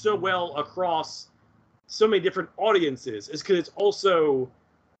work so well across so many different audiences is because it's also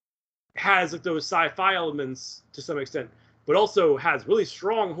has, like, those sci-fi elements to some extent, but also has really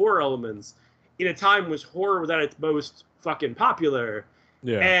strong horror elements in a time when horror was at its most fucking popular.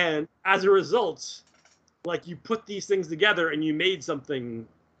 Yeah. And as a result, like, you put these things together and you made something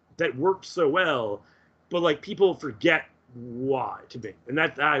that worked so well, but, like, people forget why to me. And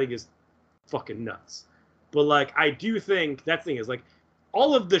that, I think, is fucking nuts. But, like, I do think that thing is, like,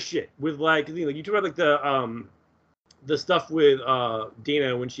 all of the shit with, like, you talk about, like, the stuff with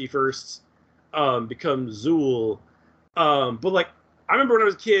Dana when she first becomes Zool. But, like, I remember when I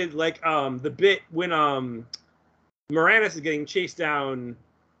was a kid, like, the bit when Moranis is getting chased down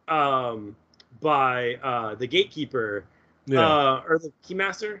by the gatekeeper, or the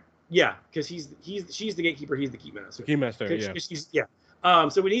keymaster. Yeah, because she's the gatekeeper, he's the keymaster. Keymaster, yeah.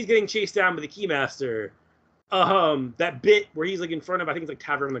 So when he's getting chased down by the keymaster, that bit where he's, like, in front of, I think it's like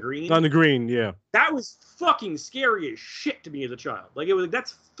Tavern on the Green. On the Green, yeah. That was fucking scary as shit to me as a child. Like, it was like,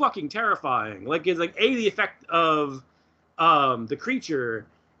 that's fucking terrifying. Like, it's like, A, the effect of the creature,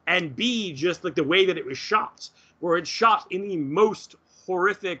 and B, just, like, the way that it was shot, where it's shot in the most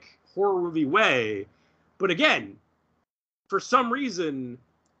horrific horror movie way. But again, for some reason,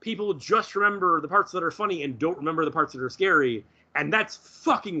 people just remember the parts that are funny and don't remember the parts that are scary. And that's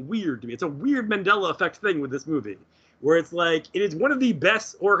fucking weird to me. It's a weird Mandela effect thing with this movie, where it's like, it is one of the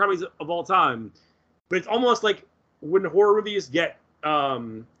best horror comedies of all time, but it's almost like when horror movies get,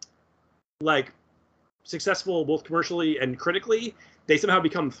 like, successful both commercially and critically, they somehow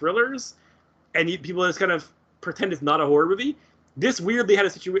become thrillers, and people just kind of pretend it's not a horror movie. This weirdly had a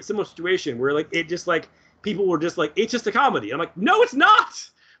similar situation where, like, it just, like, people were just like, it's just a comedy. I'm like, no, it's not!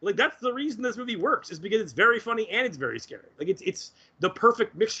 Like that's the reason this movie works, is because it's very funny and it's very scary. Like it's the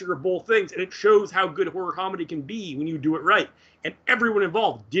perfect mixture of both things, and it shows how good horror comedy can be when you do it right. And everyone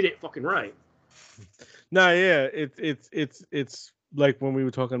involved did it fucking right. Nah, yeah, it's like when we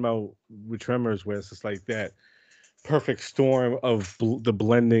were talking about with Tremors, where it's just like that perfect storm of the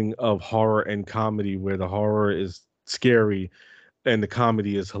blending of horror and comedy, where the horror is scary and the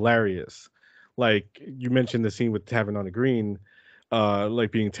comedy is hilarious. Like you mentioned the scene with Tavern on the Green,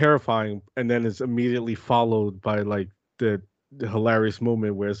 like being terrifying, and then it's immediately followed by like the hilarious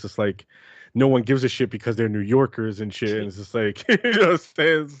moment where it's just like no one gives a shit because they're New Yorkers and shit, and it's just like you know what I'm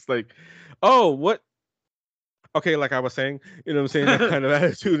saying? It's like, oh, what? Okay, like I was saying, you know what I'm saying, that kind of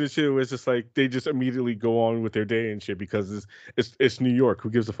attitude and shit, where it's just like they just immediately go on with their day and shit because it's New York. Who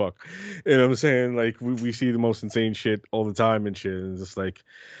gives a fuck? You know what I'm saying? Like we see the most insane shit all the time and shit, and it's just like,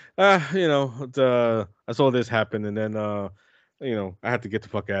 you know, I saw this happen, and then you know, I had to get the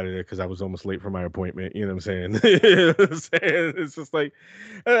fuck out of there because I was almost late for my appointment. You know what I'm saying? You know what I'm saying? It's just like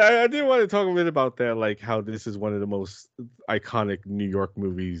I did want to talk a bit about that, like how this is one of the most iconic New York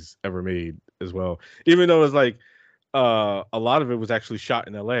movies ever made as well. Even though it's like a lot of it was actually shot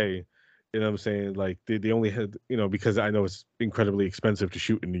in LA. You know what I'm saying? Like they only had, you know, because I know it's incredibly expensive to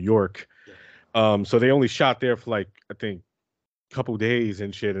shoot in New York. So they only shot there for like I think a couple days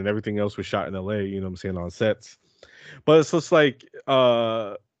and shit, and everything else was shot in LA, you know what I'm saying, on sets. But it's just like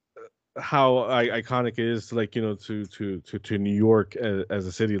how iconic it is, like, you know, to New York as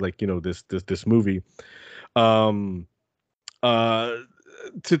a city, like, you know, this movie. Um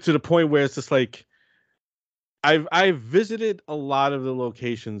to the point where it's just like I've visited a lot of the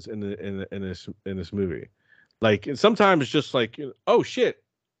locations in this movie. Like, and sometimes it's just like, oh shit,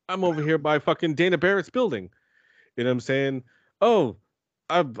 I'm over here by fucking Dana Barrett's building. You know what I'm saying? Oh,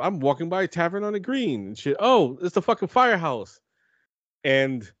 I'm walking by Tavern on the Green and shit. Oh, it's the fucking firehouse.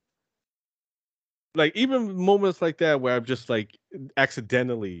 And like even moments like that where I've just like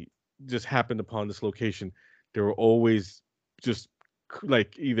accidentally just happened upon this location, there were always just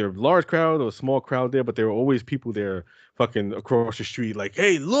like either large crowd or a small crowd there, but there were always people there fucking across the street, like,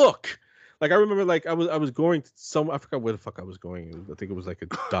 hey, look. Like I remember, like I was going to some, I forgot where the fuck I was going. I think it was like a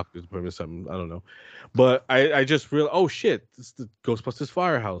doctor's appointment or something. I don't know, but I just realized, oh shit, this is the Ghostbusters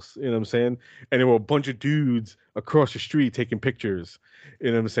firehouse. You know what I'm saying? And there were a bunch of dudes across the street taking pictures.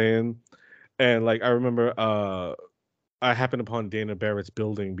 You know what I'm saying? And like I remember, I happened upon Dana Barrett's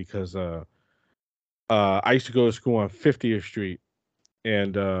building because I used to go to school on 50th Street,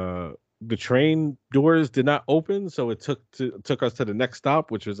 and the train doors did not open, so it took us to the next stop,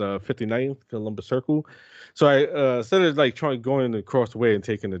 which was 59th Columbus Circle. So I instead of like trying going across the way and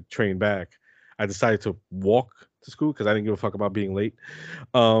taking the train back, I decided to walk to school because I didn't give a fuck about being late.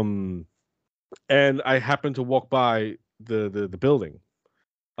 Um, and I happened to walk by the building.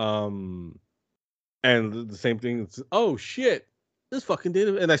 Um, and the same thing. It's, oh shit, this fucking did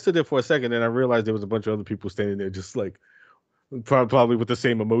it. And I stood there for a second, and I realized there was a bunch of other people standing there, just like probably with the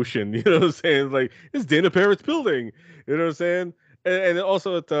same emotion. You know what I'm saying? Like, it's Dana Barrett's building. You know what I'm saying? And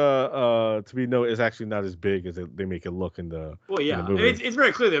also, to be noted, it's actually not as big as they make it look in the Well, in the yeah, movie. it's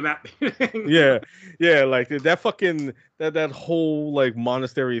very clear they're not. Yeah, yeah, like that fucking that whole like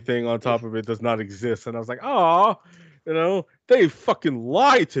monastery thing on top of it does not exist. And I was like, oh, you know, they fucking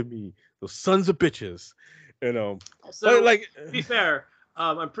lied to me, those sons of bitches, you know. So, But like, to be fair,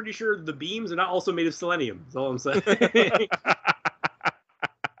 I'm pretty sure the beams are not also made of selenium. That's all I'm saying.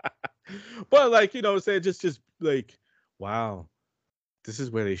 but like, you know, saying just like, wow, this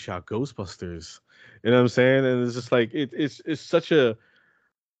is where they shot Ghostbusters. You know what I'm saying? And it's just like it's such a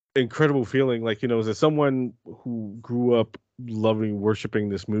incredible feeling, like, you know, as someone who grew up loving worshiping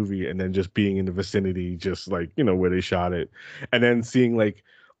this movie and then just being in the vicinity, just like, you know, where they shot it, and then seeing like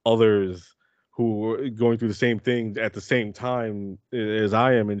others who were going through the same thing at the same time as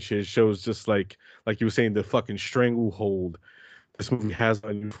I am and shit, shows just like you were saying, the fucking stranglehold this movie has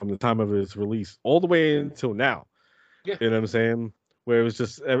on you from the time of its release all the way until now. Yeah. You know what I'm saying? Where it was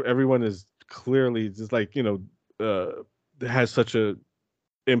just everyone is clearly just like, you know, has such a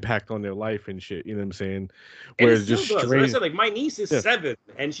impact on their life and shit. You know what I'm saying? And Where it it's still just does. Like I strange. said, like my niece is 7,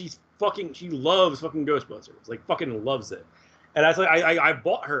 and she loves fucking Ghostbusters. Like fucking loves it. And that's like I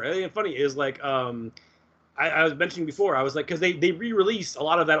bought her. And funny is like I was mentioning before, I was like, because they re-released a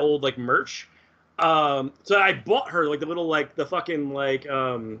lot of that old like merch. So I bought her like the little like the fucking like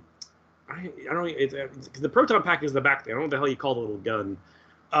I don't it's the proton pack is the back thing. I don't know what the hell you call the little gun.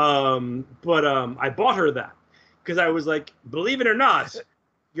 But I bought her that because I was like, believe it or not,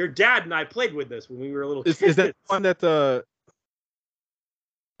 your dad and I played with this when we were a little kids. Is that one that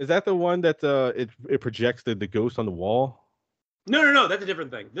is that the one that it projects the ghost on the wall? No, that's a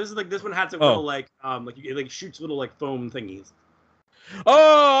different thing. This one has a little it shoots little like foam thingies.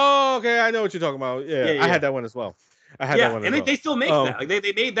 Oh, okay, I know what you're talking about. Yeah, I had that one as well. And they still make that. Like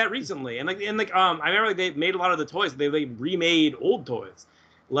they made that recently, and I remember like they made a lot of the toys. They remade old toys.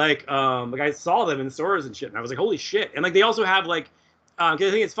 Like I saw them in stores and shit, and I was like, holy shit! And like they also have like, cause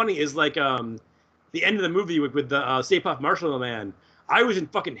I think it's funny is like the end of the movie with the Stay Puft Marshmallow Man. I was in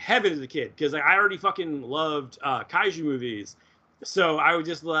fucking heaven as a kid because like, I already fucking loved kaiju movies, so I was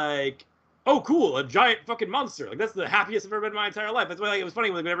just like, oh cool, a giant fucking monster. Like that's the happiest I've ever been in my entire life. That's why like, it was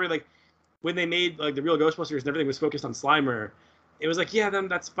funny whenever like when they made like the real Ghostbusters and everything was focused on Slimer. It was like, yeah, then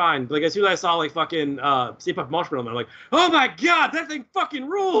that's fine. But like as soon as I saw like fucking Stay Puft Marshmallow Man, I'm like, oh my god, that thing fucking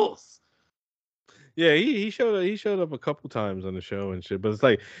rules. Yeah, he showed up a couple times on the show and shit, but it's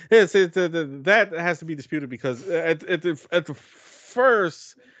like that has to be disputed because at the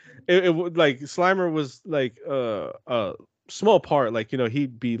first it would like Slimer was like a small part, like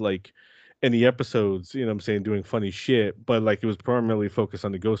he'd be like in the episodes, what I'm saying, doing funny shit, but like it was primarily focused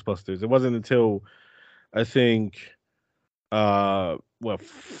on the Ghostbusters. It wasn't until I think what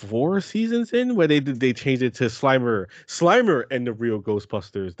 4 seasons in where they changed it to Slimer and the real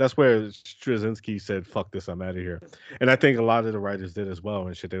Ghostbusters. That's where Straczynski said fuck this, I'm out of here. And I think a lot of the writers did as well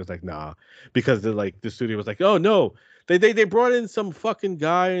and shit. They was like nah, because the studio was like, oh no, they brought in some fucking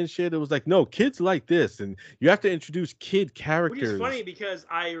guy and shit. It was like, no, kids like this and you have to introduce kid characters. Which is funny because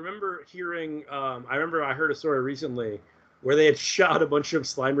I remember hearing I heard a story recently where they had shot a bunch of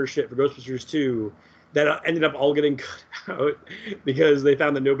Slimer shit for Ghostbusters 2 that ended up all getting cut out because they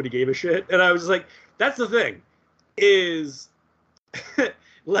found that nobody gave a shit. And I was like, that's the thing, is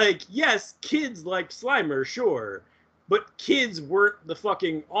like, yes, kids like Slimer, sure, but kids weren't the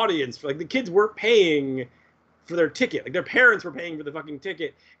fucking audience. Like the kids weren't paying for their ticket. Like their parents were paying for the fucking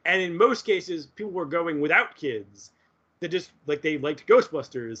ticket. And in most cases, people were going without kids. That just like they liked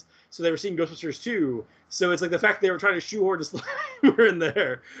Ghostbusters, so they were seeing Ghostbusters 2. So it's like the fact they were trying to shoehorn the Slimer in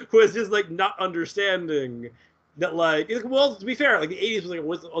there was just like not understanding that like, well, to be fair, like the 80s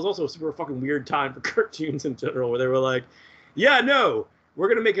was also a super fucking weird time for cartoons in general, where they were like, yeah, no, we're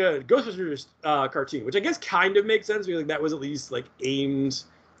gonna make a Ghostbusters cartoon, which I guess kind of makes sense because like that was at least like aimed.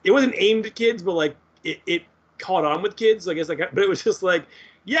 It wasn't aimed at kids, but like it caught on with kids. So I guess like, but it was just like,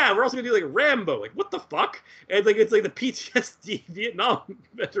 yeah, we're also gonna do like Rambo. Like, what the fuck? And like it's like the PTSD Vietnam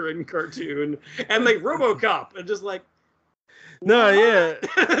veteran cartoon, and like RoboCop, and just like, no, yeah,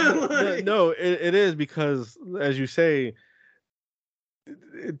 like, no, it is because as you say,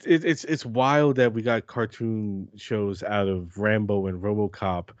 it's wild that we got cartoon shows out of Rambo and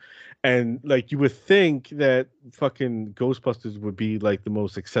RoboCop, and like you would think that fucking Ghostbusters would be like the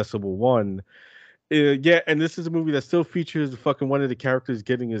most accessible one. Yeah, and this is a movie that still features fucking one of the characters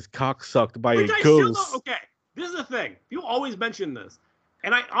getting his cock sucked by a ghost. Okay, this is the thing. People always mention this,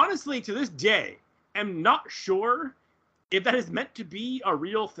 and I honestly, to this day, am not sure if that is meant to be a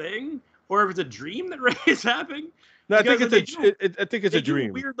real thing or if it's a dream that Ray is having. No, I think it's a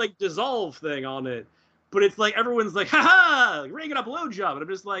dream. A weird like dissolve thing on it, but it's like everyone's like, haha, Ray got a blowjob, and I'm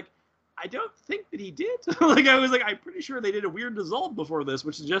just like, I don't think that he did. Like I was like, I'm pretty sure they did a weird dissolve before this,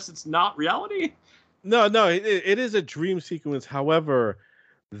 which suggests it's not reality. No, it is a dream sequence. However,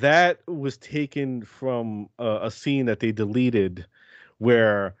 that was taken from a scene that they deleted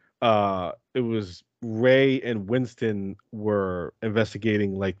where it was Ray and Winston were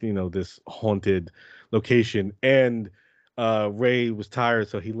investigating like, this haunted location, and Ray was tired,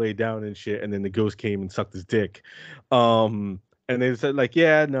 so he laid down and shit, and then the ghost came and sucked his dick. And they said like,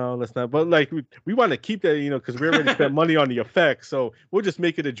 yeah, no, let's not. But like, we want to keep that, because we already spent money on the effects, so we'll just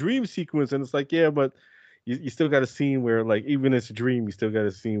make it a dream sequence. And it's like, yeah, but you still got a scene where like, even it's a dream, you still got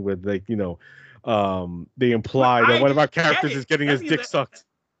a scene where like, they imply that one of our characters is getting his dick sucked.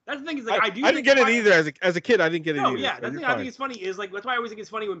 That's the thing is like, I didn't get it either as a kid. I didn't get it either. Yeah, that's the thing I think it's funny is like, that's why I always think it's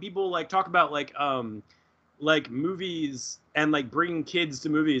funny when people like talk about like movies and like bringing kids to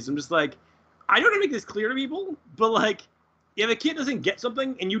movies. I'm just like, I don't want to make this clear to people, but like, if a kid doesn't get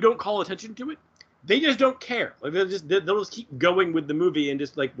something and you don't call attention to it, they just don't care. Like they'll just keep going with the movie and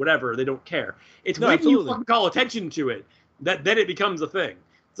just like whatever, they don't care. It's when you fucking call attention to it that then it becomes a thing.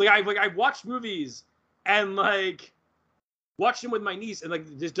 It's like I've watched movies and like watched them with my niece and like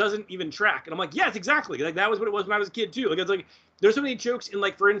this doesn't even track, and I'm like, yes, exactly. Like that was what it was when I was a kid too. Like it's like there's so many jokes in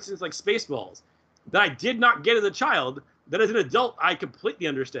like, for instance, like Spaceballs that I did not get as a child, that as an adult I completely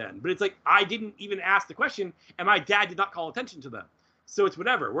understand. But it's like I didn't even ask the question, and my dad did not call attention to them. So it's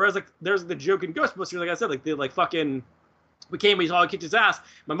whatever. Whereas like there's the joke in Ghostbusters, like I said, like they like fucking we saw him kick his ass.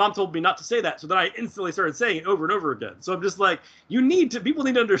 My mom told me not to say that, so then I instantly started saying it over and over again. So I'm just like, people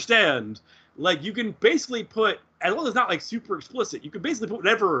need to understand like you can basically put, as long as it's not like super explicit, you can basically put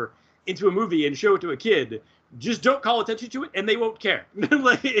whatever into a movie and show it to a kid. Just don't call attention to it, and they won't care.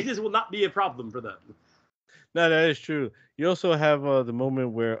 Like it just will not be a problem for them. No, that is true. You also have the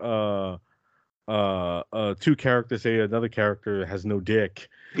moment where two characters say another character has no dick.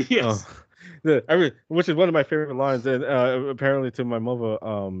 Yes. Which is one of my favorite lines, and apparently to my mother,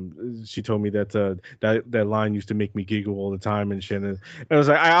 she told me that that line used to make me giggle all the time and shit. And I was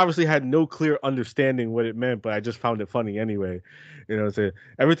like, I obviously had no clear understanding what it meant, but I just found it funny anyway. So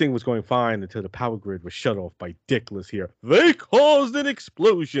everything was going fine until the power grid was shut off by Dickless here. They caused an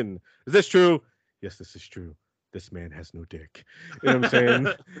explosion. Is this true? Yes, this is true. This man has no dick. You know what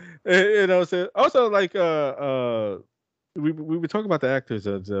I'm saying? So also like we were talking about the actors.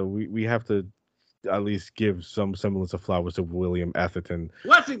 We have to at least give some semblance of flowers to William Atherton.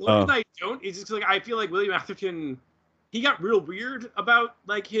 Well, I think the reason I don't is just like I feel like William Atherton, he got real weird about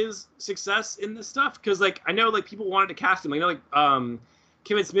like his success in this stuff, because like I know like people wanted to cast him. I know like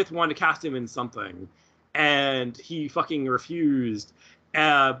Kevin Smith wanted to cast him in something, and he fucking refused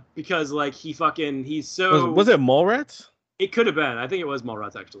because like he's so. Was it Mallrats? It could have been. I think it was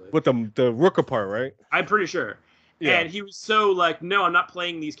Mallrats actually. With the Rooker part, right? I'm pretty sure. Yeah. And he was so like, no, I'm not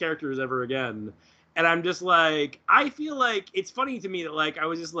playing these characters ever again. And I'm just like, I feel like it's funny to me that like I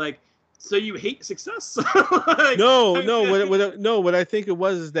was just like, so you hate success? Like, no. What I think it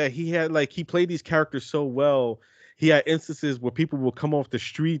was is that he had like he played these characters so well. He had instances where people will come off the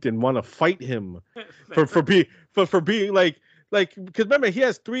street and want to fight him for being like because remember he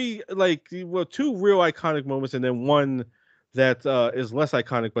has two real iconic moments and then one that is less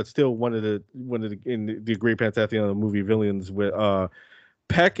iconic, but still one of the in the Great Pantheon movie villains with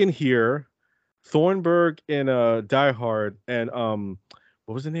Peck in here, Thornburg in Die Hard, and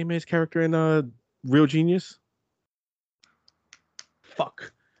what was the name of his character in Real Genius?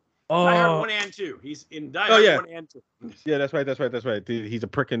 Fuck. Oh. Die Hard 1 and 2. He's in Die Hard 1 and 2. Yeah, that's right. He's a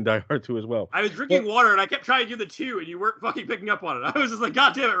prick in Die Hard 2 as well. I was drinking water and I kept trying to do the 2 and you weren't fucking picking up on it. I was just like,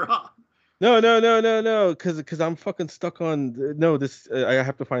 God damn it, Rob. No, because I'm fucking stuck on this. I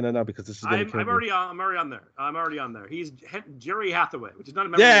have to find that out because this is. I'm already on there. He's Jerry Hathaway, which is not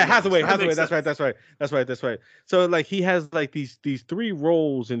a Hathaway. That's right. So like he has like these three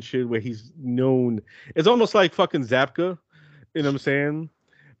roles and shit where he's known. It's almost like fucking Zapka, you know what I'm saying?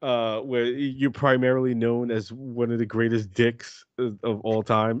 Where you're primarily known as one of the greatest dicks of all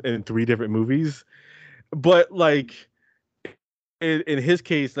time in 3 different movies, but like. In his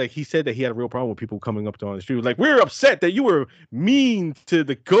case, like he said that he had a real problem with people coming up to him on the street. Like, we're upset that you were mean to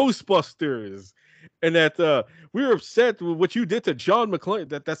the Ghostbusters, and that we were upset with what you did to John McClane.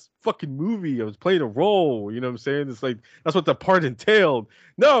 That's fucking movie. I was playing a role. You know what I'm saying? It's like that's what the part entailed.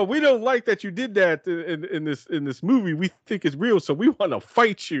 No, we don't like that you did that in this movie. We think it's real, so we want to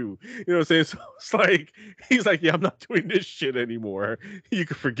fight you. You know what I'm saying? So it's like he's like, yeah, I'm not doing this shit anymore. You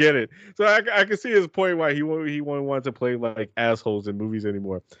can forget it. So I can see his point why he wouldn't want to play like assholes in movies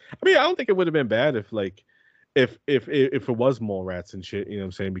anymore. I mean, I don't think it would have been bad if it was Mallrats and shit. You know what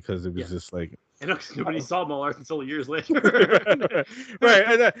I'm saying? Because it was just like. I know because nobody saw Mallrats until years later. Right.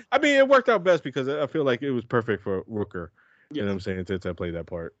 And I mean, it worked out best because I feel like it was perfect for Rooker. You know what I'm saying? To play that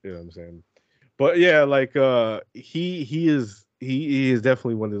part. You know what I'm saying? But yeah, like he is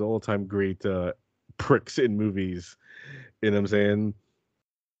definitely one of the all-time great pricks in movies. You know what I'm saying?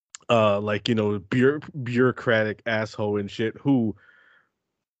 Like, you know, bureaucratic asshole and shit who.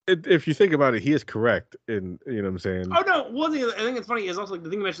 If you think about it, he is correct in, you know what I'm saying? Oh, no. One thing I think it's funny is also like the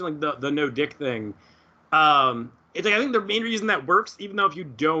thing you mentioned, like the no dick thing. It's like I think the main reason that works, even though if you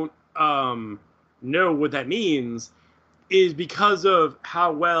don't know what that means, is because of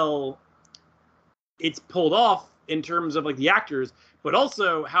how well it's pulled off in terms of like the actors, but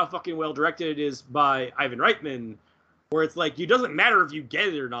also how fucking well directed it is by Ivan Reitman, where it's like, it doesn't matter if you get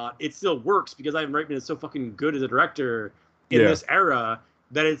it or not, it still works because Ivan Reitman is so fucking good as a director in this era.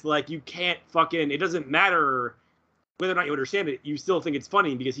 That it's like you can't fucking. It doesn't matter whether or not you understand it. You still think it's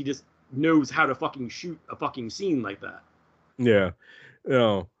funny because he just knows how to fucking shoot a fucking scene like that. Yeah,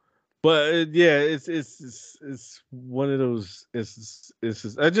 but yeah, it's one of those.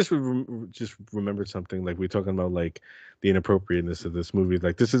 I just remembered something. Like we're talking about like the inappropriateness of this movie.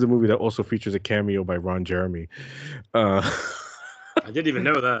 Like this is a movie that also features a cameo by Ron Jeremy. I didn't even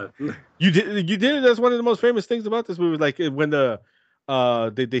know that. You did. That's one of the most famous things about this movie. Like when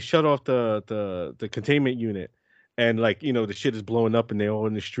they shut off the containment unit and like, you know, the shit is blowing up and they're all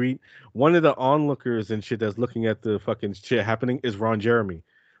in the street. One of the onlookers and shit that's looking at the fucking shit happening is Ron Jeremy.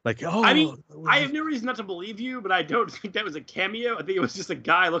 Like, I mean, I have no reason not to believe you, but I don't think that was a cameo. I think it was just a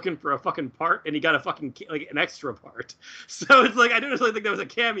guy looking for a fucking part, and he got a fucking like an extra part. So it's like I don't really think that was a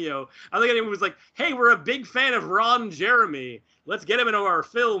cameo. I think anyone was like, "Hey, we're a big fan of Ron Jeremy. Let's get him into our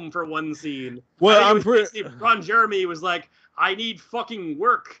film for one scene." Well, I'm pretty. Ron Jeremy was like, "I need fucking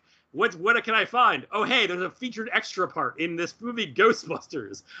work. What can I find? Oh, hey, there's a featured extra part in this movie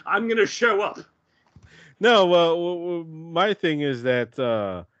Ghostbusters. I'm gonna show up." No, well, my thing is that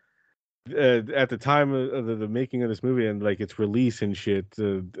at the time of the making of this movie and like its release and shit,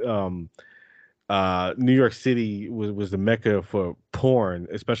 New York City was the mecca for porn,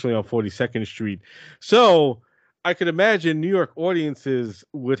 especially on 42nd Street. So I could imagine New York audiences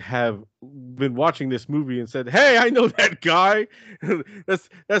would have been watching this movie and said, "Hey, I know that guy.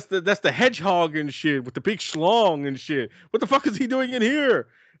 that's the hedgehog and shit with the big schlong and shit. What the fuck is he doing in here?"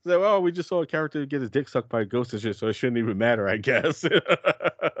 So, well, we just saw a character get his dick sucked by a ghost and shit, so it shouldn't even matter, I guess. That's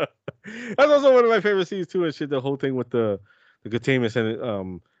also one of my favorite scenes too, and shit. The whole thing with the containment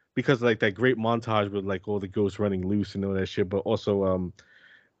and because like that great montage with like all the ghosts running loose and all that shit, but also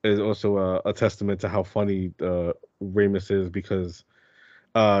is also a testament to how funny Ramis is because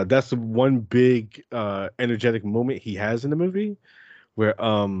that's one big energetic moment he has in the movie where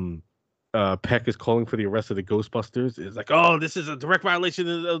Peck is calling for the arrest of the Ghostbusters. It's like, oh, this is a direct violation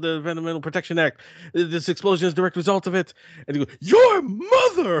of the Environmental Protection Act. This explosion is a direct result of it. And he goes, "Your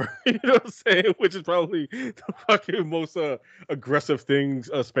mother!" You know what I'm saying? Which is probably the fucking most aggressive thing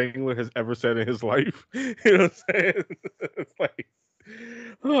Spangler has ever said in his life. You know what I'm saying? It's like,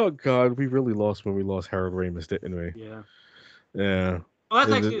 oh God, we really lost when we lost Harold Ramis, didn't we? Yeah. Yeah. Well,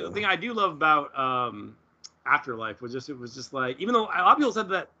 that's actually the thing I do love about Afterlife it was just like, even though a lot of people said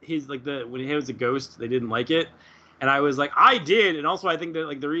that his like when he was a ghost they didn't like it, and I was like, I did, and also I think that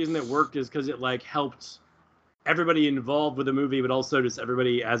like the reason it worked is because it like helped everybody involved with the movie, but also just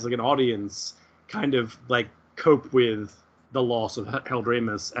everybody as like an audience kind of like cope with the loss of Harold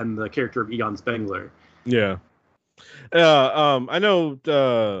Ramis and the character of Egon Spengler. Yeah. I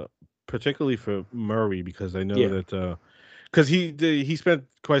know particularly for Murray because I know that because he spent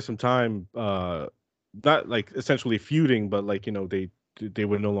quite some time not like essentially feuding, but like they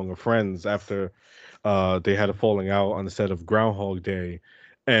were no longer friends after they had a falling out on the set of Groundhog Day,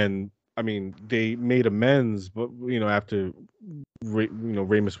 and I mean they made amends, but after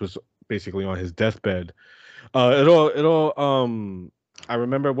Ramis was basically on his deathbed. I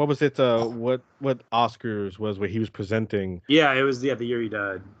remember what was it? What Oscars was where he was presenting? Yeah, it was the year he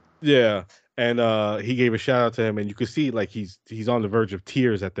died. Yeah, and he gave a shout out to him, and you could see like he's on the verge of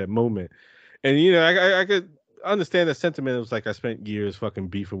tears at that moment. And I could understand the sentiment. It was like I spent years fucking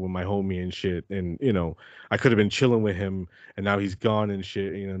beefing with my homie and shit, and I could have been chilling with him, and now he's gone and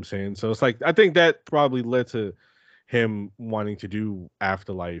shit. You know what I'm saying? So it's like I think that probably led to him wanting to do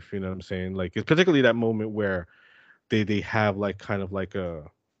Afterlife. You know what I'm saying? Like it's particularly that moment where they have like kind of like a,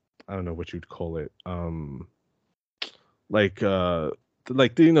 I don't know what you'd call it, like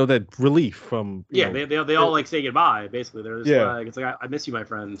that relief from they all like say goodbye basically. They're just like, it's like I miss you, my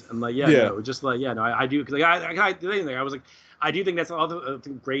friend. I'm like, no, just like no, I do, because I was like, I do think that's a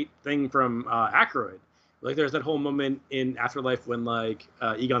great thing from Aykroyd. Like there's that whole moment in Afterlife when like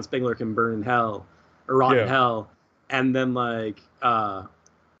Egon Spengler can burn in hell or rot in hell, and then like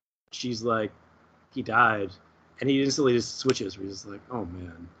she's like, he died, and he instantly just switches where he's just like, oh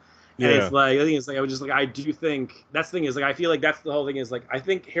man. And it's like, I think it's like, I was just like, I do think that's the thing is like, I feel like that's the whole thing is like, I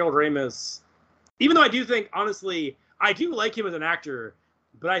think Harold Ramis, even though I do think, honestly, I do like him as an actor,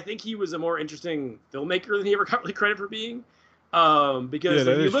 but I think he was a more interesting filmmaker than he ever got really credit for being. Because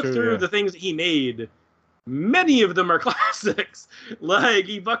if you look through the things that he made, many of them are classics. Like,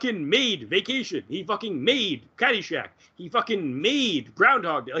 he fucking made Vacation. He fucking made Caddyshack. He fucking made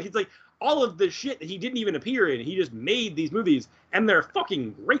Groundhog Day. Like, it's like, all of the shit that he didn't even appear in, he just made these movies, and they're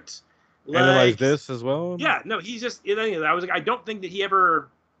fucking great. Like, Analyze This as well. Yeah, no, he's just. I was like, I don't think that he ever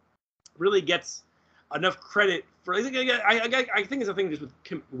really gets enough credit for. I think it's a thing just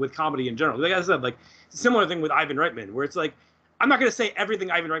with comedy in general. Like I said, like it's a similar thing with Ivan Reitman, where it's like, I'm not gonna say everything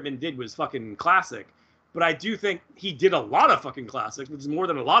Ivan Reitman did was fucking classic, but I do think he did a lot of fucking classics, which is more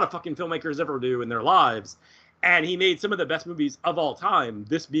than a lot of fucking filmmakers ever do in their lives. And he made some of the best movies of all time,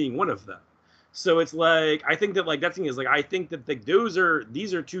 this being one of them. So it's like, I think that like that thing is like, I think that like these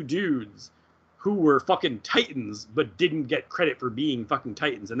are two dudes who were fucking titans, but didn't get credit for being fucking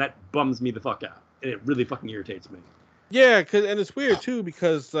titans, and that bums me the fuck out, and it really fucking irritates me. Yeah, and it's weird too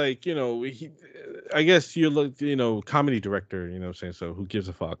because like I guess you're like comedy director, you know what I'm saying, so who gives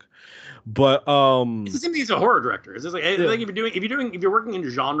a fuck? But it's the same thing as a horror director. It's just like, like if you're working in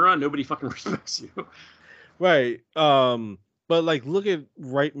genre, nobody fucking respects you. Right. But But like, look at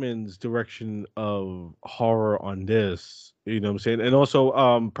Reitman's direction of horror on this. You know what I'm saying? And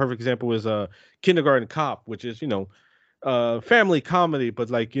also, perfect example is Kindergarten Cop, which is family comedy, but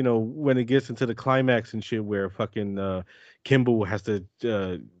like when it gets into the climax and shit, where fucking Kimball has to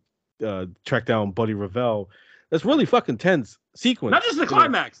track down Buddy Revell. That's really fucking tense sequence. Not just the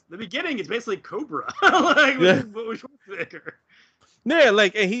climax. The beginning is basically Cobra. Like, yeah. with Schwarzenegger. Yeah,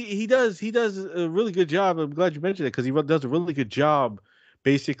 like, and he does a really good job. I'm glad you mentioned it because he does a really good job,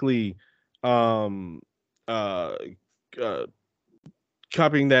 basically, um, uh, uh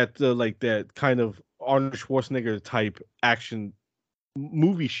copying that like that kind of Arnold Schwarzenegger type action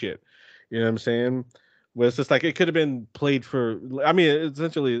movie shit. You know what I'm saying? Where it's just like it could have been played for. I mean,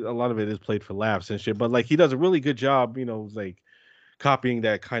 essentially, a lot of it is played for laughs and shit. But like he does a really good job, like copying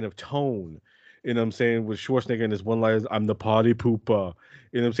that kind of tone. You know what I'm saying? With Schwarzenegger and his one line, "I'm the party pooper."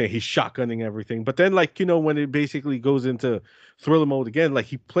 You know what I'm saying? He's shotgunning everything. But then, like, when it basically goes into thriller mode again, like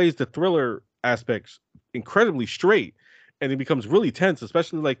he plays the thriller aspects incredibly straight, and it becomes really tense,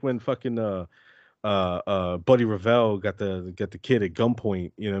 especially like when fucking Buddy Revell got the kid at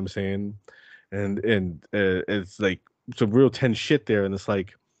gunpoint. You know what I'm saying? And it's like some real tense shit there, and it's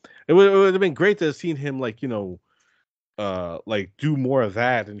like it would have been great to have seen him like like do more of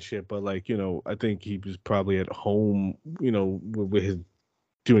that and shit, but like I think he was probably at home with his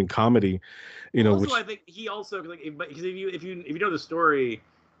doing comedy, also, which I think he also like because if you know the story,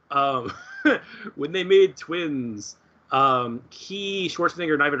 when they made Twins,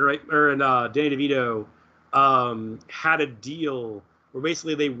 Schwarzenegger and Ivan Wright and Danny DeVito had a deal where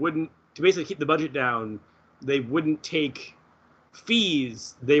basically they wouldn't, to basically keep the budget down, they wouldn't take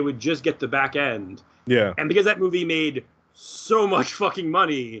fees, they would just get the back end. Yeah. And because that movie made so much fucking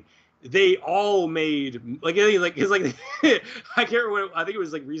money, they all made like it's like I can't remember. I think it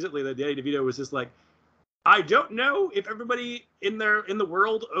was like recently that Danny DeVito was just like, I don't know if everybody in the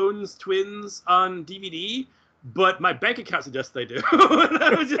world owns Twins on DVD, but my bank account suggests they do. And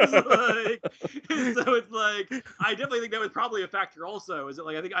I was just like, so it's like I definitely think that was probably a factor. Also, is it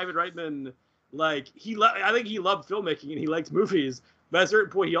like I think Ivan Reitman, like I think he loved filmmaking and he liked movies, but at a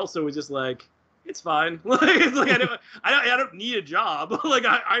certain point he also was just like, it's fine. Like it's like I don't need a job. Like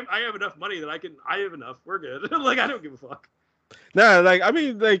I have enough money that I have enough. We're good. Like I don't give a fuck. Nah, like I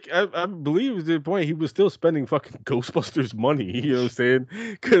mean, like I believe at the point he was still spending fucking Ghostbusters money. You know what I'm saying?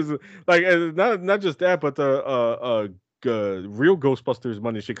 Because like not just that, but the real Ghostbusters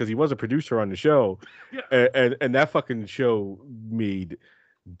money shit. Because he was a producer on the show, yeah. and that fucking show made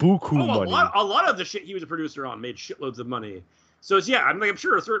buku money. A lot of the shit he was a producer on made shitloads of money. So it's, yeah, I'm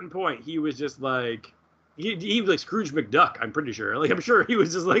sure at a certain point he was just like he was like Scrooge McDuck. I'm pretty sure. Like I'm sure he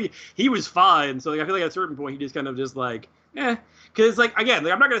was just like he was fine. So like I feel like at a certain point he just kind of just like because like again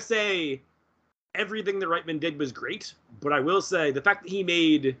like I'm not gonna say everything that Reitman did was great, but I will say the fact that he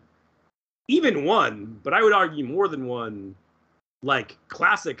made even one, but I would argue more than one, like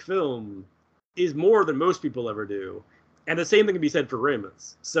classic film is more than most people ever do. And the same thing can be said for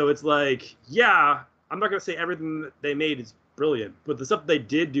Raymond's. So it's like, yeah, I'm not gonna say everything that they made is brilliant, but the stuff they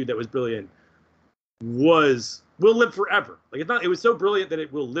did do that was brilliant will live forever. Like it was so brilliant that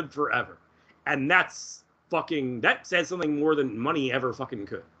it will live forever. And that says something more than money ever fucking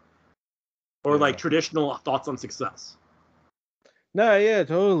could. Or like traditional thoughts on success. Nah, yeah,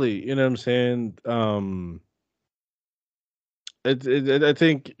 totally. You know what I'm saying? I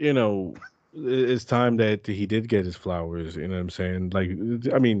think, it's time that he did get his flowers, you know what I'm saying? Like,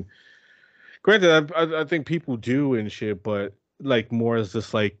 I mean, granted, I think people do and shit, but like more as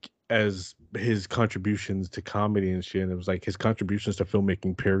just like as his contributions to comedy and shit. And it was like his contributions to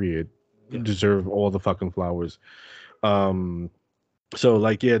filmmaking, period, deserve all the fucking flowers. So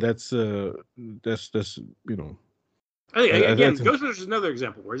like, yeah, that's I think again, Ghostbusters is another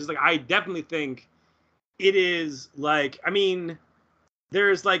example where it's just like I definitely think it is like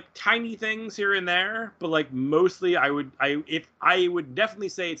there's like tiny things here and there, but like mostly I would definitely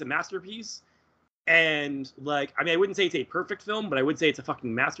say it's a masterpiece. And like I wouldn't say it's a perfect film, but I would say it's a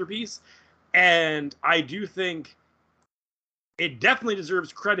fucking masterpiece. And I do think it definitely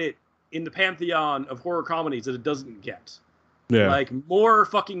deserves credit in the pantheon of horror comedies that it doesn't get. Yeah. Like more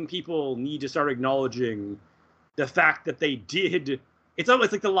fucking people need to start acknowledging the fact that they did. It's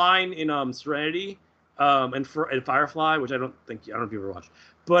almost like the line in Serenity and Firefly, which I don't know if you ever watched,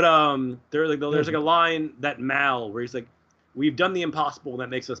 but there's like a line that Mal where he's like, "We've done the impossible, and that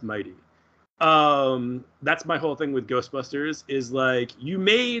makes us mighty." That's my whole thing with Ghostbusters is like you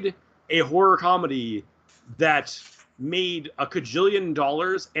made a horror comedy that made $1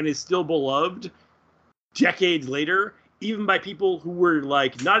 kajillion and is still beloved decades later, even by people who were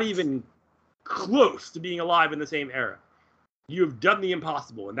like not even close to being alive in the same era. You have done the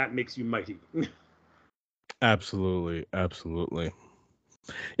impossible, and that makes you mighty. Absolutely, absolutely.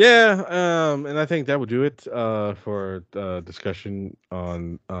 Yeah, and I think that would do it for discussion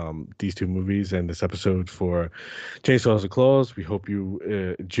on these two movies and this episode for Chainsaws and Claws. We hope you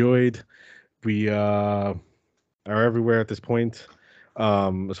enjoyed. We are everywhere at this point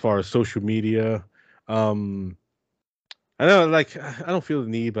as far as social media. Um, I know, like, I don't feel the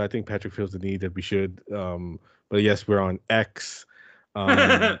need, but I think Patrick feels the need that we should. But yes, we're on X,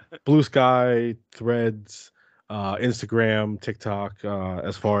 Blue Sky, Threads, Instagram, TikTok.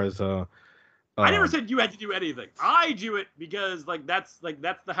 As far as I never um, said you had to do anything. I do it because that's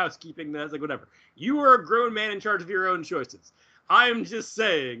the housekeeping. That's like whatever. You are a grown man in charge of your own choices. I'm just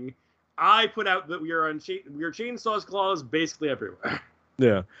saying. I put out that we are on we are Chainsaws Claws basically everywhere.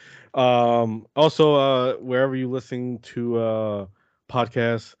 yeah. Also, wherever you listen to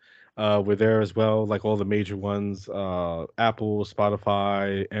podcasts, we're there as well. Like all the major ones: Apple,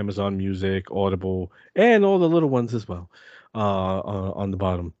 Spotify, Amazon Music, Audible, and all the little ones as well. On the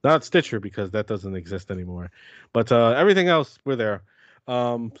bottom, not Stitcher because that doesn't exist anymore, but everything else we're there.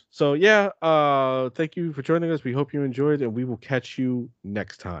 So yeah. Thank you for joining us. We hope you enjoyed, and we will catch you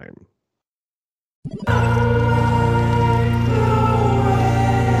next time.